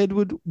 3,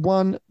 Edward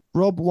 1,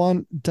 Rob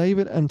 1,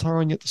 David and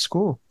Tyrone yet to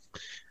score.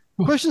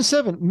 Question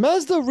 7.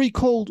 Mazda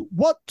recalled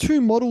what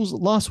 2 models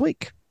last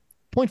week?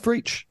 Point for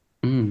each.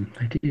 I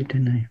did,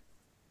 didn't I?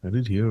 I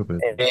did hear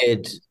about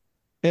it.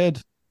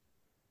 Ed.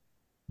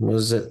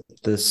 Was it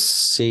the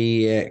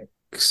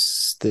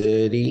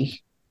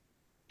CX-30?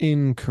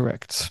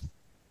 Incorrect.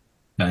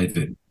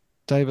 David.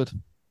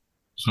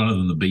 It's one of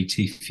them the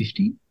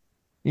BT50?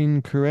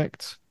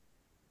 Incorrect.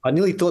 I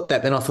nearly thought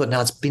that. Then I thought,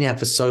 no, it's been out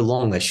for so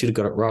long. They should have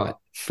got it right.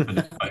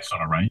 Based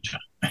on a Ranger.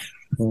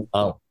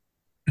 Oh.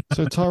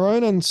 So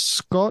Tyrone and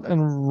Scott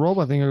and Rob,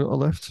 I think, are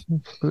left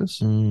for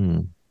this.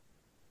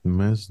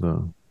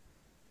 Mazda.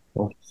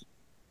 Well,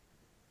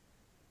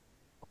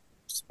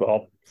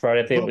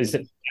 Friday, I think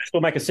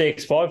we'll make a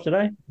CX-5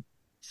 today.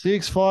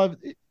 CX-5,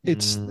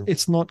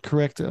 it's not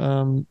correct,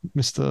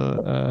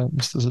 Mr.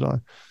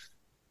 Zadai.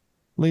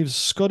 Leaves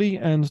Scotty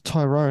and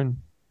Tyrone.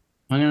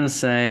 I'm going to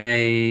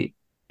say,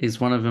 is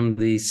one of them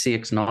the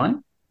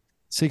CX-9?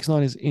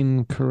 CX-9 is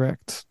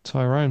incorrect.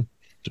 Tyrone.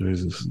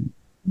 Jesus.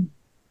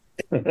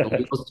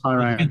 It was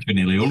Tyrone.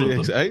 Nearly all of them.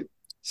 CX-8?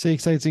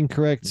 CX-8 is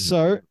incorrect.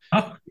 So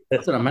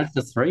that's what I meant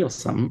for 3 or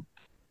something.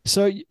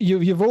 So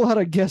you've all had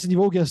a guess and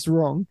you've all guessed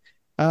wrong.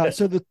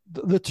 So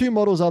the two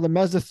models are the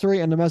Mazda 3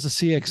 and the Mazda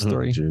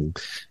CX-3.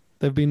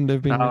 They've been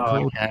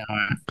recalled. Okay.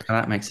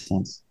 That makes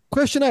sense.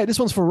 Question 8. This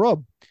one's for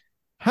Rob.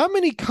 How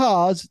many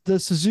cars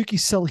does Suzuki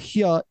sell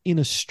here in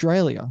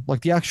Australia?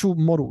 Like the actual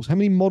models. How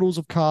many models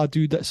of car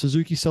do that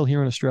Suzuki sell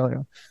here in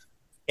Australia?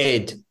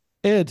 Ed.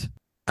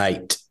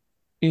 8.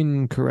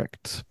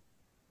 Incorrect.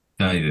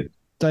 David.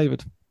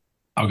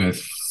 I'll go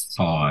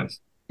 5.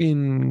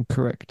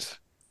 Incorrect.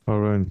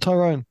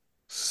 Tyrone.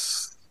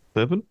 7.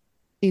 Scott.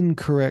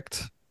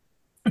 Incorrect.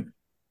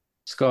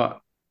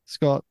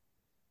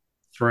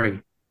 3.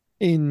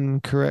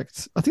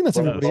 Incorrect. I think that's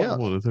everybody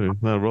else.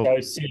 No, Rob.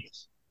 Go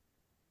 6.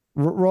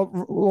 Rob,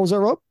 what was that,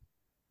 Rob?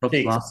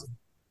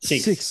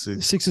 6.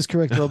 6 is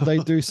correct, Rob. They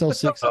do sell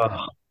 6.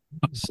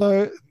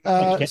 So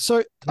I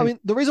mean,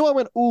 the reason why I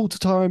went all to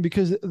Tyrone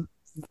because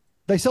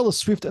they sell the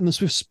Swift and the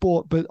Swift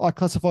Sport, but I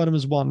classified them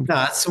as one.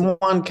 No, it's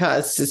one car.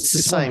 It's the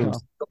same.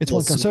 It's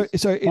one car. So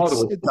it's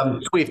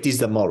Swift is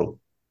the model.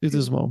 It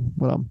is well.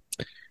 Well,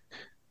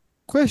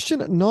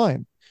 question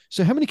 9.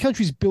 So how many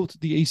countries built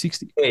the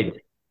E60?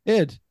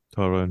 Ed.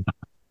 Tyrone.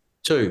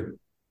 2.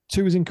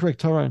 2 is incorrect.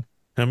 Tyrone.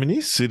 How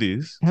many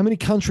cities? How many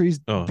countries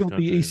built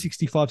the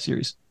E65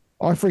 series?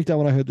 I freaked out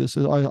when I heard this.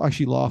 I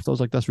actually laughed. I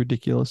was like, that's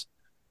ridiculous.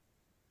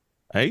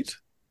 8?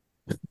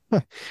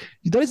 That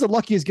is the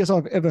luckiest guess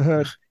I've ever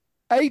heard.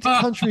 8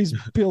 countries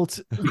built.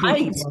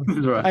 8?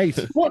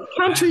 8. What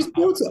countries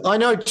built it? I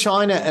know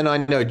China and I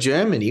know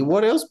Germany.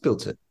 What else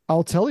built it?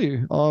 I'll tell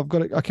you. I've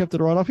got it. I kept it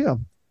right up here.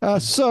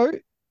 So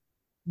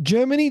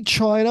Germany,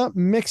 China,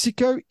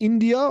 Mexico,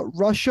 India,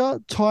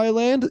 Russia,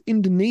 Thailand,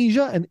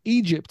 Indonesia, and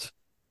Egypt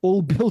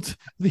all built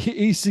the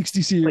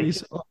E60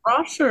 series.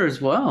 Russia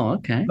as well.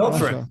 Okay. Not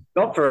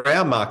for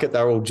our market.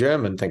 They're all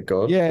German, thank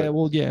God. Yeah.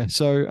 Well, yeah.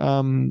 So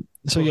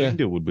yeah.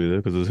 India would be there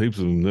because there's heaps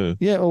of them there.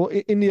 Yeah. Well,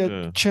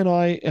 India,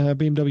 Chennai,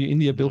 BMW,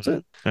 India built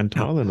it, and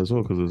Thailand as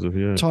well because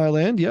there's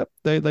Thailand. Yep.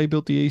 They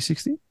built the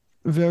E60.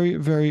 Very,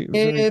 very.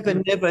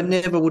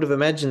 Never would have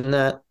imagined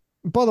that.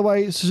 By the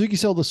way, Suzuki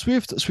sell the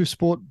Swift, Swift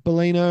Sport,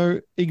 Baleno,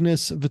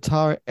 Ignis,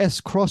 Vitara,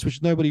 S-Cross, which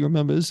nobody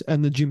remembers,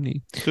 and the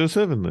Jimny. There's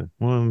 7 there.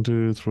 1,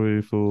 2,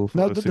 3, 4, 5,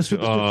 no, 6. The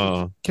Swift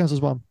counts as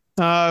 1.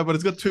 But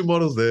it's got 2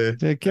 models there.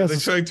 Yeah, they're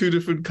showing 2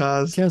 different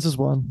cars. Counts as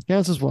 1.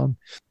 All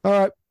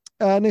right.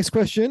 Next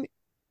question.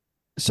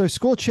 So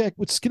score check.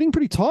 It's getting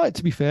pretty tight,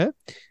 to be fair.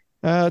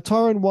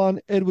 Tyrone 1,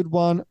 Edward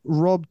 1,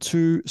 Rob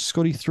 2,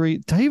 Scotty 3.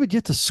 David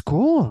yet to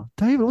score.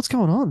 David, what's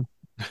going on?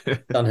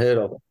 Unheard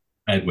of.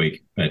 Bad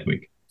week.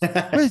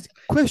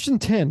 Question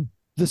 10.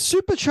 The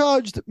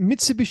supercharged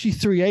Mitsubishi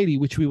 380,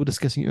 which we were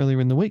discussing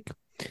earlier in the week,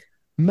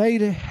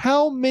 made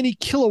how many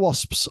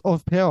kilowatts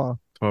of power?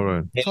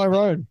 Tyrone.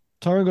 Tyrone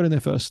got in there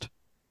first.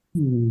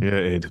 Yeah,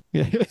 Ed.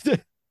 Yeah.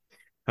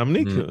 How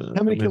many?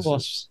 How many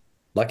kilowatts?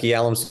 Lucky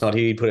Alan's not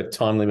here. He put a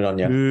time limit on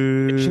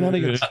you.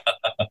 Shenanigans.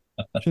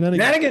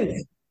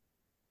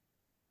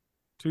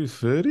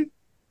 230?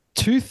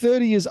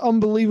 230 is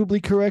unbelievably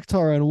correct,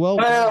 Tyrone.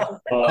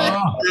 Well.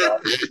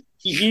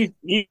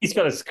 He's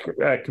got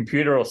a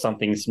computer or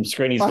something, some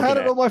screen he's I had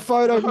it on my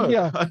phone over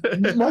here.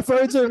 My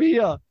phone's over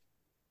here.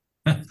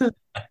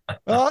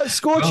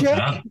 Score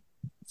check.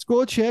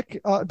 Score check.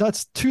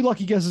 That's 2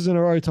 lucky guesses in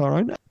a row,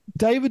 Tyrone.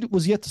 David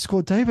was yet to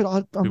score. David,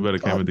 I don't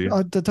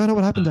know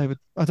what happened, David.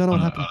 I don't know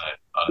what happened.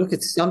 Look,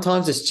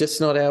 sometimes it's just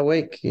not our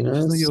week, you know.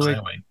 It's not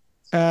your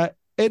week.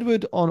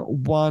 Edward on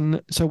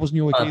 1, so it wasn't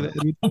your week either,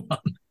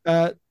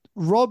 Edward.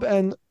 Rob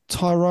and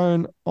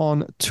Tyrone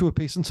on 2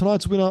 apiece, and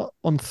tonight's winner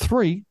on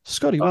 3,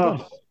 Scotty.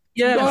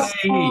 Yes,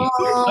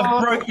 I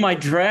broke my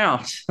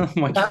drought. Oh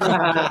my God.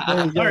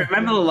 I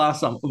remember the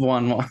last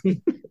one.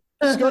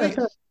 Scotty,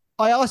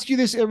 I ask you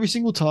this every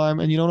single time,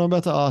 and you know what I'm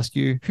about to ask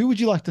you. Who would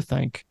you like to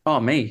thank? Oh,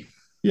 me.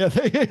 Yeah,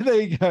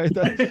 there you go.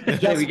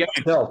 There we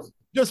go.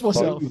 Just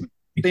myself.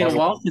 It's been a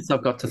while since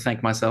I've got to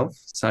thank myself,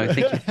 so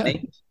thank you for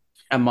me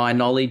and my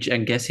knowledge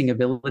and guessing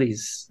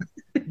abilities.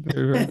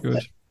 Very, very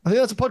good. I think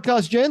that's a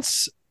podcast,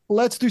 gents.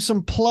 Let's do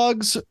some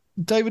plugs.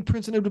 David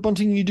Prince and Edward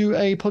Bunting, you do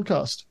a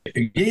podcast.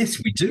 Yes,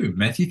 we do,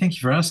 Matthew. Thank you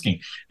for asking.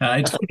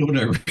 It's called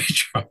Auto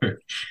Retro,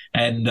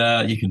 and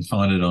you can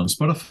find it on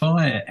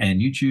Spotify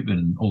and YouTube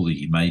and all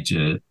the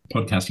major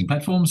podcasting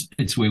platforms.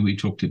 It's where we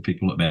talk to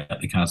people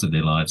about the cars of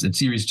their lives. And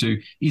Series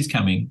 2 is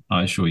coming,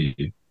 I assure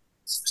you,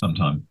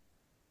 sometime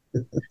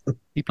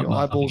Keep your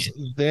eyeballs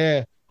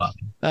there.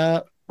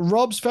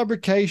 Rob's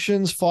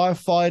Fabrications,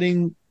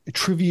 firefighting,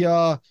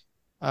 trivia,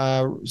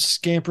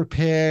 scamp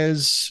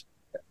repairs,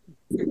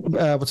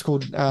 what's it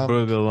called?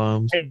 Burglar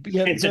alarms.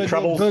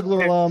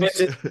 Burglar alarms.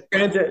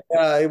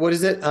 What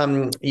is it?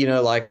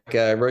 Like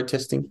road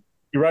testing.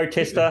 Road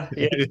tester.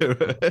 Yeah.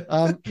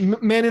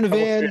 Man in a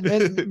van.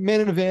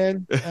 Man in a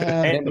van.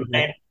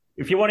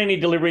 If you want any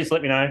deliveries,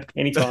 let me know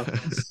anytime.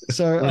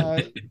 So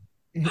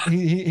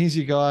he's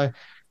your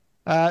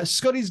guy.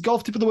 Scotty's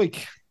golf tip of the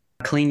week.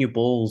 Clean your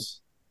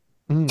balls.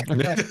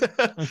 Okay. I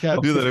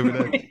do that every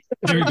day.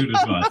 Very good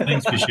advice.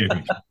 Thanks for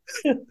sharing.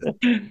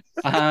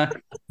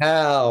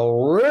 How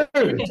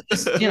rude!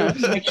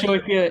 Make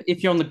sure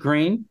if you're on the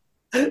green,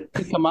 pick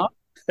them up,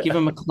 give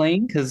them a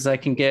clean because they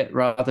can get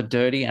rather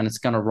dirty and it's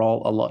going to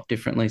roll a lot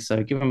differently.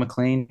 So give them a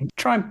clean.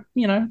 Try,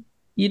 you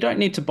don't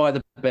need to buy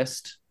the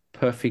best,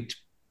 perfect,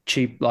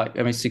 cheap,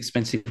 it's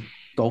expensive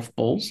golf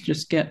balls.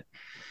 Just get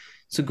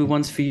some good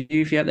ones for you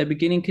if you're at the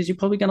beginning because you're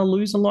probably going to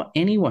lose a lot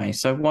anyway.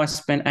 So why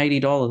spend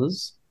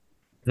 $80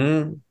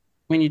 when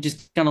you're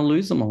just going to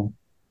lose them all?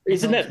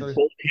 Isn't that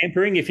ball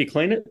tampering if you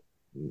clean it?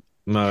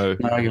 No,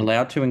 you're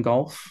allowed to in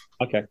golf.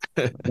 Okay.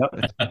 Yep.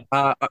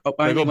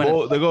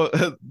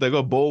 They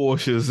got ball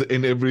washers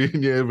in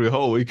every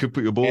hole. You could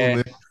put your ball in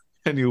there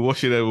and you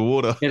wash it over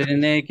water. Get it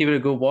in there, give it a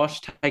good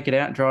wash, take it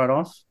out, dry it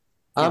off.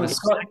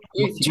 Scott,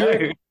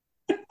 do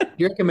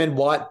you recommend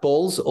white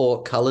balls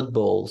or coloured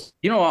balls?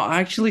 You know what? I'm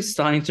actually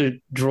starting to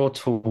draw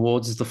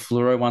towards the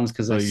fluoro ones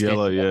because they're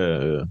yellow.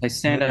 Yeah. They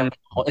stand out,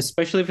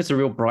 especially if it's a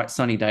real bright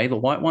sunny day. The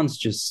white ones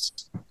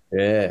just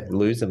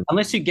lose them.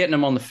 Unless you're getting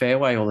them on the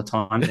fairway all the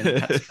time,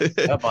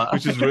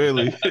 which is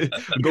rarely.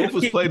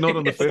 Golfers play not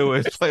on the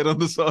fairways, played on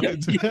the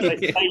sides.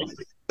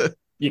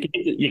 You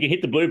can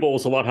hit the blue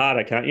balls a lot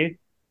harder, can't you?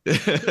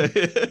 This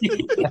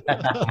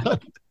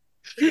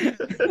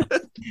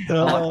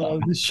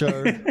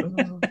show.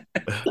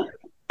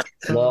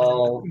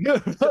 Well,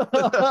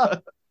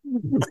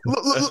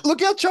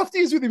 look how chuffed he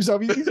is with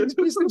himself. He's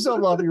pissed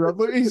himself laughing, Rob.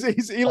 Look,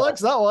 he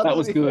likes that one. That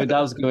was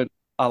good.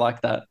 I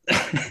like that.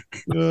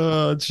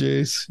 Oh,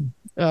 jeez.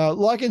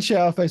 Like and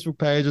share our Facebook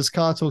page. It's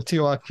Car Talk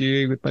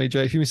TRQ with Bunny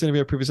J. If you missed any of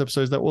our previous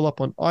episodes, they're all up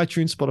on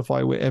iTunes,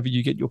 Spotify, wherever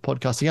you get your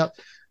podcasting out.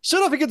 So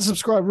don't forget to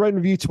subscribe, rate, and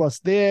review to us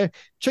there.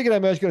 Check it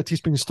out, merch. Go to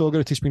Teespring store.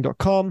 Go to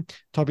teespring.com.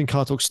 Type in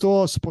Car Talk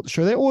Store. Support the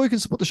show there. Or you can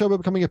support the show by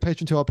becoming a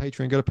patron to our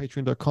Patreon. Go to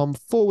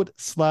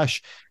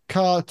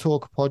patreon.com/Car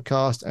Talk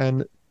Podcast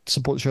and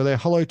support the show there.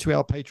 Hello to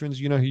our patrons.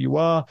 You know who you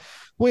are.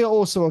 We are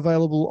also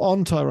available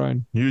on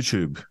Tyrone.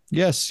 YouTube.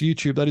 Yes,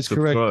 YouTube. That is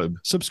correct.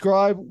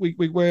 Subscribe.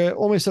 We're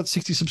almost at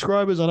 60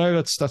 subscribers. I know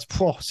that's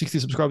 60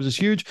 subscribers is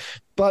huge,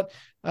 but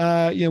we've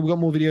got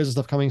more videos and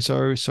stuff coming.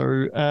 So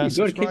you've got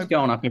to keep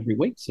going up every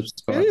week.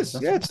 Subscribe. It is.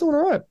 Yeah, it's doing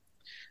all right.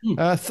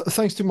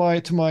 Thanks to my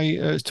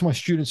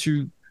students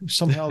who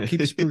somehow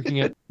keep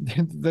spooking it.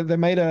 They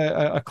made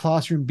a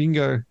classroom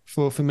bingo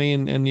for me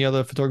and the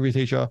other photography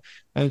teacher,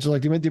 and it's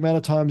like the amount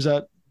of times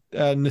that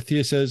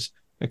Nathia says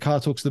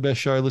Car Talk's the best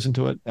show, listen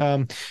to it.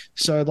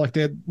 So like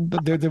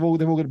they've all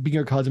got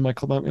bingo cards in my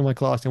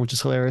class now, which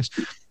is hilarious.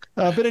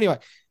 But anyway,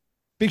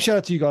 big shout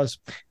out to you guys,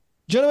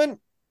 gentlemen.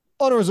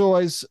 Honor as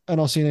always, and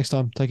I'll see you next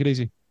time. Take it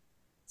easy.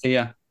 See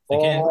ya.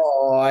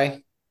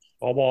 Bye.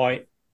 Bye.